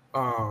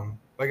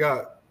 They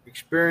got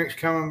experience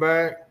coming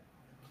back.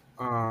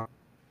 The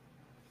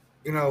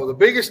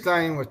biggest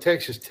thing with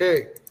Texas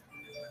Tech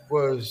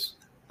was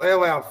they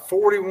allowed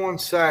 41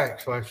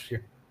 sacks last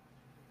year.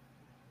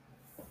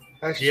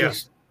 That's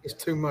just it's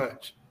too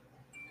much.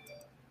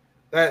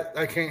 That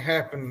can't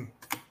happen.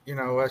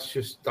 That's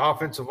just the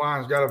offensive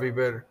line's got to be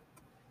better.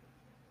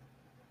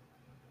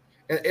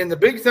 And the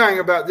big thing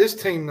about this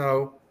team,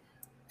 though,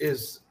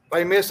 is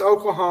they miss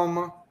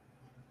Oklahoma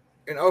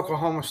and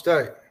Oklahoma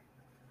State.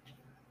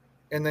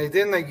 And they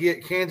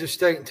get Kansas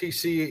State and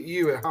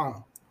TCU at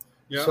home.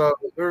 Yeah. So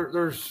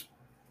there's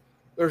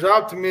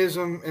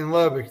optimism in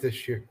Lubbock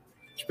this year,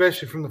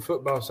 especially from the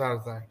football side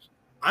of things.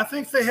 I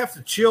think they have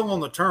to chill on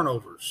the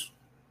turnovers.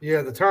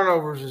 Yeah, the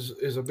turnovers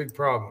is a big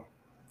problem.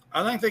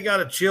 I think they got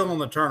to chill on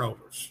the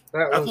turnovers.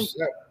 That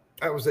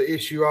was the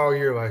issue all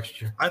year last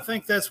year. I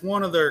think that's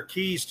one of their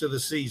keys to the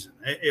season.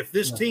 If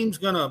this team's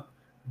going to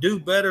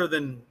do better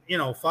than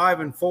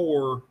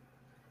 5-4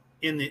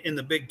 in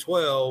the Big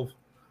 12,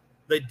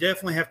 they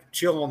definitely have to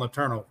chill on the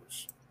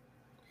turnovers.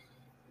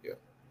 Yeah.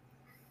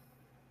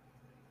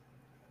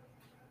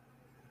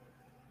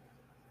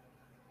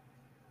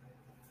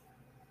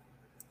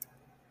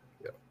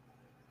 Yeah.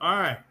 All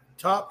right.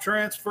 Top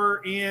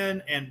transfer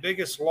in and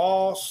biggest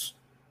loss.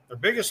 Their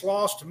biggest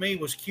loss to me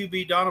was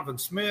QB Donovan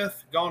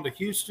Smith, gone to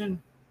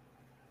Houston.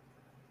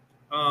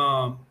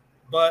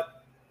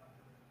 But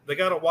they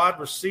got a wide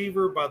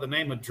receiver by the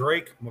name of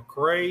Drake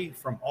McCray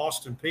from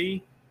Austin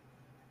Peay.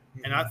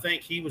 And I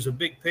think he was a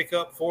big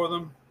pickup for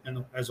them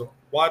and as a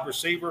wide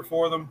receiver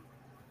for them.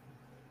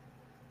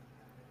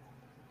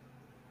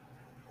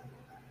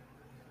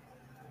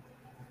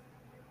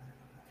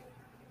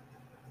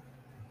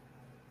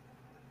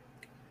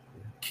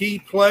 Key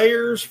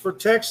players for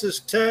Texas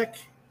Tech.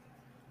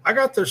 I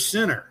got their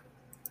center,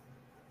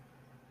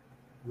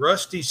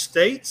 Rusty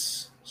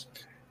States.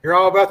 You're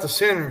all about the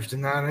centers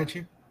tonight, ain't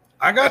you?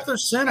 I got their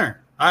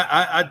center.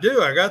 I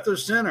do. I got their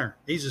center.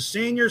 He's a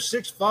senior,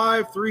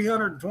 6'5",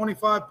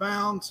 325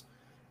 pounds.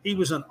 He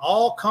was an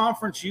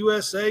all-conference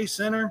USA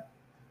center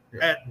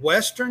at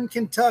Western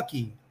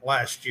Kentucky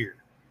last year.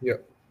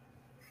 Yep.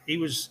 He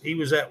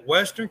was at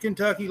Western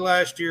Kentucky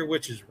last year,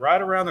 which is right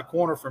around the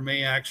corner for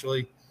me,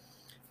 actually.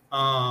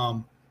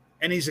 And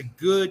he's a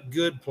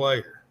good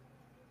player.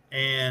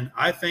 And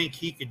I think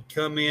he could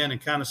come in and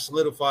kind of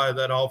solidify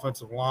that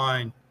offensive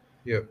line.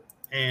 Yep.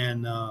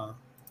 And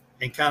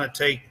kind of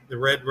take the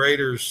Red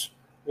Raiders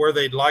where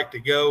they'd like to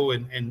go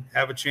and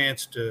have a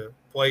chance to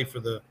play for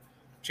the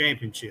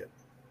championship.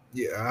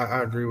 Yeah,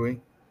 I agree with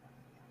you.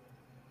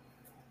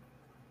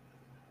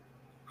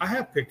 I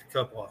have picked a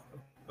couple of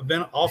them. I've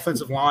been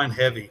offensive line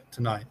heavy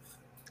tonight.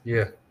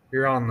 Yeah,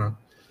 you're on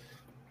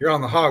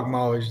the hog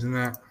mollies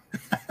tonight.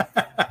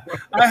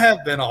 I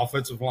have been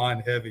offensive line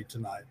heavy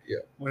tonight. Yeah.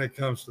 When it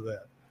comes to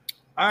that.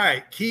 All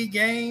right, key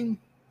game.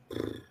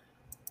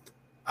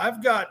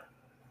 I've got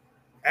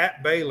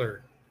at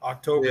Baylor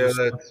October.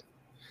 Yeah,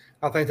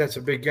 I think that's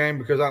a big game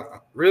because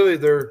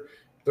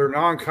their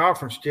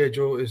non-conference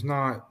schedule is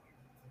not.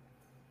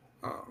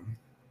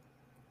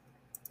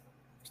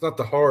 It's not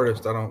the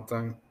hardest, I don't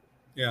think.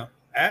 Yeah,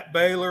 at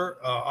Baylor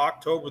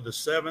October the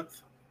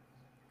 7th.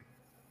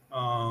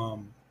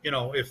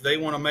 If they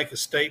want to make a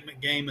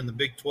statement game in the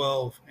Big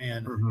 12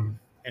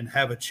 and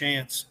have a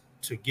chance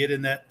to get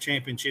in that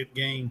championship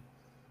game,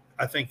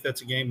 I think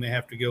that's a game they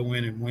have to go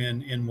in and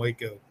win in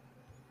Waco.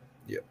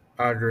 Yep,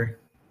 I agree.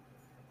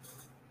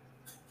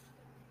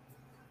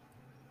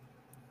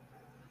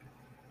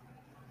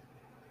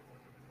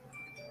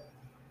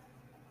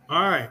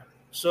 All right,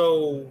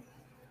 so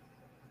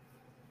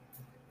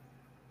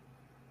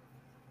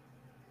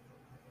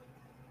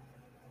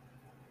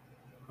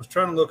I was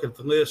trying to look at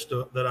the list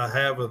that I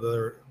have of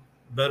their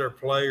better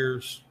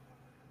players.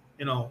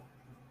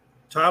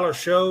 Tyler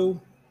Show,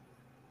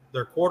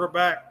 their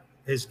quarterback,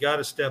 has got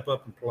to step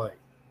up and play.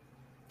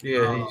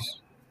 Yeah,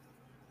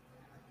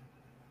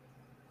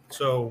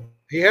 So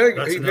he had a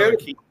that's he another had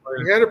key a,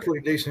 player. he had a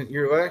pretty decent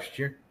year last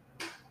year.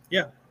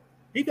 Yeah,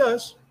 he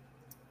does.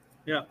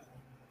 Yeah,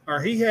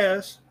 or he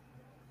has.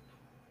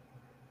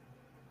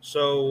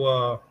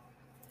 So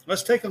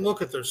let's take a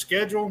look at their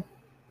schedule.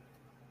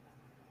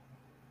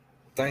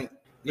 Think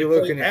They you're play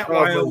looking at at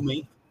probably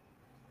Wyoming.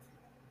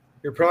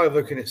 you're probably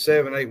looking at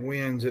 7-8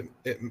 wins at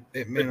They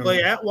minimum.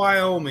 play at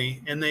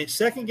Wyoming, and the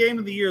second game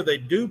of the year they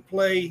do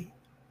play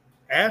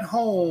at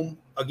home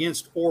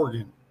against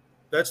Oregon.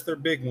 That's their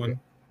big one,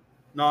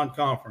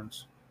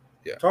 non-conference.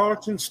 Yeah.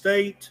 Tarleton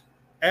State,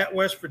 at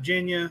West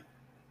Virginia,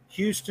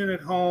 Houston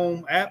at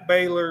home, at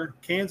Baylor,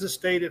 Kansas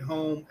State at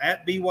home,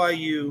 at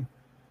BYU,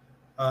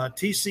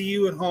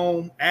 TCU at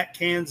home, at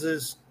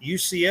Kansas,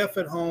 UCF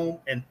at home,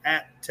 and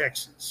at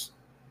Texas.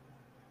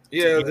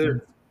 Yeah,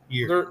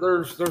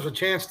 there's a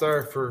chance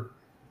there for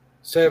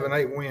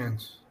 7-8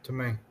 wins to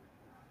me.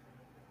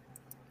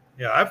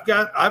 Yeah, I've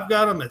got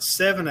them at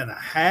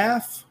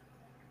 7.5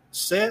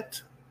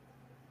 set,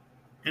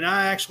 and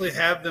I actually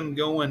have them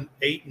going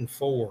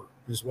 8-4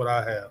 is what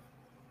I have.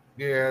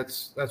 Yeah,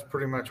 that's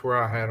pretty much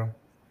where I had them.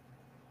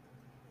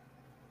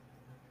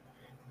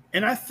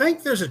 And I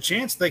think there's a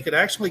chance they could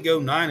actually go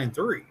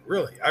 9-3.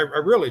 Really, I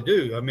really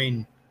do. I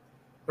mean,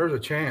 there's a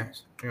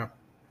chance. Yeah.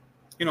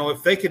 You know,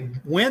 if they could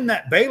win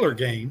that Baylor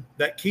game,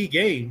 that key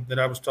game that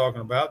I was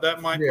talking about,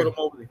 that might put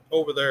them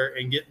over there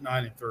and get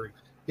 9-3.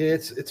 Yeah,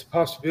 it's a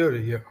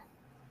possibility. Yeah.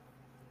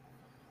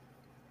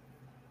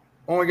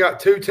 Only got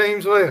 2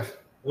 teams left.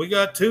 We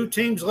got 2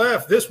 teams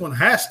left. This one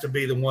has to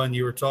be the one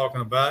you were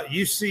talking about.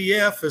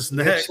 UCF is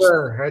next. Yes,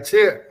 sir. That's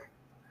it.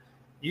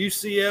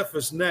 UCF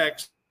is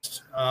next.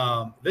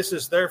 This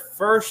is their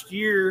first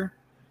year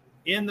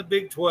in the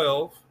Big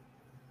 12.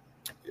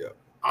 Yeah.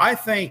 I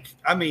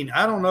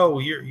don't know.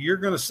 You're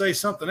going to say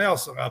something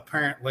else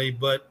apparently,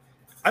 but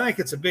I think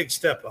it's a big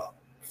step up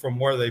from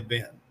where they've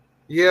been.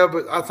 Yeah,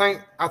 but I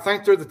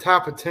think they're the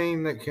type of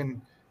team that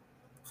can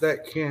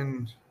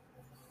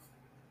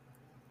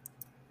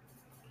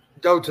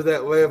go to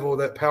that level,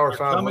 that Power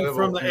 5 coming level.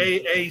 From the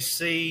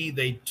AAC,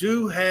 they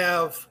do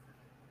have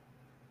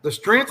the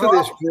strength of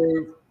this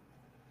group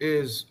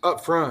is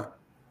up front.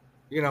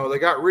 You know, they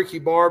got Ricky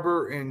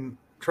Barber and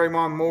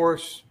Tremont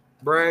Morris,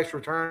 Brash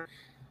return.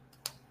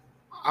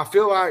 I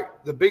feel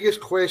like the biggest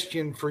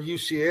question for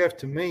UCF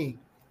to me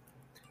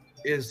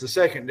is the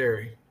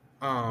secondary,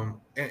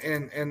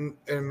 and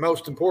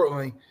most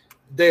importantly,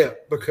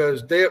 depth,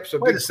 because depth's a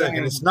big thing. Wait a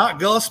second, it's not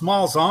Gus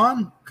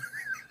Malzahn?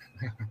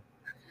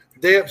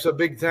 Depth's a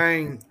big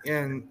thing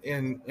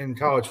in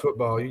college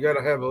football. You got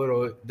to have a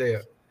little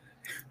depth.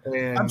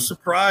 And I'm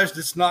surprised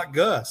it's not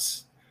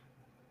Gus.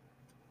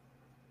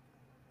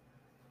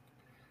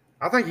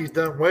 I think he's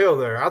done well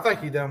there. I think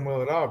he's done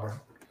well at Auburn.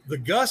 The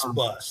Gus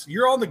bus.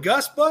 You're on the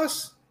Gus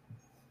bus?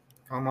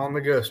 I'm on the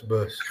Gus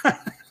bus.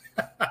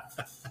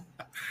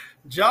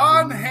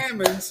 John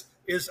Hammonds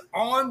is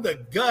on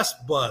the Gus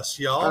bus,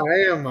 y'all.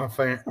 I am, my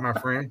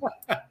friend.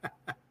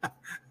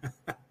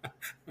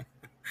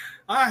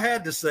 I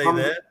had to say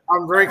that.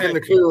 I'm drinking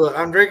the Kool-Aid.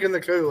 I'm drinking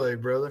the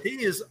Kool-Aid, brother.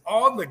 He is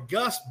on the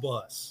Gus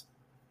bus.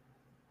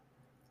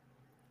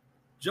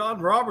 John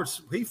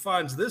Roberts, he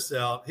finds this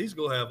out, he's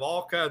going to have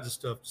all kinds of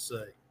stuff to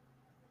say.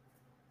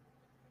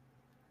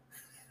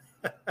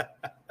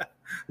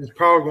 He's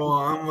probably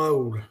going to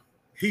unload.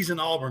 He's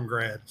an Auburn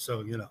grad, so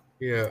you know.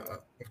 Yeah,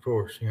 of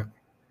course. Yeah.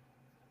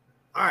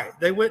 All right,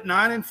 they went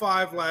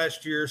 9-5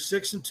 last year,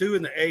 6-2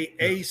 in the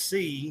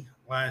AAC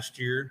last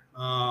year.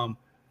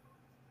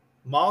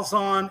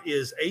 Malzahn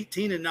is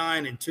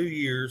 18-9 in 2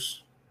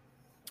 years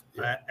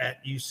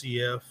at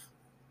UCF.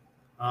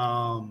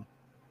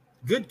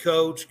 Good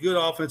coach, good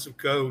offensive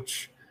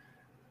coach.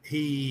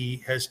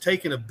 He has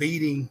taken a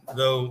beating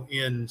though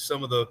in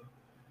some of the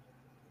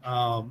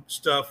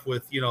stuff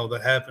with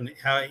that happened,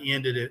 how he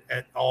ended it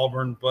at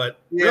Auburn.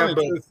 But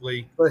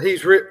truthfully,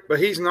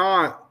 he's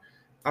not.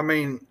 I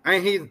mean,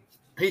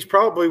 he's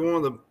probably one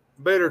of the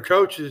better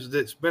coaches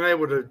that's been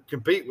able to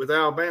compete with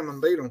Alabama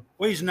and beat them.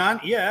 Well, he's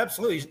not. Yeah,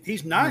 absolutely.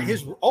 He's not. Mm-hmm.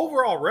 His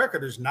overall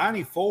record is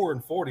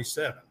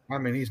 94-47. I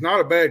mean, he's not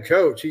a bad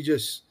coach.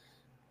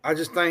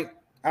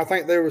 I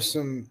think there was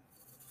some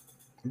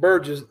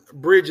bridges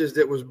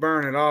that was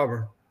burned at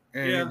Auburn,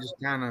 and it just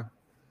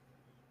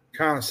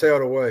kind of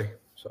sailed away.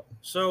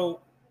 So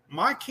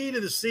my key to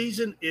the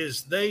season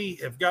is they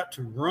have got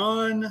to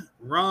run,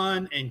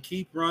 and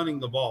keep running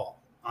the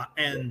ball.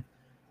 And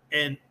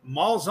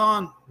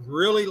Malzahn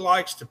really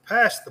likes to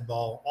pass the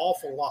ball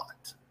awful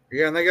lot.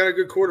 Yeah, and they got a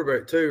good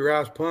quarterback too,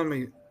 Rice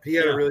Plumlee. He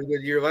had a really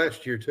good year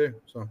last year too.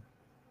 So,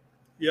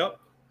 yep.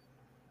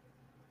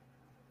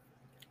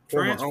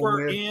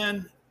 Transfer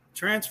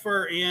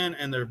in,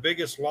 and their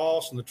biggest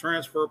loss in the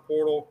transfer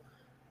portal.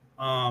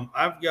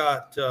 I've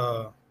got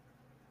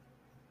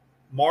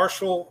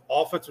Marshall,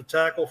 offensive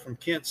tackle from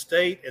Kent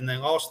State, and they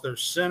lost their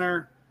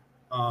center,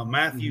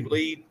 Matthew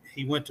Lee.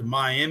 He went to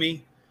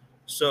Miami.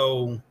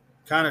 So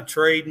kind of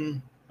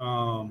trading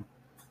one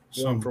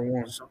for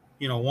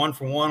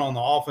one on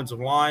the offensive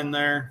line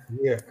there.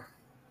 Yeah.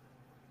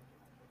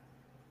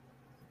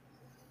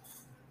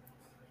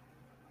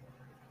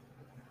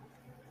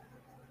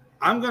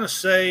 I'm going to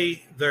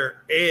say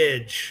their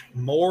edge,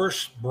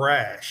 Morris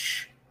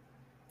Brash.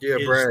 Yeah,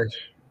 Brash.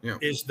 Yeah.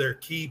 Is their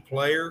key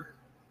player.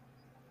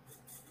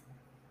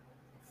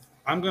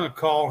 I'm going to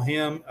call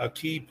him a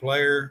key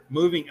player.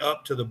 Moving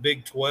up to the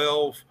Big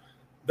 12,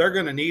 they're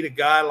going to need a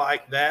guy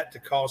like that to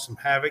cause some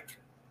havoc.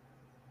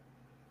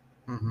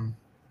 Mm-hmm.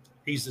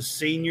 He's a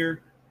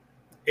senior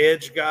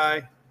edge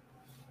guy.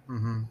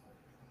 Mm-hmm.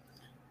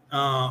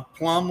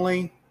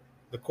 Plumlee,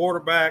 the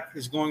quarterback,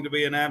 is going to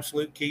be an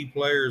absolute key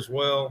player as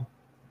well.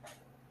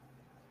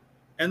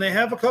 And they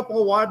have a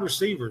couple of wide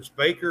receivers,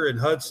 Baker and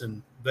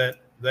Hudson, that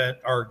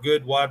are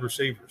good wide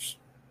receivers.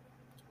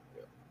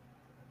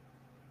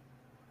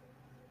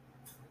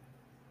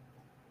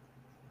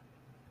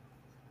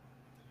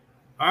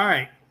 All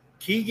right,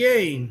 key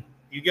game.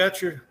 You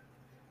got your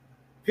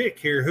pick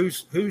here.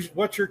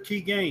 What's your key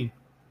game?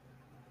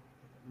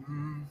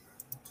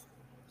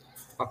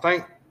 I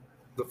think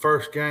the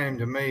first game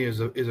to me is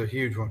a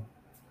huge one.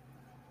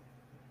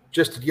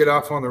 Just to get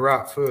off on the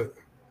right foot.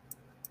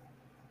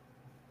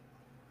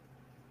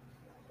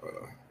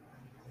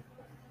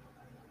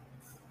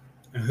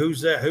 And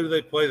who's that? Who do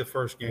they play the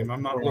first game?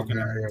 I'm not looking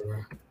at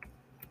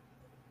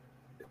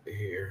it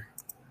here.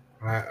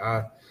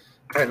 I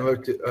hadn't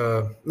looked at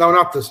no,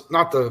 not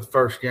the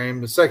first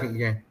game, the second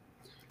game.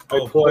 They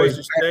play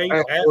Boise State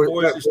at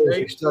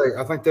Boise State.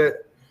 I think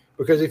that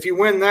because if you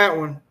win that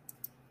one,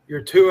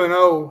 you're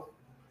 2-0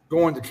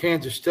 going to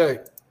Kansas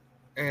State,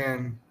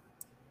 and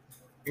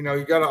you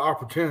got an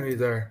opportunity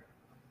there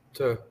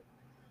to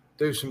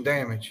do some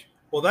damage.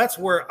 Well, that's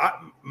where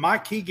my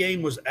key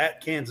game was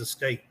at Kansas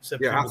State.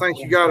 Yeah, I think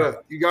you got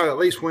to at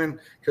least win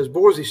because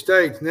Boise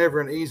State's never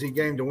an easy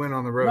game to win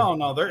on the road.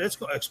 No, it's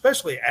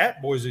especially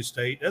at Boise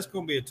State. That's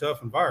going to be a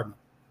tough environment.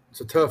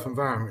 It's a tough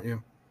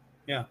environment,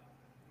 yeah.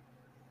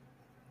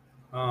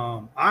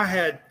 I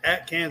had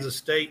at Kansas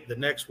State the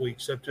next week,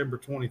 September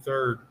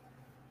 23rd.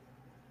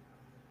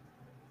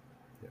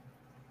 Yeah.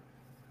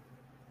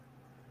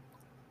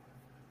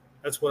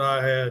 That's what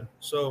I had.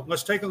 So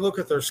let's take a look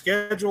at their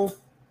schedule.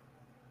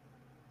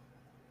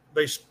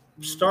 They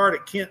start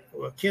at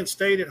Kent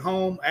State at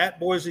home, at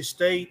Boise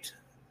State.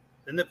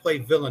 Then they play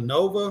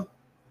Villanova,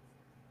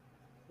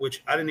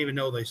 which I didn't even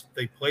know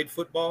they played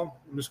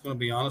football. I'm just going to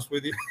be honest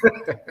with you.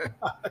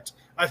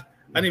 I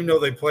didn't even know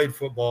they played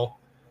football.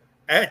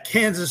 At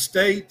Kansas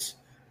State,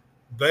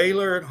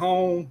 Baylor at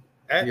home,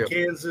 at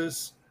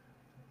Kansas,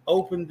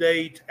 open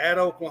date, at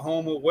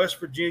Oklahoma, West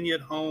Virginia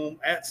at home,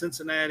 at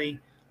Cincinnati,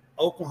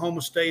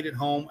 Oklahoma State at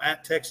home,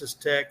 at Texas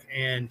Tech,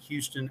 and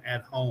Houston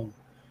at home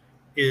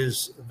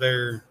is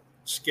their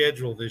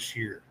schedule this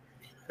year.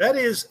 That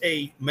is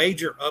a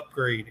major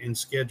upgrade in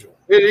schedule.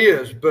 It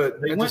is, but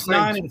they went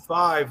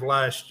 9-5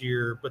 last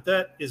year, but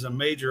that is a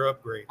major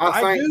upgrade.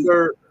 I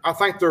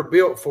think they're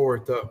built for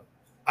it, though.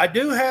 I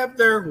do have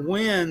their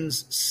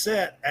wins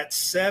set at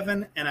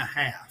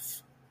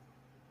 7.5.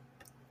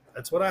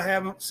 That's what I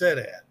have them set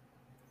at.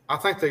 I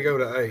think they go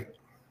to 8.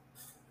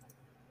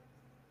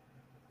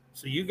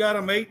 So you got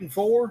them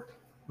 8-4?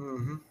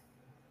 Mm-hmm.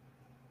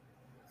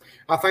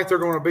 I think they're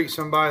going to beat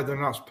somebody they're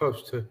not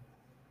supposed to.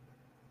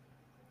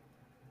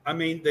 I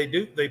mean, they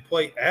do. They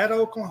play at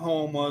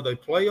Oklahoma. They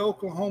play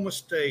Oklahoma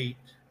State.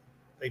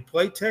 They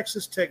play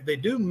Texas Tech. They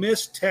do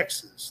miss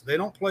Texas. They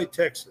don't play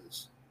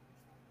Texas.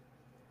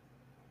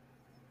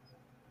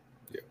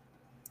 Yeah.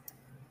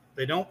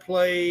 They don't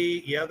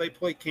play. Yeah, they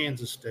play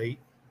Kansas State.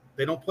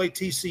 They don't play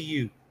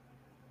TCU.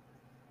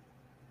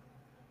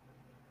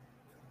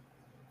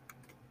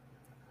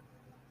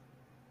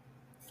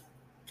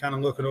 Kind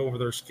of looking over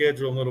their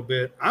schedule a little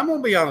bit. I'm going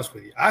to be honest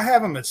with you. I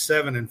have them at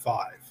 7-5.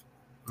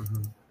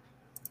 Mm-hmm.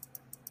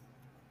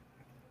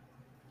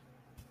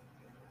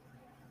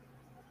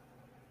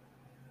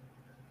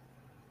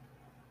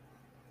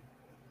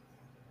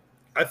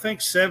 I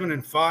think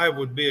 7-5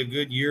 would be a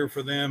good year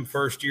for them.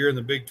 First year in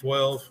the Big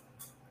 12.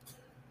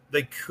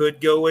 They could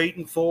go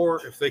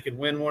 8-4 if they could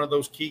win one of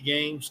those key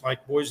games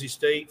like Boise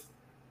State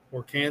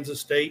or Kansas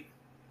State.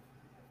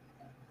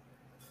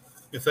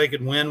 If they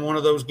could win one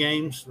of those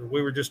games that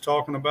we were just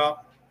talking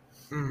about,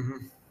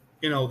 mm-hmm.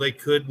 They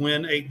could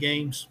win 8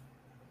 games.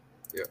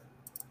 Yeah.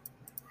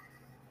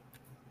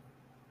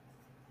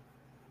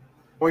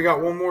 We got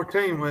one more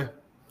team left.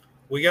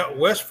 We got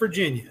West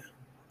Virginia.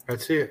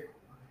 That's it.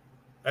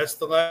 That's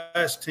the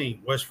last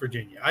team, West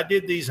Virginia. I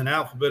did these in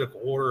alphabetical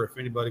order if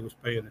anybody was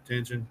paying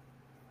attention.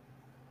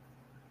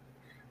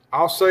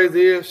 I'll say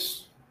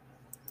this.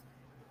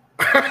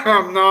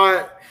 I'm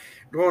not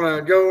going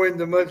to go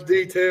into much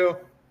detail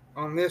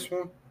on this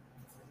one,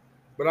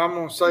 but I'm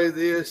going to say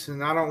this,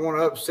 and I don't want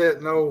to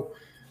upset no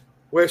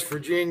West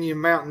Virginia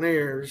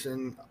Mountaineers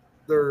and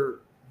their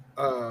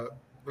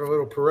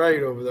little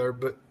parade over there.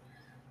 But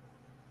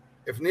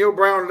if Neil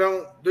Brown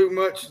don't do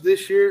much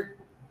this year,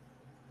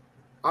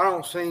 I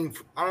don't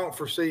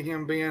foresee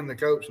him being the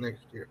coach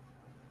next year.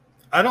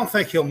 I don't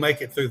think he'll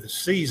make it through the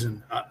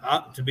season,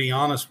 to be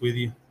honest with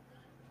you.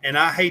 And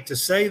I hate to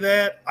say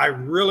that. I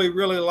really,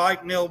 really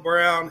like Neil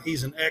Brown.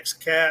 He's an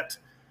ex-Cat.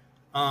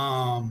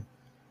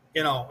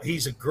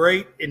 He's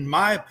in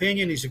my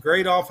opinion, he's a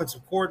great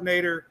offensive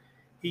coordinator.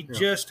 He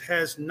just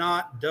has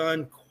not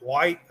done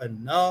quite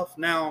enough.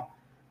 Now,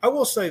 I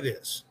will say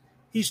this.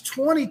 He's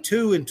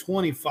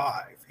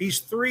 22-25. He's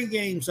 3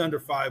 games under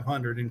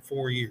 500 in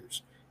 4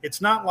 years.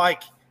 It's not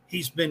like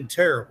he's been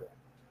terrible.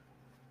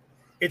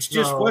 It's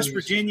just West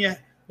Virginia.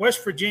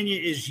 West Virginia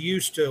is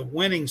used to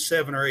winning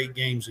 7 or 8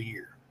 games a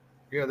year.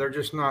 Yeah, they're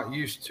just not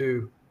used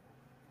to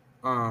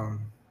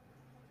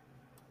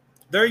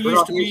they're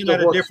used to being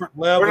at a different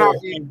level.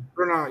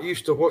 They're not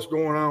used to what's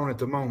going on at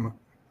the moment.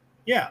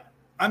 Yeah.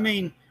 I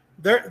mean,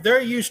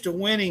 they're used to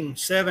winning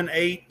 7,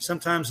 8,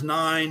 sometimes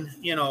 9,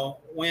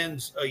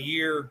 wins a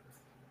year.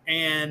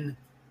 And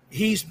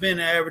he's been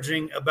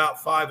averaging about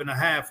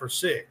 5.5 or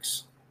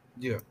 6.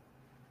 Yeah.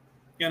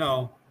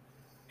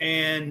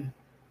 And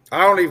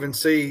I don't even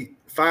see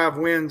 5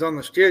 wins on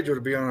the schedule,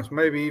 to be honest,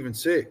 maybe even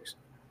 6.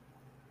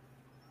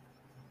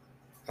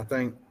 I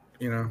think,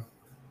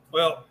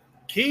 Well,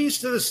 keys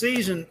to the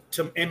season,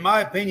 in my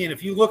opinion,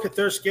 if you look at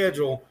their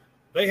schedule,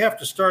 they have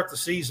to start the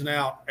season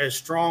out as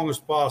strong as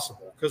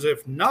possible. Because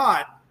if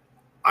not,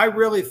 I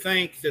really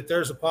think that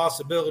there's a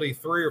possibility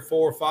 3 or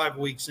 4 or 5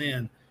 weeks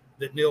in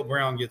that Neil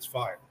Brown gets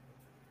fired.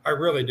 I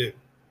really do.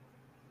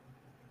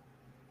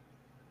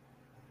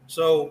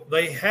 So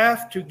they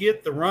have to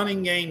get the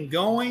running game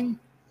going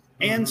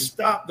and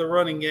stop the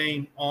running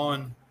game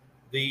on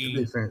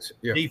the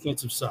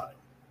defensive side.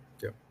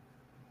 Yeah.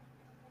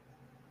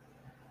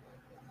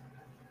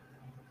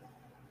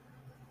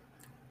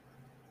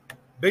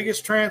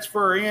 Biggest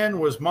transfer in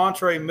was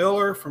Montre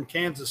Miller from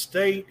Kansas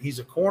State. He's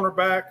a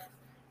cornerback.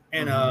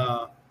 And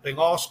they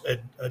lost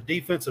a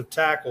defensive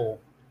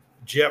tackle,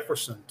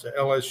 Jefferson, to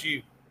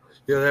LSU.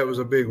 Yeah, that was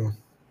a big one.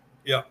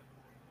 Yeah.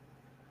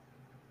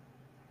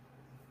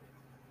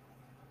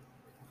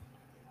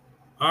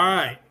 All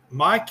right.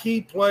 My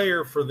key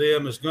player for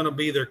them is going to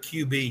be their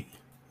QB.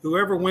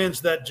 Whoever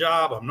wins that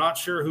job, I'm not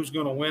sure who's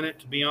going to win it,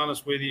 to be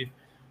honest with you.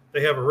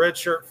 They have a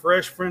redshirt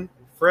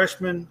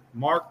freshman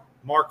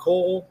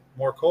Marcole,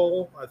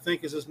 I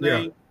think is his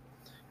name,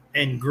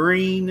 and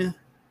Green.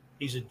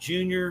 He's a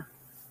junior.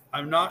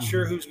 I'm not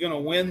sure who's going to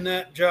win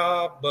that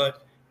job,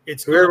 but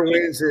it's whoever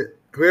wins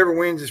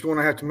is going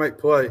to have to make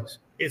plays.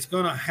 It's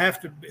going to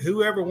have to.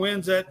 Whoever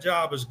wins that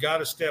job has got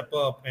to step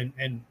up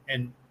and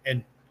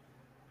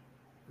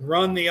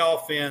run the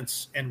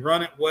offense and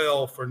run it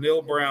well for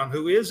Neil Brown,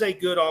 who is a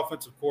good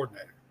offensive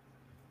coordinator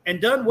and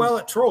done well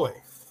at Troy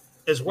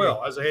as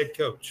well as a head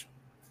coach.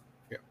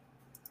 Yeah.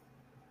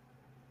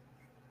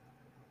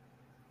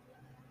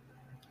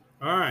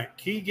 All right.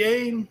 Key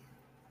game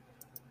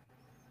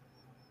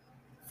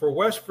for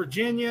West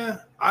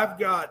Virginia. I've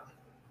got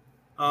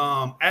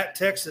at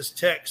Texas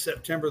Tech,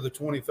 September the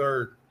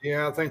 23rd.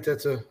 Yeah, I think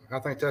that's a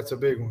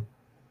big one.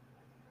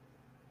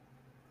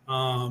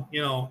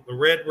 The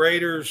Red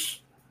Raiders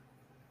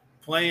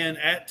playing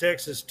at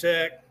Texas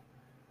Tech.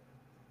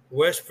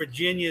 West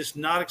Virginia is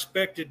not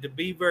expected to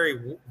be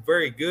very,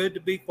 very good, to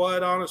be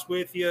quite honest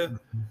with you.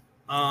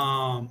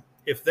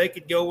 If they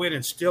could go in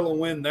and steal a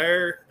win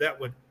there, that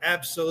would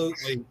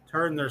absolutely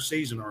turn their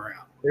season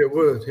around. It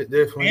would. It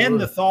definitely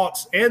would. The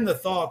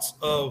thoughts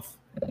of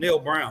Neil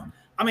Brown.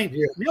 I mean,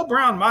 Neil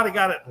Brown might have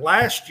got it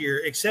last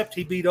year, except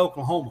he beat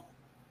Oklahoma.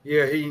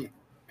 Yeah,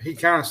 he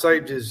kind of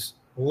saved his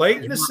 –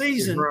 late in the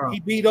season, he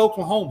beat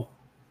Oklahoma.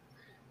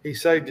 He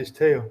saved his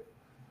tail.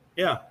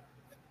 Yeah.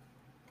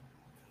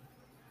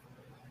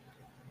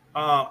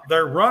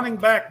 Their running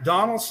back,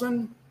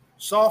 Donaldson,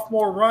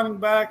 sophomore running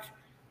back,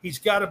 he's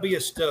got to be a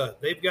stud.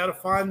 They've got to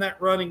find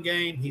that running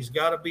game. He's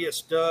got to be a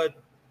stud.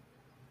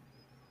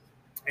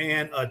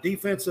 And a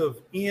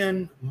defensive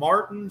end,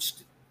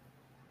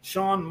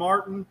 Sean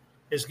Martin,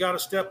 has got to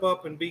step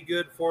up and be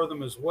good for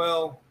them as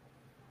well.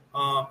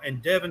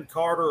 And Devin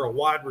Carter, a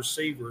wide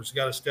receiver, has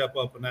got to step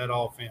up in that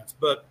offense.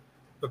 But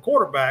the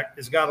quarterback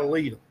has got to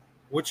lead them,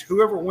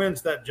 whoever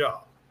wins that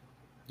job.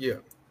 Yeah.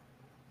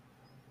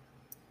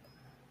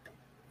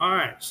 All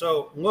right,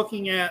 so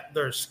looking at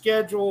their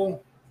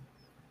schedule,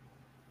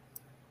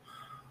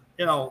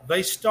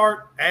 they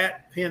start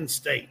at Penn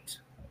State,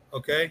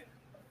 okay?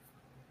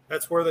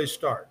 That's where they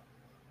start.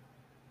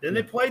 Then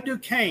they play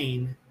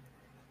Duquesne.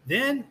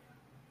 Then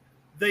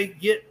they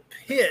get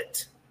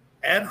Pitt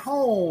at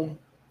home.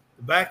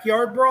 The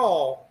backyard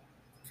brawl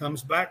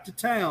comes back to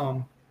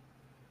town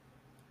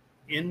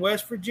in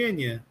West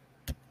Virginia.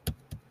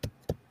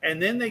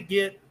 And then they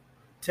get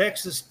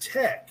Texas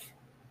Tech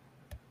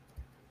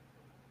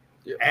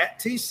at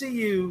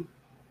TCU,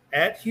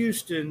 at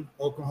Houston,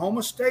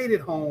 Oklahoma State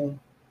at home,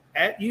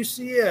 at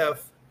UCF,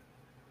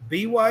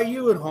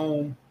 BYU at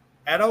home,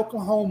 at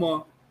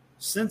Oklahoma,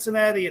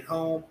 Cincinnati at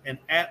home, and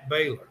at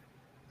Baylor.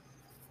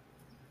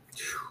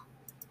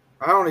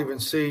 I don't even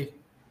see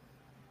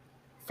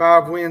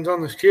 5 wins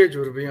on the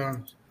schedule, to be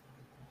honest.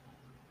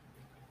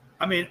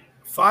 I mean,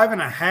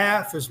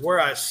 5.5 is where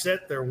I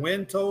set their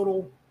win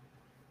total.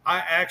 I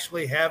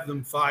actually have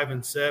them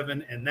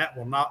 5-7, and that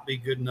will not be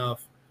good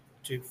enough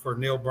for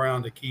Neil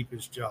Brown to keep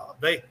his job.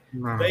 They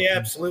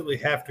absolutely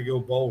have to go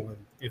bowling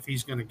if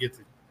he's going to get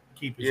to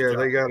keep his job.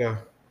 Yeah,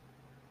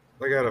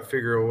 They got to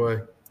figure a way.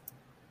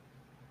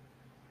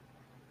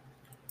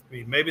 I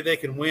mean, maybe they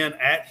can win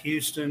at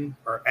Houston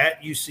or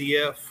at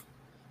UCF.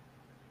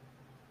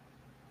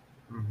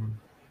 Mm-hmm.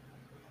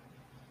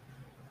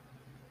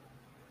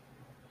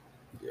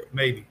 Yeah,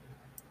 maybe.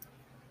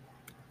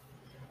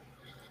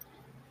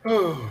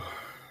 Oh,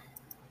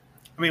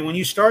 I mean, when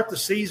you start the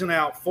season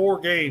out 4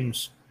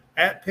 games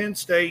at Penn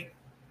State,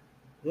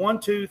 1,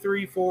 2,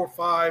 3, 4,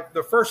 5,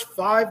 the first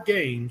 5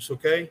 games,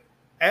 okay,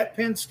 at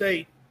Penn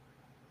State,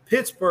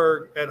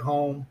 Pittsburgh at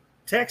home,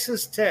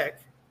 Texas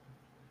Tech,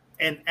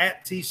 and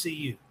at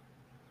TCU.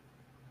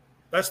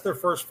 That's their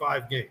first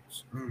 5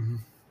 games. mm-hmm.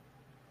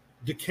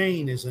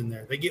 Duquesne is in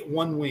there. They get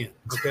 1 win,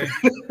 okay?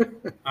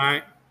 All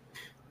right?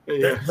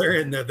 Yeah. They're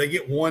in there. They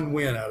get 1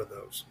 win out of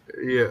those.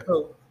 Yeah.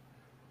 So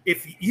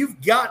if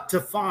you've got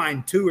to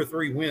find 2 or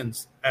 3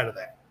 wins out of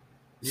that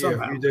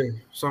somehow. Yeah, you do,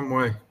 some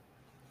way.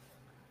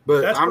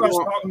 But That's what I was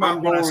talking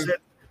about when I said,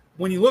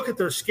 when you look at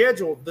their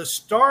schedule, the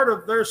start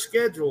of their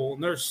schedule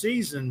and their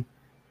season,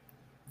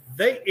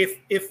 they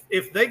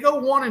if they go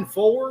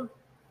 1-4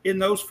 in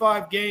those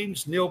 5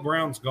 games, Neil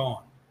Brown's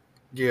gone.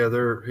 Yeah,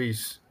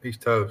 he's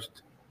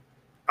toast.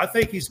 I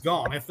think he's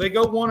gone. If they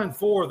go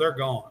 1-4, they're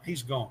gone.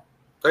 He's gone.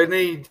 I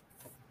think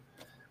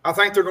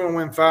they're going to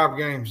win 5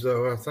 games,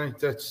 though. I think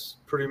that's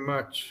pretty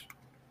much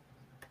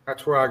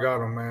that's where I got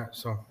them at.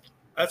 So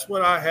that's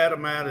what I had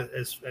them at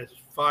as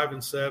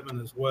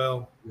 5-7 as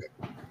well.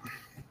 Yeah.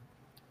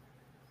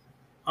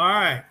 All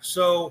right,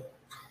 so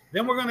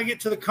then we're going to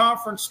get to the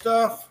conference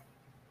stuff.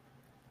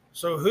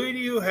 So who do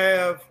you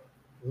have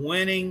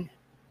winning,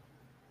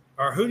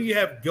 or who do you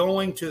have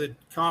going to the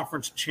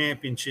conference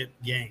championship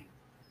game?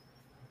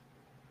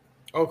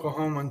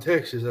 Oklahoma and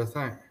Texas, I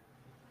think.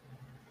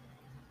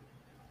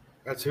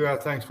 That's who I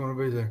think is going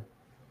to be there.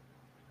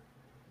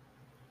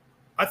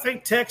 I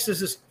think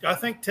Texas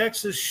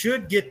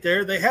should get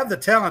there. They have the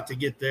talent to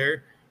get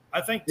there.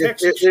 I think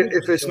Texas.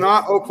 If it's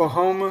not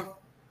Oklahoma,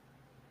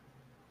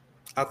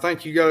 I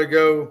think you got to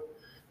go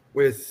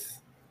with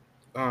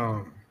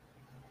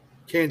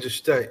Kansas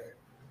State,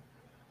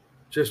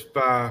 just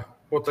by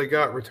what they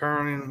got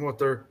returning, what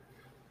they're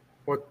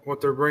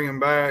bringing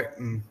back,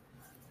 and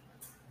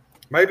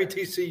maybe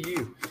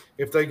TCU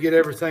if they get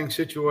everything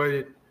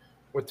situated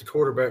with the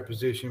quarterback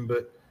position.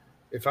 But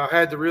if I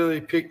had to really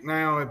pick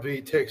now, it'd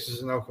be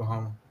Texas and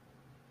Oklahoma.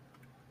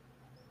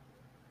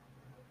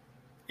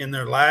 In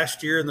their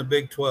last year in the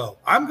Big 12.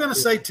 I'm going to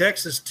say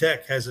Texas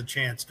Tech has a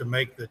chance to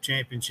make the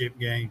championship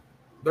game.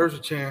 There's a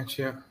chance,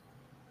 yeah.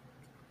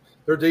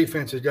 Their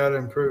defense has got to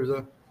improve,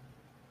 though.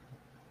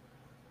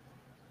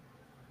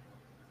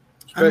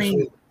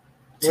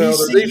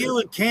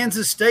 TCU and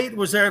Kansas State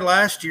was there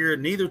last year,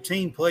 and neither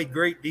team played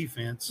great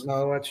defense.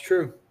 No, that's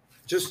true.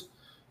 Just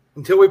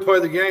until we play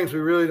the games,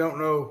 we really don't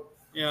know.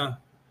 Yeah.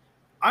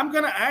 I'm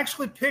going to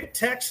actually pick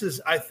Texas,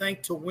 I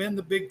think, to win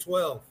the Big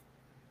 12.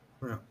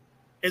 Yeah.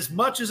 As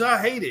much as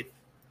I hate it.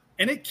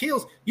 And it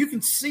kills. You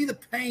can see the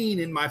pain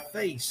in my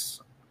face.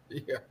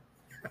 Yeah.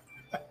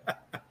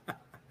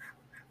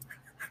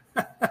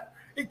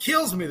 It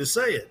kills me to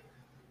say it.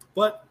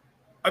 But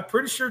I'm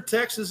pretty sure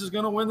Texas is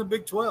going to win the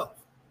Big 12.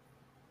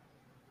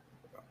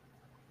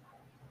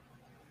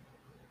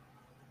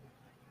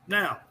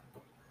 Now,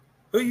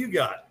 who you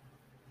got?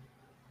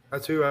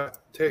 That's who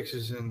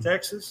Texas and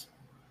Texas.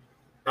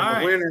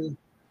 In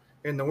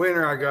the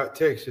winter, I got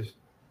Texas.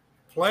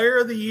 Player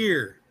of the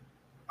year.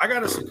 I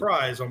got a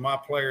surprise on my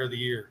player of the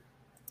year.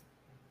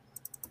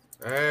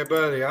 Hey,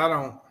 buddy, I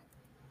don't.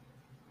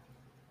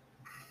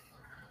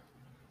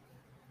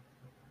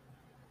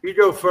 You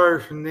go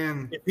first, and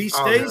then if he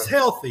stays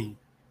healthy,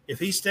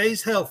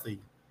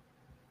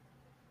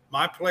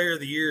 my player of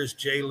the year is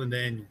Jalen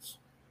Daniels,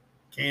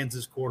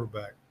 Kansas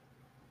quarterback.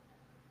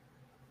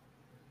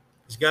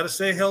 He's got to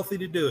stay healthy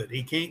to do it.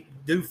 He can't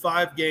do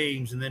 5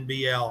 games and then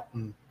be out,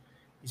 and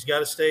he's got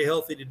to stay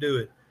healthy to do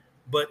it.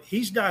 But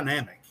he's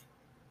dynamic.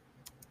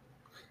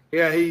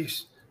 Yeah,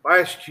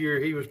 last year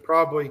he was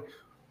probably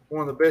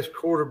one of the best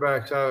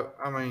quarterbacks.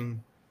 I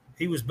mean,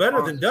 he was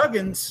better than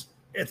Duggins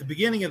at the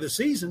beginning of the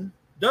season.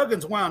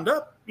 Duggins wound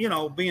up,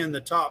 being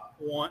the top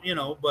one,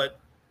 but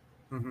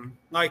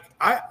like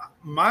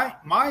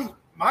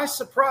my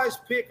surprise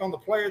pick on the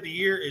player of the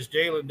year is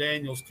Jalen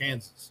Daniels,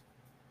 Kansas.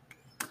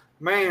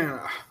 Man,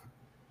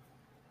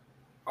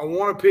 I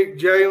want to pick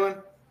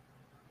Jalen,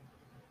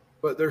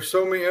 but there's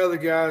so many other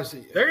guys.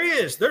 There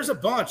is. There's a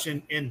bunch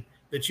in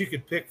that you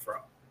could pick from.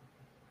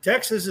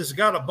 Texas has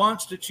got a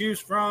bunch to choose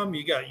from.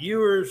 You got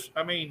Ewers.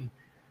 I mean,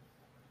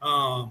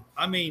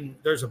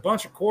 there's a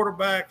bunch of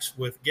quarterbacks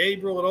with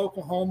Gabriel at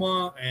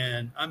Oklahoma,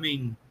 and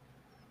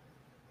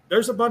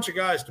there's a bunch of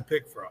guys to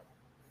pick from.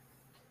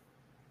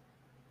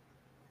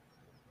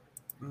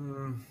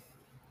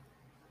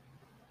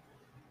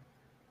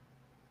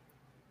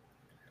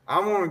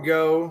 I'm going to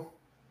go.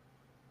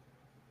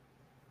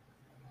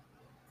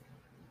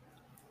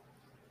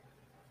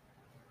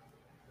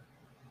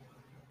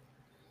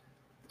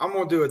 I'm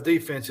going to do a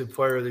defensive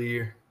player of the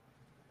year.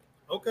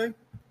 Okay.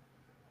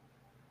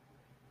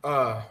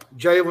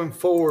 Jalen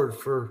Ford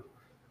for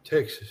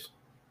Texas.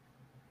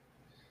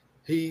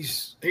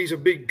 he's a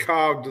big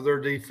cog to their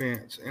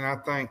defense, and I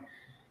think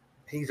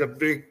he's a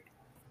big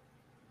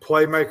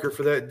playmaker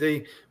for that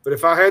D. But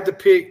if I had to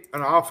pick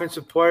an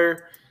offensive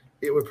player,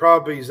 it would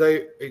probably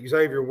be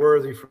Xavier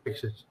Worthy for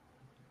Texas.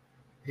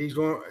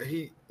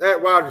 That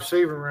wide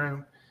receiver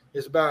room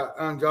is about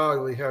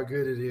ungodly how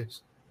good it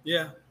is.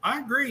 Yeah, I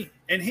agree,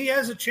 and he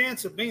has a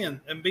chance of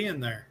being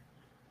there.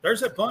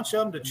 There's a bunch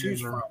of them to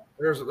choose from.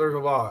 There's a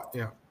lot.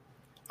 Yeah.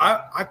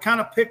 I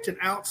kind of picked an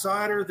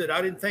outsider that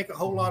I didn't think a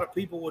whole lot of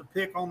people would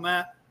pick on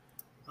that.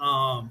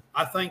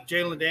 I think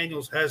Jalen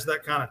Daniels has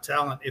that kind of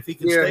talent if he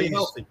can stay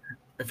healthy.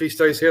 If he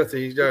stays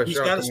healthy, he's got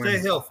to stay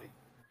healthy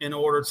in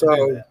order to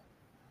do that.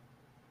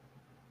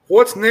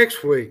 What's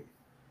next week?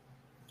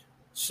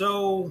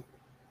 So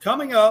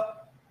coming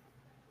up,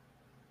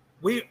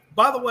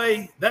 by the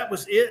way, that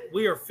was it.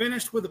 We are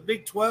finished with the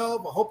Big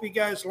 12. I hope you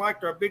guys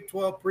liked our Big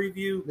 12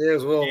 preview. Yeah,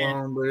 it's well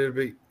long,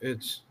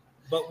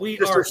 but we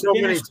are so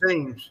many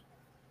teams.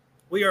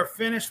 We are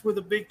finished with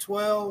the Big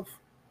 12.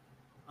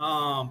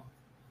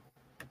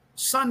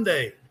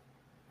 Sunday,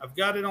 I've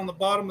got it on the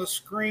bottom of the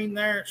screen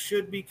there. It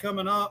should be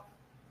coming up.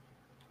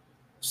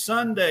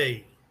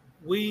 Sunday,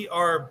 we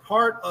are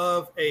part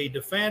of a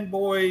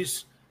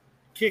DaFanBoys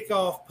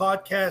kickoff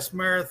podcast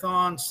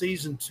marathon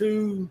season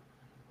 2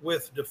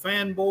 with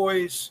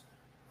DaFanBoys.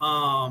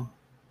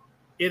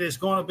 It is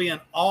going to be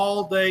an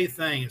all-day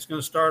thing. It's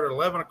going to start at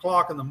 11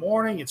 o'clock in the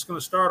morning. It's going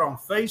to start on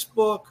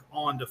Facebook,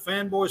 on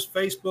DaFanBoys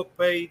Facebook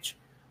page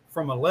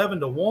from 11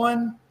 to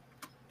 1.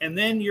 And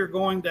then you're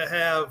going to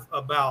have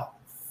about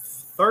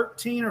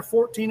 13 or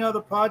 14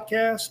 other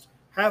podcasts,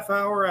 half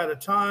hour at a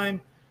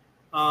time,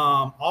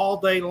 all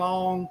day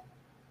long.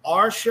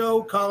 Our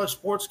show, College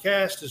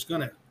SportsCast, is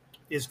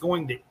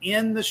going to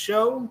end the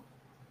show.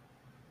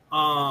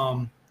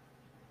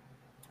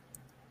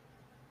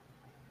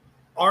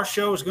 Our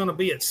show is going to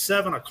be at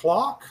 7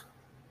 o'clock.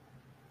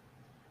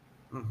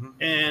 Mm-hmm.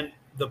 And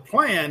the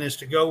plan is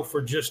to go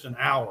for just an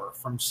hour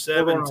from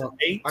 7 to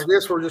 8. I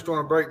guess we're just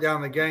going to break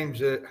down the games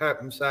that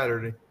happen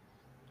Saturday.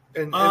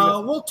 And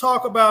we'll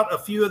talk about a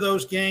few of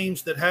those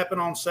games that happen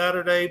on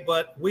Saturday,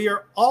 but we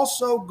are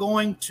also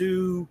going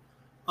to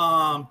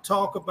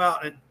talk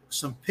about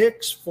some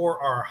picks for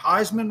our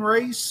Heisman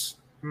race.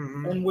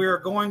 Mm-hmm. And we're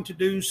going to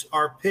do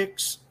our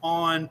picks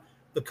on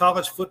the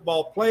college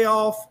football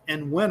playoff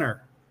and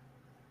winner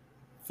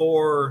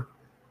for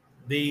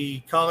the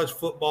college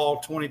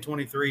football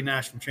 2023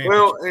 national championship.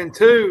 Well, and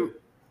two,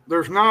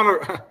 there's not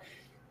a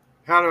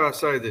 – how do I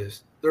say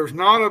this? There's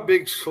not a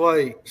big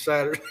slate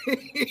Saturday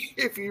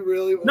if you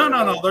really want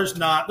No, there's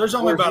not. There's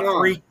only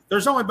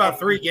about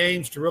three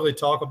games to really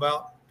talk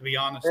about, to be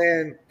honest.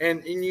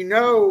 And you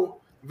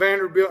know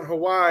Vanderbilt and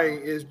Hawaii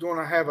is going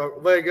to have a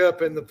leg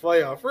up in the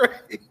playoff,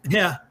 right?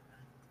 Yeah.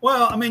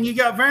 Well, I mean, you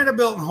got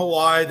Vanderbilt and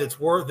Hawaii that's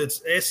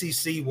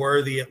SEC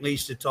worthy at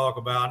least to talk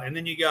about. And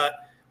then you got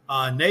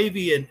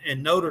Navy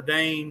and Notre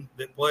Dame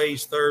that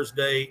plays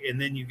Thursday. And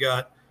then you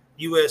got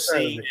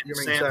USC and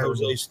San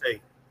Jose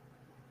State.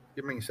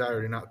 You mean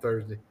Saturday, not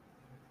Thursday.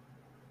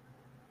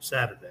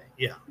 Saturday,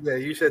 yeah. Yeah,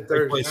 you said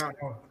Thursday.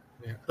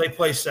 They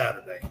play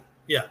Saturday.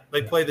 Yeah,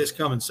 they play this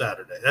coming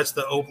Saturday. That's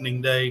the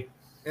opening day.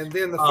 And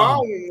then the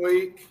following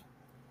week,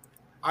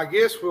 I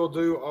guess we'll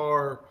do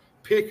our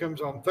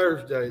pick'ems on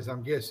Thursdays,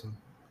 I'm guessing.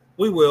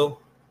 We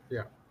will.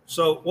 Yeah.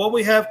 So what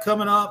we have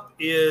coming up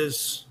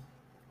is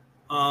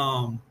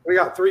we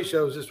got 3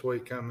 shows this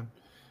week coming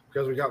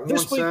because we got one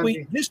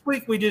Sunday. This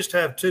week we just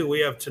have 2.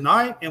 We have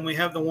tonight and we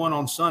have the one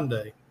on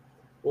Sunday.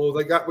 Well,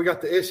 we got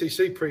the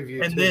SEC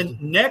preview. And then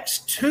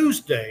next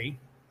Tuesday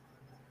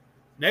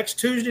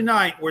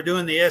night, we're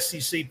doing the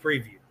SEC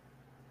preview.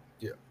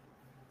 Yeah.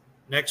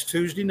 Next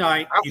Tuesday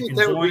night, I think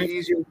that would be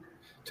easier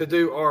to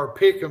do our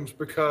pick'ems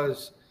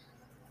because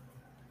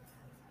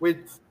we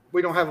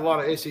don't have a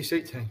lot of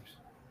SEC teams.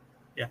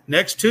 Yeah.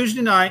 Next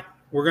Tuesday night,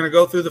 we're going to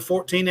go through the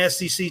 14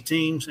 SEC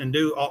teams and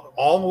do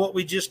all of what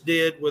we just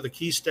did with the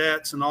key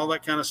stats and all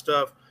that kind of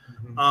stuff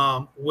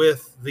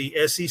with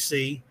the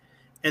SEC.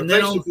 And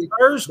then on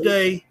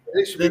Thursday,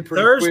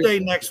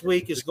 next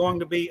week is going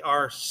to be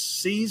our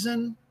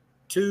season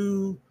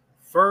 2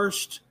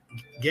 first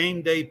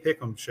game day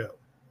pick'em show.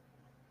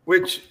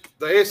 Which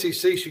the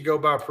SEC should go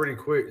by pretty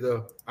quick,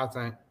 though, I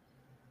think.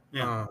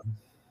 Yeah.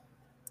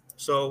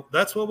 So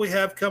that's what we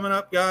have coming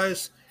up,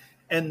 guys.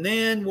 And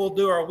then we'll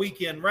do our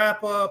weekend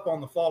wrap-up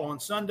on the following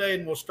Sunday,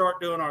 and we'll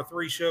start doing our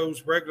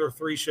regular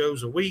 3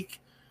 shows a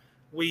week.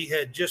 We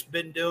had just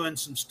been doing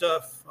some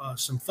stuff,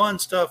 some fun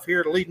stuff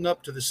here leading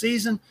up to the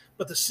season,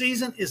 but the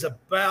season is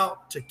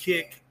about to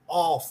kick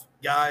off,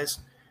 guys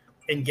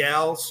and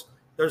gals.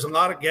 There's a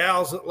lot of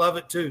gals that love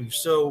it too.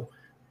 So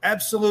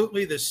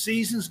absolutely, the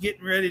season's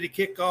getting ready to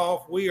kick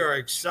off. We are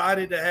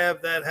excited to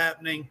have that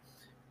happening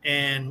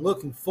and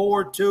looking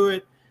forward to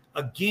it.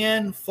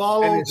 Again,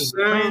 follow the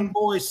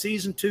DaFanBoys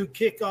Season 2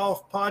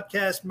 Kickoff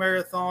Podcast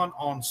Marathon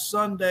on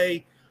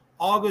Sunday,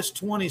 August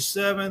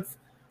 27th.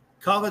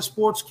 College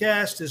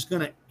SportsCast is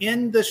going to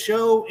end the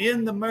show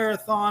in the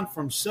marathon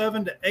from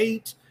 7 to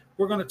 8.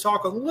 We're going to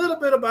talk a little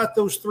bit about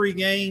those 3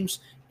 games,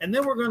 And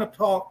then we're going to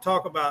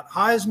talk about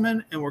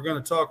Heisman, and we're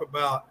going to talk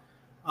about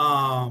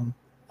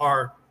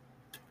our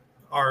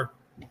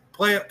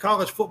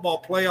college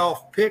football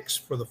playoff picks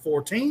for the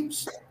 4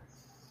 teams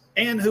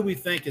and who we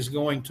think is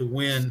going to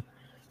win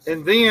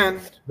and then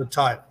the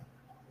title.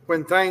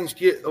 When things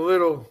get a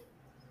little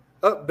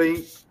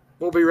upbeat,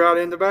 we'll be right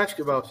into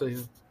basketball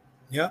season.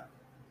 Yeah.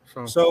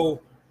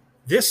 So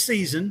this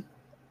season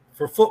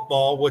for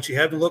football, what you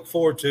have to look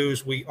forward to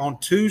is on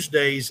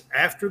Tuesdays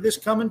after this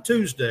coming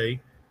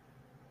Tuesday.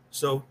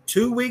 So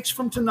 2 weeks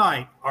from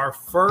tonight, our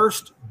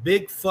first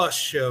Big Fuss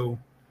show.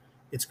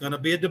 It's going to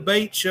be a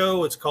debate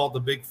show. It's called the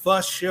Big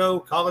Fuss Show,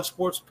 College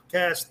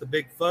SportsCast, the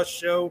Big Fuss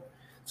Show.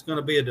 It's going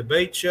to be a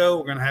debate show.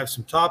 We're going to have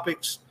some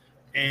topics,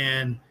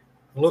 and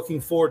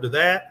looking forward to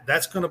that.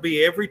 That's going to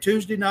be every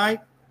Tuesday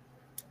night.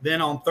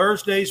 Then on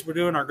Thursdays, we're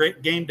doing our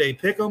great game day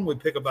pick 'em. We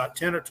pick about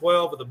 10 or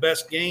 12 of the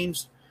best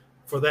games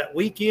for that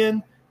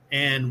weekend,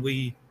 and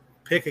we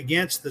pick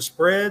against the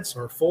spreads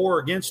or 4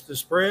 against the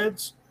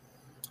spreads.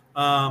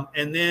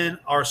 And then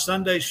our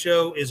Sunday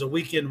show is a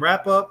weekend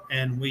wrap-up,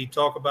 and we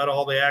talk about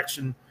all the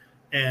action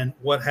and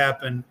what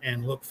happened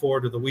and look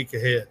forward to the week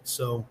ahead.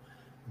 So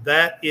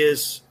that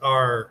is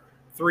our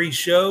 3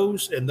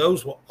 shows, and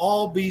those will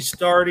all be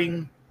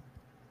starting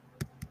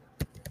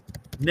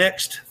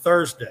next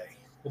Thursday.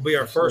 Will be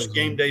our first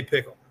game day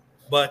pick'em.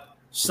 But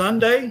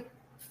Sunday,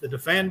 the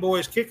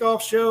DaFanBoys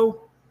kickoff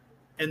show,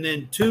 and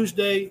then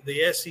Tuesday,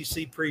 the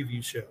SEC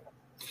preview show.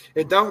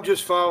 And don't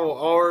just follow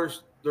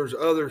ours. There's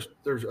others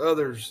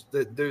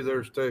that do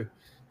theirs too.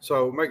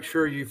 So make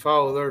sure you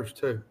follow theirs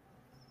too.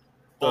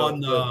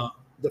 The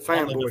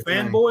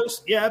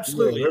FanBoys? Yeah,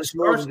 absolutely.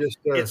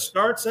 Yeah, it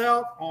starts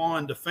out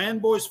on the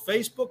FanBoys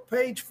Facebook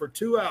page for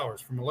 2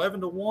 hours from 11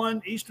 to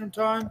 1 Eastern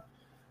time.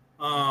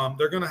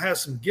 They're going to have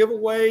some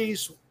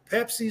giveaways.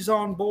 Pepsi's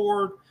on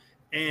board,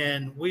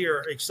 and we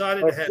are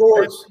excited to have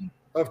Pepsi.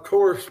 Of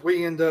course,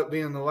 we end up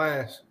being the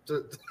last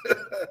to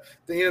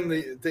end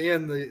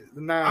the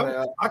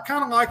night. I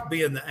kind of like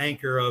being the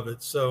anchor of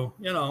it, so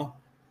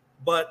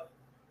But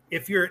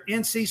if you're an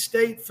NC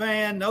State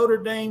fan, Notre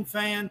Dame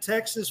fan,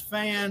 Texas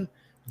fan,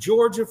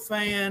 Georgia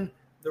fan,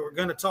 we're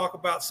going to talk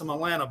about some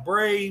Atlanta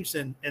Braves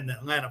and the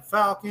Atlanta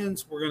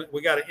Falcons.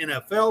 We got an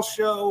NFL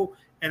show,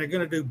 and they're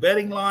going to do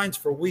betting lines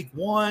for Week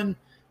 1.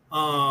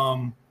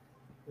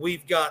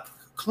 We've got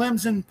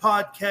Clemson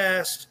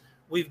podcast.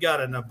 We've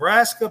got a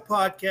Nebraska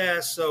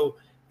podcast. So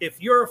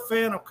if you're a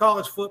fan of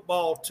college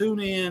football, tune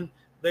in.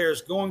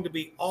 There's going to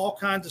be all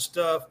kinds of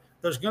stuff.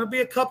 There's going to be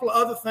a couple of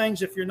other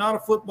things. If you're not a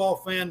football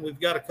fan, we've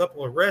got a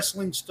couple of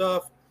wrestling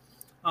stuff,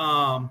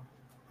 a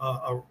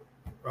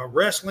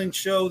wrestling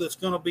show that's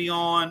going to be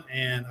on,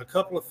 and a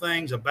couple of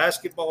things, a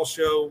basketball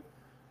show.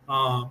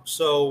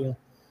 So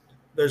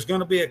there's going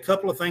to be a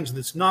couple of things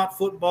that's not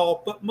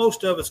football, but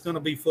most of it's going to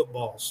be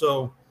football.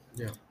 So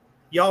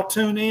y'all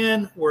tune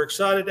in. We're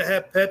excited to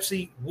have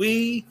Pepsi.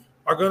 We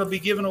are going to be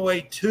giving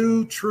away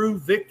 2 True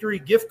Victory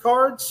gift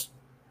cards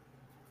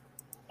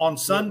on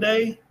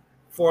Sunday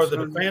for the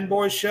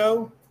DaFanBoys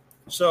show.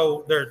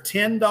 So they're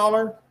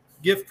 $10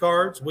 gift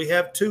cards. We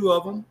have 2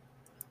 of them.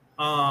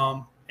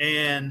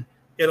 And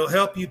it'll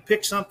help you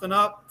pick something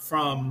up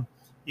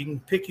you can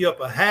pick you up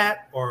a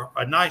hat or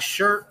a nice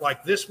shirt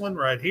like this one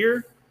right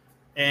here,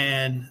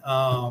 and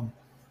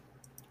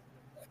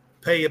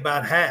pay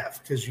about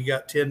half because you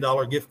got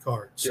 $10 gift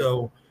cards.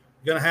 So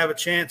you're going to have a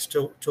chance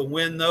to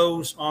win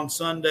those on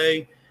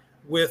Sunday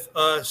with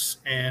us,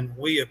 and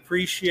we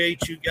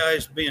appreciate you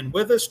guys being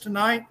with us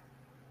tonight.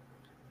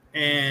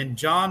 And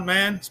John,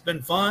 man, it's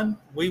been fun.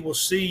 We will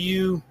see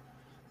you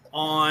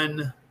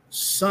on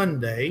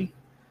Sunday,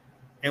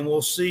 and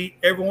we'll see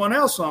everyone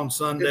else on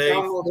Sunday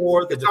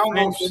for the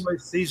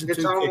DaFanBoys season 2.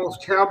 It's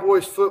almost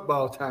Cowboys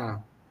football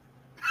time.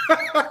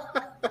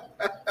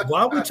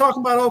 Why are we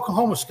talking about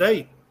Oklahoma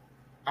State?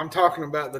 I'm talking about the